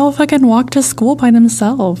fucking walk to school by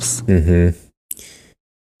themselves.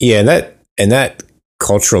 Yeah, and that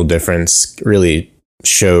cultural difference really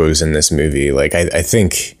shows in this movie. Like, I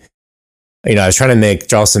think, I was trying to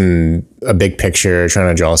draw a big picture, trying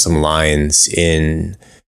to draw some lines in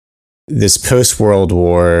this post-World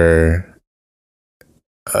War,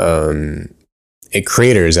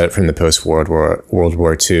 creators from the post-World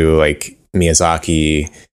War II, like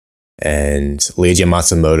Miyazaki and Leiji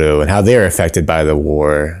Matsumoto, and how they're affected by the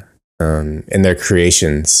war. in their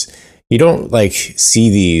creations. You don't like see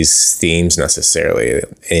these themes necessarily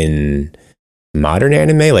in modern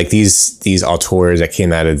anime. Like these auteurs that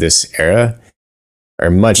came out of this era are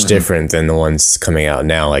much different than the ones coming out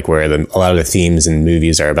now, like where a lot of the themes in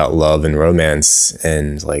movies are about love and romance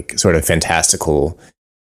and like sort of fantastical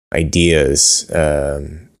ideas.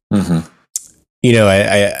 You know,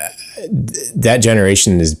 I that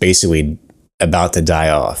generation is basically about to die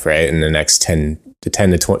off, right? In the next 10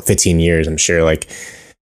 to 15 years, I'm sure. Like,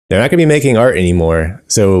 they're not going to be making art anymore.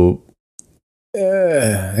 So,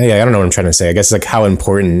 hey, I don't know what I'm trying to say. I guess, like, how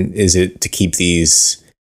important is it to keep these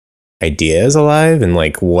ideas alive? And,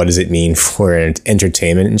 like, what does it mean for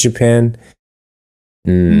entertainment in Japan?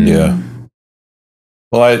 Yeah.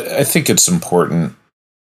 Well, I think it's important.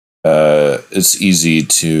 It's easy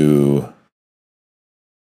to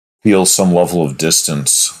feel some level of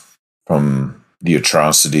distance from the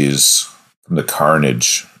atrocities, from the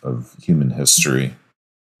carnage of human history.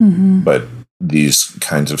 But these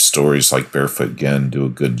kinds of stories like Barefoot Gen do a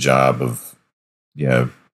good job of,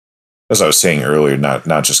 as I was saying earlier,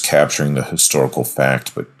 not just capturing the historical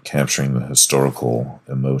fact, but capturing the historical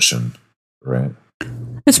emotion, right?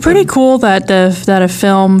 It's pretty cool that a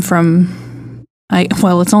film from,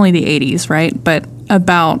 it's only the 80s, right? But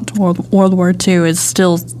about World War II is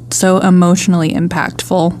still so emotionally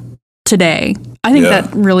impactful today. I think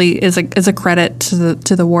that really is a credit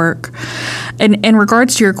to the work. And in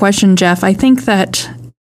regards to your question, Jeff, I think that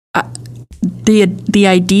the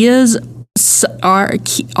ideas are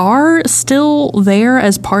still there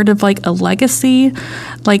as part of like a legacy.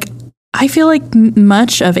 Like, I feel like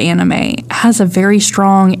much of anime has a very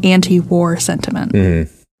strong anti-war sentiment.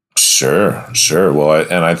 Sure. Well,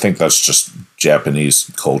 and I think that's just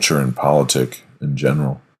Japanese culture and politic in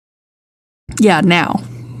general. Yeah, now.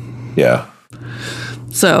 Yeah.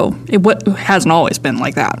 So it hasn't always been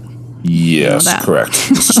like that. Yes, correct.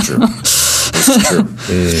 This is true. This is true.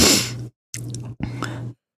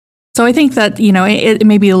 So I think that, it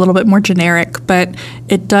may be a little bit more generic, but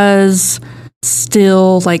it does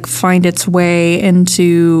still like find its way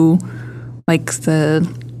into like the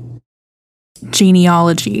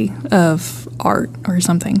genealogy of art or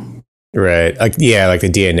something. Right. Like the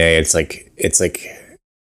DNA, it's like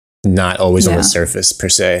not always on the surface per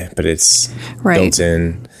se, but it's built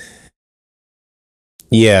in.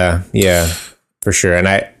 Yeah, for sure. And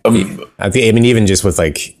I mean, even just with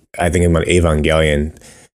like, I think about Evangelion,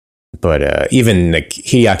 but even like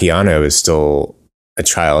Hideaki Anno is still a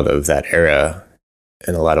child of that era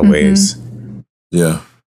in a lot of ways. Yeah.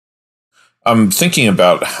 I'm thinking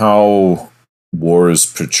about how war is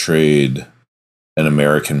portrayed in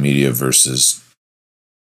American media versus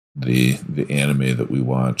the anime that we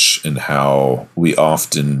watch, and how we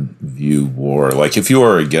often view war. Like, if you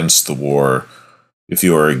are against the war, if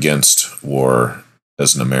you are against war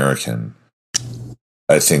as an American,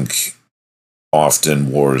 I think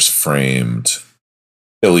often war is framed,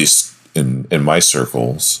 at least in my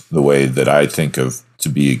circles, the way that I think of to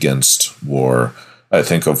be against war. I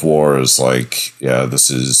think of war as like, this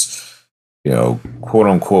is, quote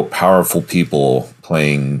unquote powerful people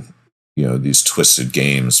playing, these twisted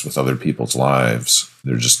games with other people's lives.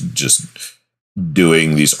 They're just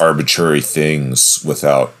doing these arbitrary things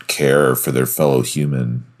without care for their fellow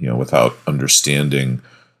human, without understanding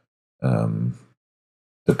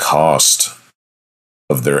the cost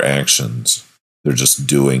of their actions. They're just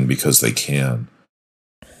doing because they can.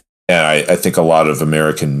 And I think a lot of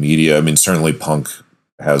American media, I mean, certainly punk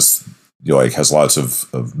has lots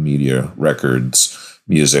of media records,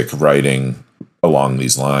 music, writing along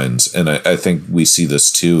these lines. And I think we see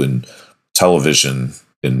this too in television,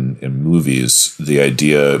 in movies. The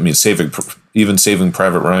idea, I mean, Saving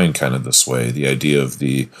Private Ryan kind of this way, the idea of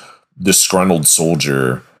the disgruntled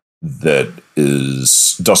soldier that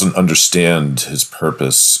doesn't understand his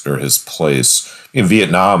purpose or his place. In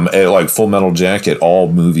Vietnam, like Full Metal Jacket,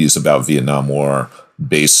 all movies about Vietnam War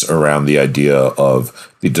base around the idea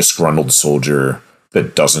of the disgruntled soldier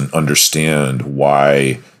that doesn't understand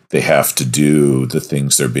why they have to do the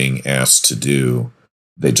things they're being asked to do.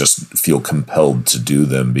 They just feel compelled to do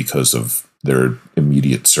them because of their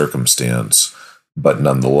immediate circumstance. But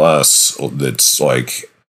nonetheless, it's like,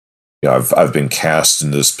 I've been cast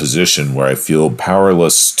in this position where I feel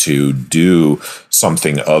powerless to do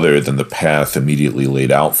something other than the path immediately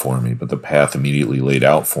laid out for me. But the path immediately laid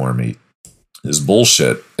out for me is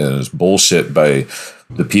bullshit, and it's bullshit by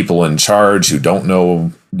the people in charge who don't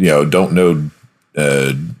know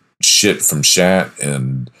shit from shat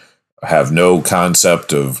and have no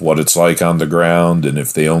concept of what it's like on the ground. And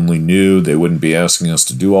if they only knew, they wouldn't be asking us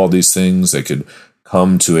to do all these things. They could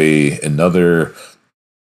come to another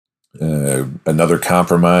another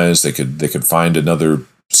compromise. They could find another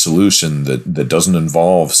solution that doesn't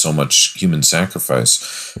involve so much human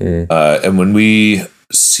sacrifice. And when we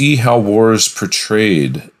see how war is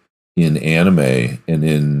portrayed in anime and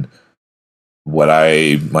in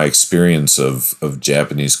my experience of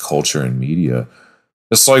Japanese culture and media,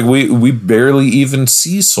 it's like we barely even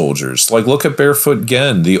see soldiers. Like, look at Barefoot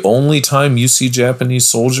Gen. The only time you see Japanese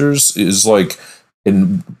soldiers is like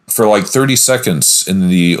for like 30 seconds in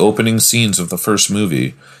the opening scenes of the first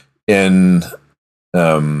movie. In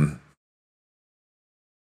Grave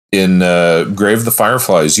of the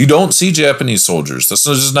Fireflies, you don't see Japanese soldiers. That's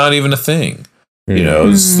just not even a thing. You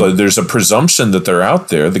know, there's a presumption that they're out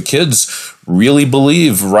there. The kids really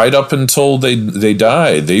believe right up until they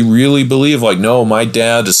die. They really believe, like, no, my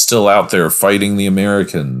dad is still out there fighting the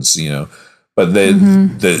Americans, you know. But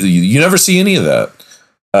you never see any of that.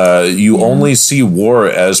 You only see war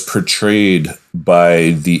as portrayed by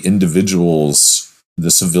the individuals,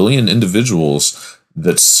 the civilian individuals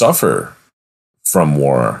that suffer from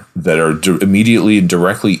war, that are immediately and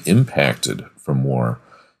directly impacted from war.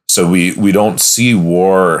 So we don't see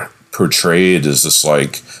war portrayed as this,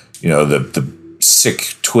 like, you know, the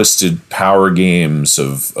sick, twisted power games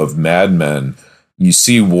of madmen. You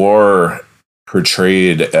see war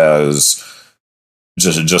portrayed as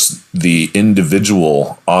just the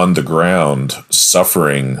individual on the ground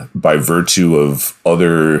suffering by virtue of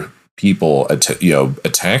other people,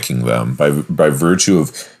 attacking them, by virtue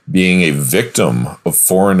of being a victim of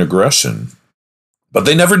foreign aggression. But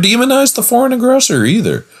they never demonize the foreign aggressor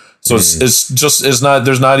either. So it's not,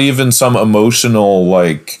 there's not even some emotional,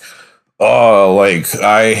 like, oh, like,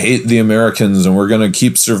 I hate the Americans and we're going to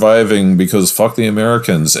keep surviving because fuck the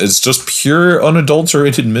Americans. It's just pure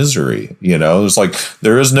unadulterated misery. You know, it's like,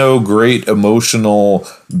 there is no great emotional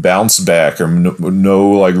bounce back or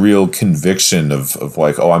no like real conviction of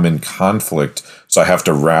like, oh, I'm in conflict, so I have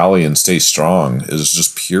to rally and stay strong. It's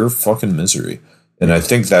just pure fucking misery. And I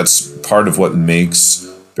think that's part of what makes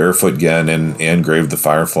Barefoot Gen and Grave of the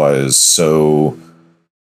Fireflies so,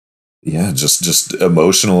 yeah, just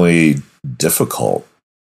emotionally difficult.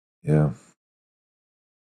 Yeah.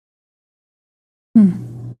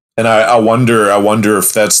 And I wonder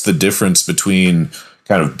if that's the difference between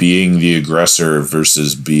kind of being the aggressor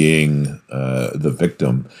versus being the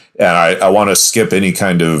victim. And I want to skip any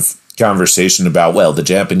kind of conversation about, well, the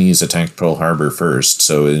Japanese attacked Pearl Harbor first,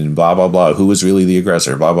 so in blah blah blah, who was really the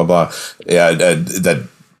aggressor, blah blah blah. Yeah,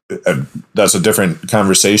 that's a different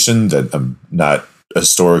conversation that I'm not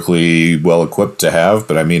historically well equipped to have.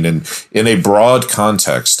 But I mean, in a broad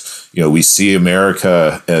context, you know, we see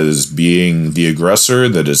America as being the aggressor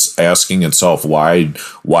that is asking itself, why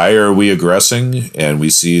are we aggressing? And we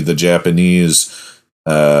see the Japanese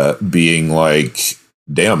being like,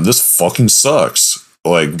 damn, this fucking sucks.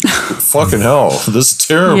 Like, fucking hell, this is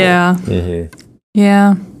terrible. Yeah.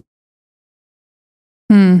 Yeah.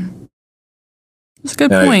 That's a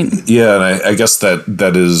good point. And I guess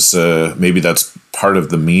that is maybe that's part of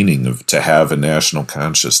the meaning of to have a national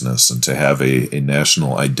consciousness and to have a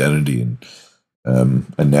national identity and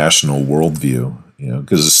a national worldview. You know,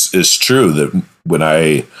 because it's true that when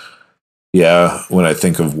I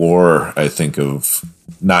think of war, I think of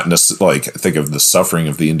not necessarily like I think of the suffering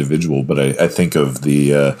of the individual, but I think of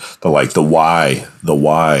the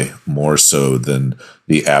why more so than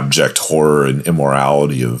the abject horror and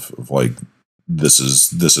immorality of like this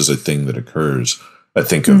is a thing that occurs. I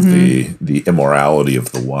think of the immorality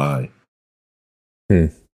of the why.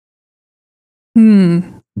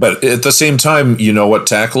 But at the same time, you know what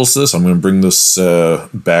tackles this? I'm going to bring this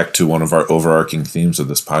back to one of our overarching themes of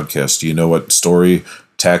this podcast. Do you know what story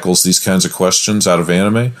tackles these kinds of questions out of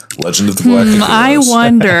anime? Legend of the Galactic Heroes.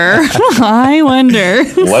 I wonder.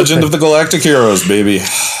 Legend of the Galactic Heroes, baby.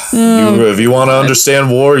 If you want to understand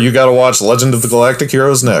war, you got to watch Legend of the Galactic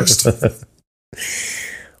Heroes next.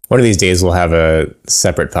 One of these days, we'll have a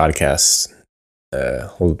separate podcast.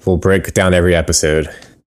 We'll break down every episode.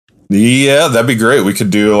 Yeah, that'd be great. We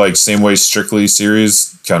could do like Same Way Strictly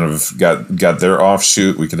series, kind of got their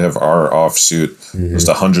offshoot. We could have our offshoot. Just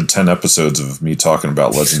 110 episodes of me talking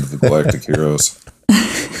about Legend of the Galactic Heroes.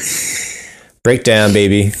 Breakdown,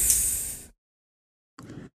 baby.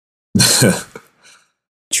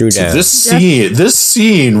 True down. So this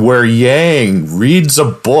scene where Yang reads a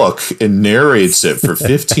book and narrates it for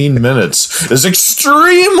 15 minutes is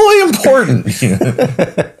extremely important.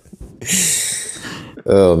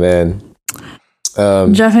 Oh man.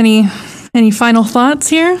 Jeff, any final thoughts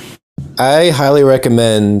here? I highly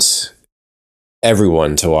recommend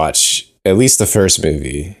everyone to watch at least the first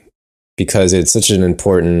movie because it's such an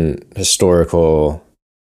important historical,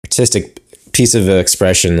 artistic piece of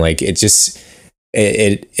expression, like it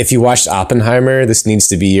if you watched Oppenheimer, this needs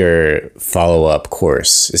to be your follow-up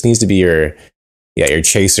course. This needs to be your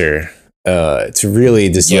chaser to really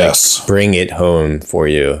just like bring it home for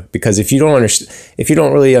you. Because if you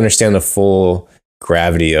don't really understand the full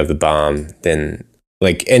gravity of the bomb, then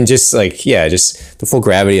just the full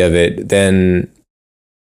gravity of it, then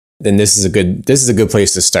this is a good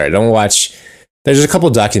place to start. Don't watch. There's a couple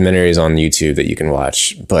documentaries on YouTube that you can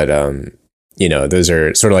watch, but those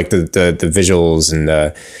are sort of like the visuals and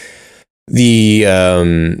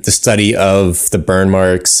the study of the burn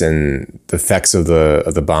marks and the effects of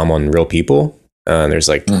the bomb on real people. There's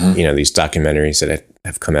these documentaries that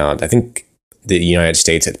have come out. I think the United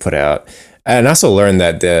States had put out, and I also learned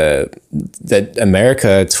that that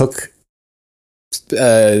America took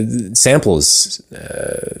samples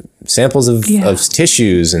of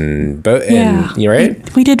tissues and you're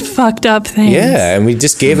right. We did fucked up things. Yeah, and we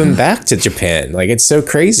just gave them back to Japan. Like, it's so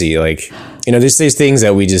crazy. Like, there's these things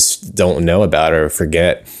that we just don't know about or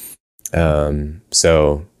forget.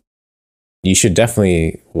 So you should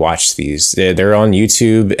definitely watch these. They're on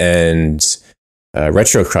YouTube, and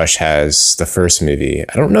Retro Crush has the first movie.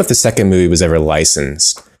 I don't know if the second movie was ever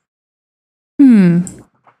licensed.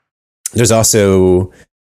 There's also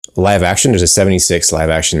live action. There's a 76 live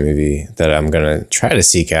action movie that I'm going to try to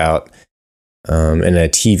seek out, and a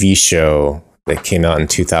TV show that came out in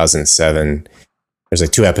 2007. There's a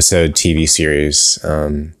 2-episode TV series.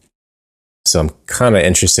 So I'm kind of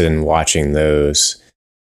interested in watching those.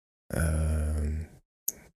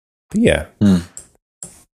 Yeah.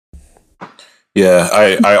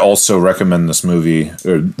 Yeah, I also recommend this movie,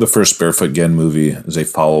 or the first Barefoot Gen movie, as a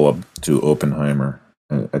follow-up to Oppenheimer.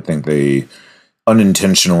 I think they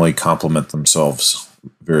unintentionally complement themselves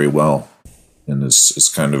very well, and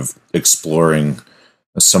is kind of exploring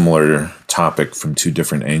a similar topic from two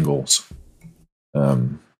different angles.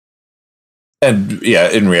 And yeah,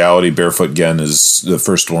 in reality, Barefoot Gen is the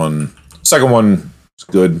first one. Second one is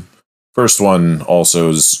good. First one also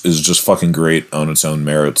is just fucking great on its own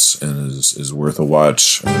merits, and is worth a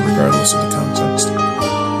watch regardless of the context.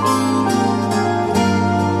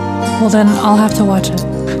 Well, then I'll have to watch it,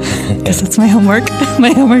 because it's my homework.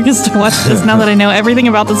 My homework is to watch this now that I know everything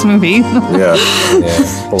about this movie. Yeah.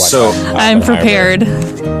 So I'm prepared.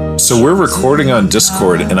 So we're recording on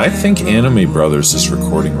Discord, and I think Anime Brothers is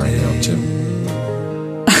recording right now too.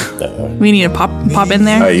 We need to pop in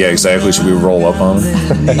there. Yeah, exactly. Should we roll up on it?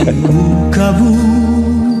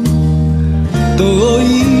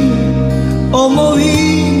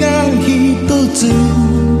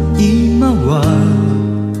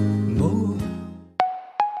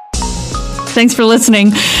 Thanks for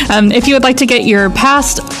listening. If you would like to get your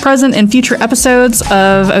past, present, and future episodes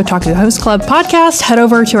of Otaku Host Club podcast, head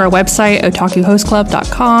over to our website,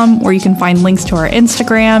 otakuhostclub.com, where you can find links to our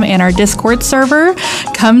Instagram and our Discord server.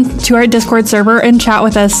 Come to our Discord server and chat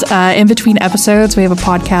with us in between episodes. We have a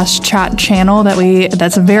podcast chat channel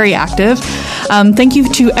that's very active. Thank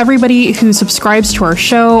you to everybody who subscribes to our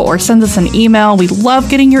show or sends us an email. We love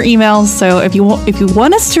getting your emails. So if you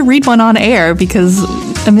want us to read one on air, because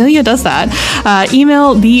Amelia does that,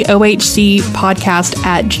 email the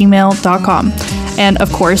ohcpodcast@gmail.com. And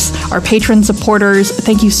of course, our patron supporters,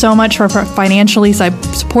 thank you so much for financially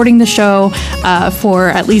supporting the show for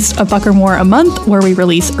at least $1 or more a month, where we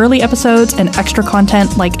release early episodes and extra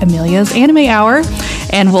content like Amelia's Anime Hour.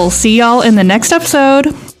 And we'll see y'all in the next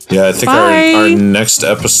episode. Yeah, I think our next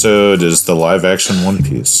episode is the live action One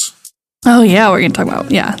Piece. Oh yeah, y'all are gonna talk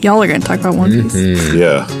about One Piece.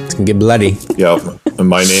 Yeah, it's gonna get bloody. Yeah,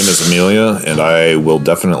 my name is Amelia, and I will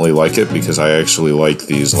definitely like it because I actually like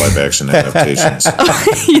these live action adaptations. Yeah,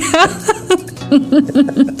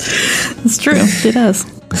 it's true. It does.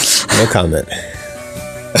 No comment.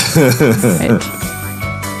 Right.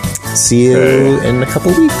 See you in a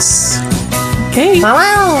couple weeks. Okay.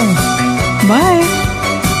 Bye.